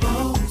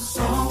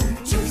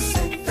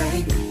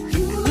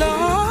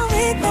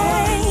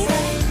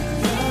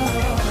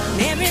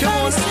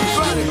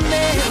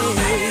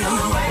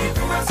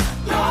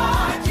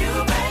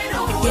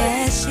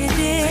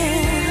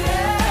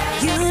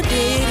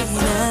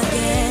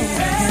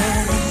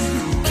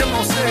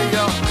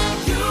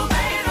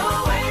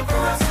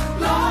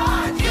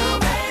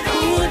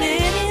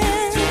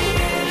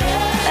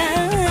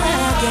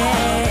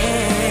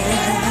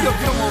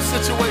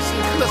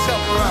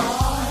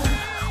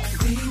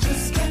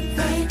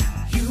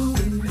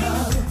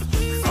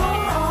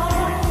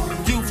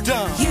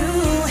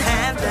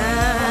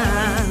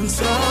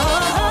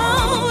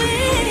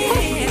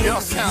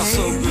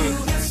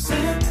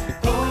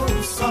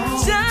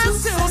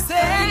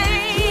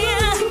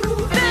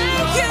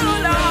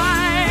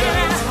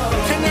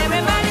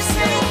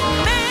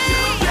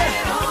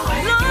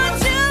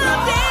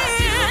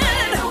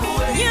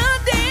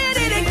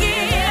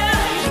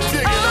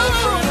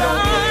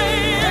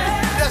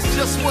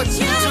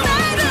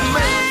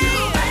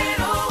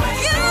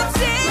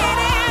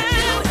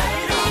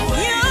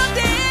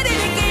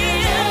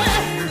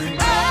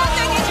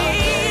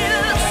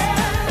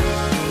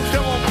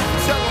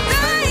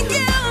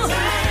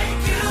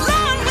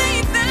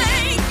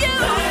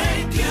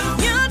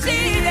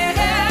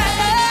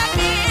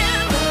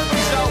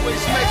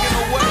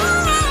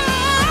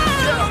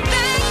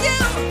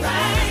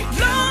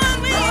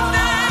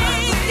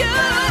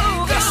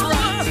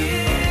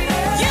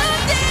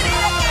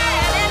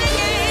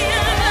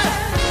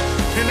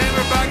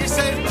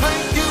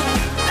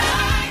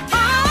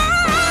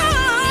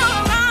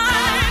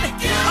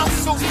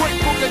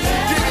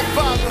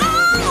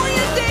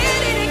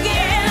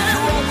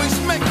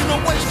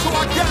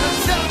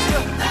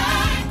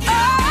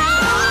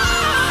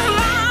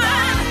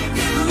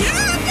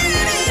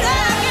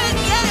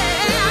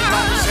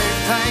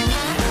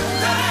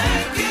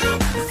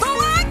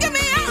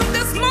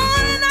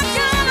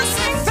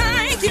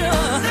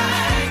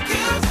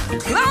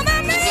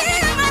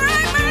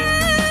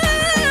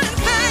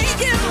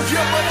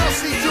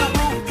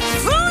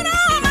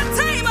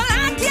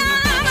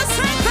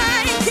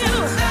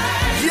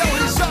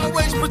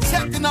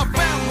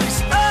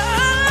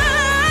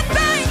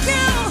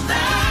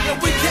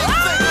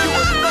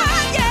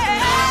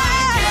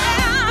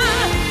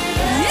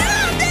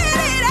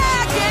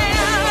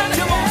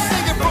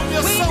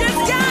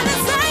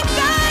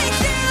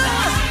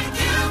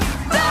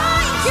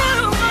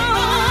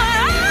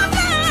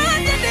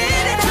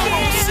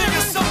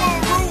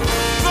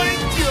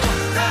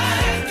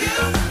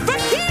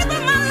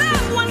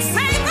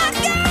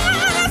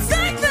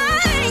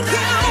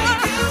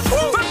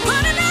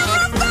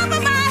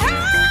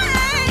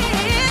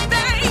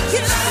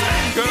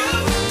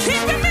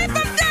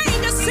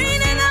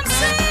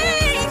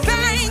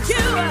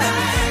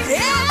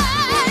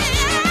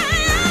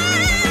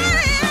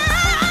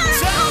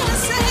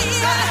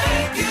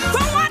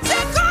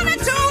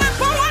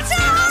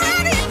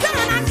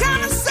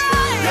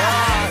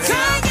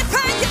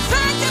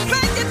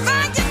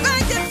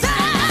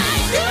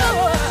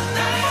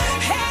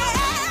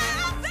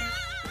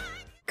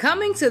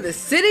coming to the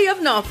city of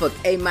Norfolk,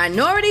 a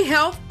Minority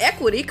Health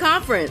Equity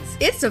Conference.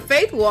 It's a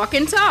faith walk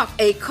and talk,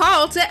 a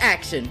call to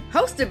action,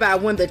 hosted by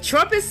When the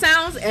Trumpet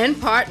Sounds and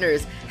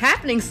Partners,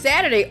 happening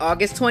Saturday,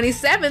 August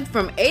 27th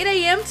from 8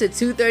 a.m. to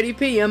 2:30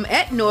 p.m.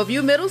 at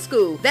Norview Middle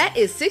School. That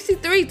is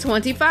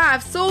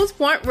 6325 Souls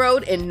Point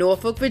Road in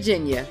Norfolk,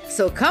 Virginia.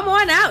 So come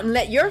on out and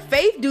let your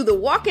faith do the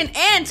walking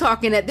and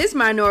talking at this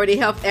Minority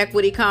Health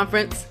Equity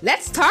Conference.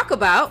 Let's talk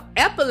about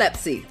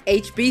epilepsy,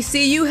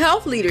 HBCU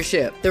health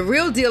leadership, the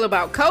real deal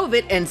about COVID,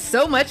 and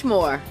so much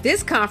more.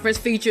 This conference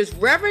features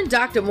Reverend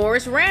Dr.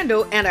 Morris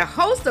Randall and a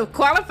host of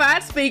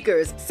qualified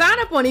speakers. Sign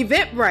up on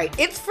Eventbrite.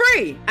 It's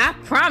free. I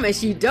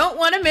promise you don't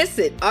want to miss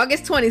it.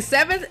 August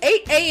 27th,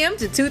 8 a.m.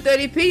 to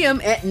 2:30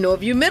 p.m. at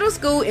Norview Middle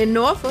School in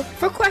Norfolk.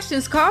 For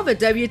questions, call the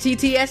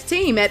WTTS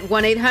team at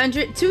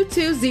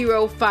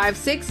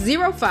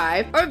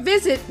 1-800-220-5605 or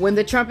visit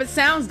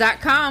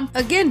whenthetrumpetsounds.com.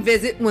 Again,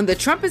 visit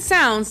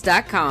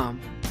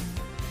whenthetrumpetsounds.com.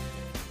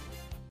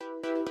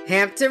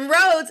 Hampton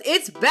Roads,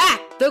 it's back!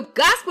 The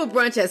Gospel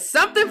Brunch has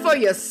something for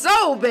your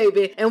soul,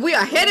 baby! And we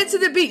are headed to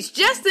the beach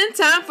just in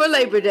time for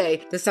Labor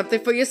Day. The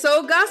Something for Your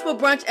Soul Gospel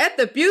Brunch at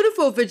the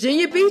beautiful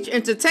Virginia Beach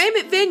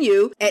Entertainment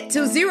Venue at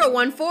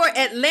 2014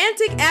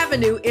 Atlantic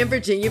Avenue in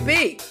Virginia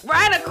Beach.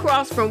 Right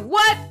across from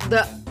what?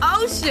 The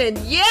ocean,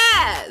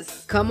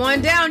 yes! Come on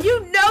down,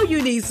 you know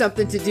you need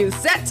something to do.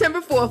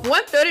 September 4th,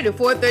 1:30 to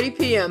 4:30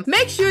 p.m.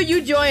 Make sure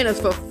you join us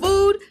for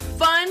food,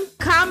 fun,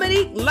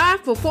 comedy,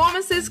 live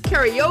performances,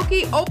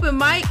 karaoke, open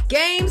mic,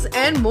 games,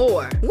 and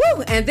more.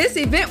 Woo! And this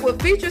event will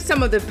feature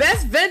some of the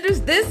best vendors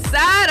this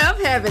side of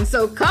heaven.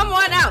 So come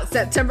on out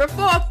September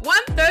 4th,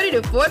 1:30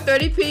 to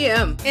 4:30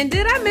 p.m. And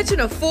did I mention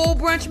a full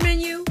brunch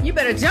menu? You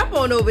better jump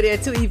on over there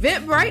to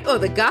Eventbrite or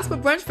the Gospel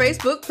Brunch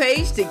Facebook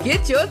page to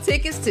get your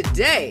tickets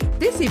today.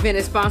 This event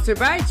is sponsored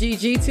by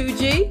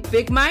GG2G,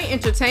 Big Mind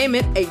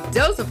Entertainment, A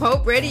Dose of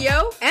Hope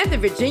Radio, and the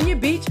Virginia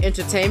Beach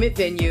Entertainment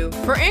Venue.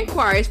 For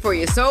inquiries for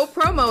your soul,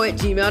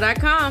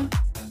 promo@gmail.com.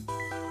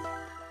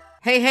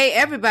 Hey,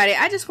 everybody.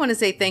 I just want to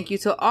say thank you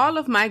to all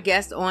of my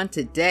guests on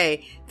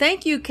today.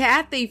 Thank you,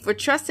 Kathy, for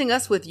trusting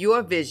us with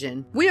your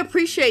vision. We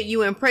appreciate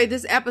you and pray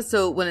this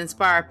episode will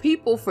inspire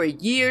people for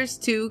years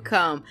to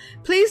come.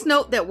 Please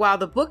note that while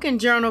the book and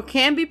journal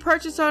can be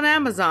purchased on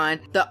Amazon,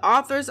 the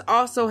authors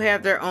also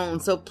have their own.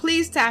 So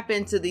please tap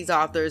into these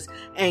authors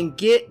and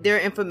get their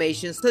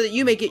information so that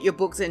you may get your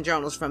books and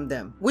journals from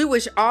them. We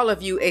wish all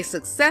of you a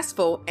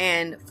successful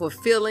and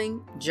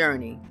fulfilling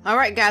journey. All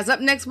right, guys, up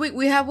next week,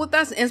 we have with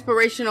us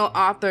inspirational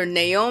author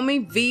Naomi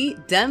V.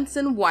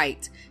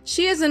 Dunson-White.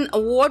 She is an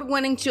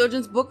award-winning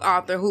children's book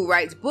author who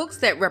writes books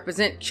that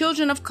represent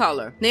children of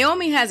color.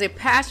 Naomi has a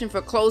passion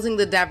for closing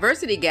the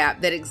diversity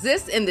gap that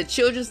exists in the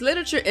children's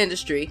literature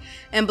industry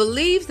and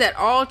believes that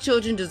all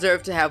children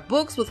deserve to have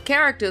books with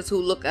characters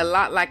who look a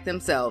lot like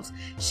themselves.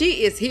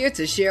 She is here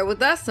to share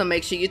with us, so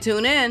make sure you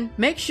tune in.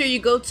 Make sure you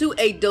go to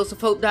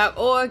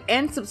adoseofhope.org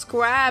and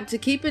subscribe to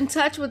keep in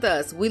touch with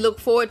us. We look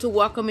forward to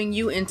welcoming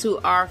you into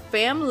our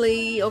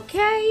family,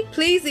 okay?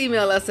 Please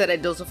email us at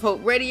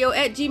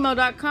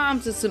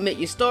adoseofhoperadio@gmail.com to submit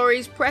your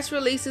stories, press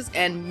releases,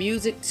 and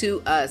music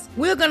to us.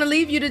 We're going to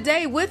leave you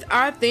today with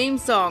our theme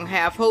song,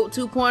 Have Hope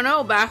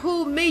 2.0 by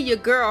Who? Me, your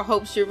girl,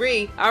 Hope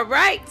Cherie. All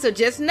right, so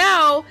just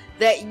know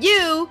that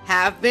you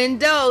have been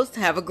dosed.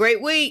 Have a great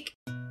week.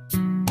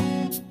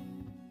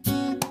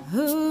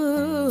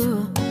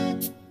 Ooh.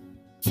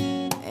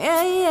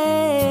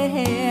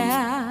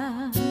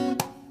 Yeah.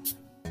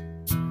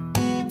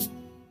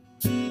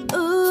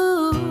 Ooh.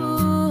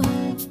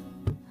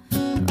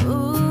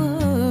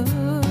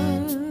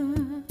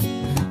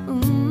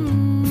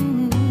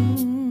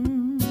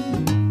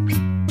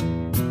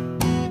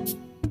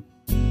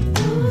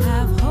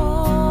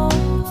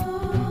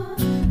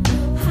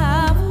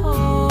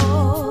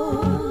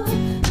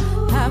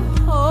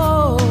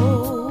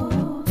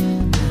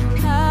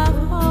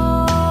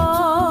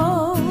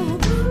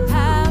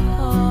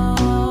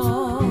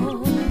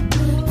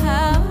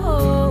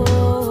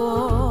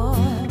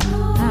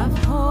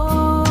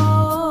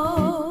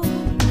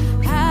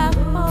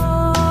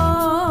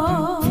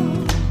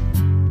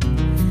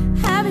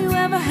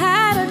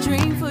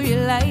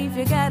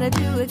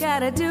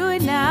 Gotta do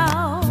it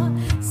now.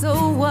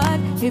 So what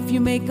if you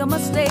make a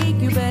mistake?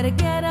 You better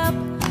get up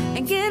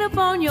and get up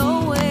on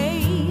your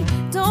way.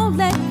 Don't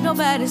let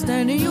nobody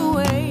stand in your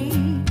way.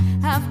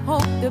 Have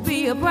hope to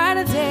be a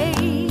brighter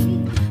day.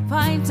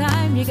 Find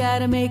time, you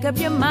gotta make up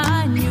your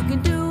mind. You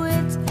can do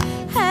it.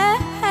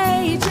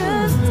 Hey,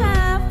 just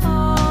have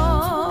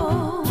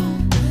hope.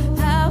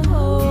 Have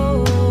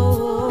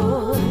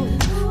hope.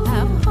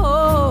 Have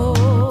hope.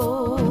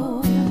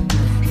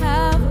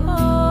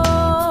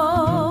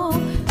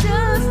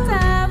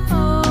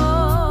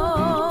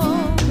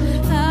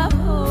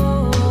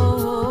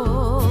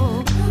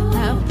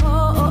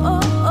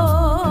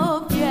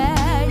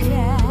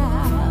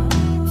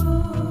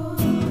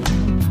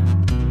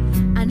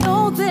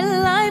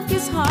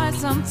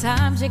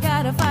 Sometimes you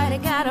gotta fight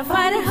it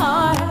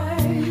hard.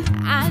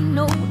 I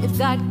know if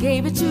God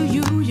gave it to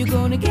you, you're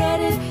gonna get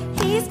it.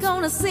 He's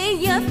gonna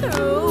see you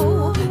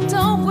through.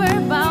 Don't worry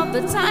about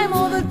the time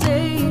or the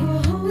day.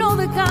 Know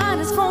that God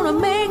is gonna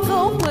make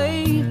a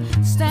way.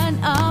 Stand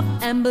up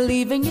and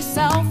believe in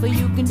yourself, or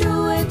you can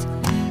do it.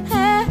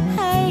 Hey,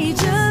 hey,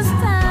 just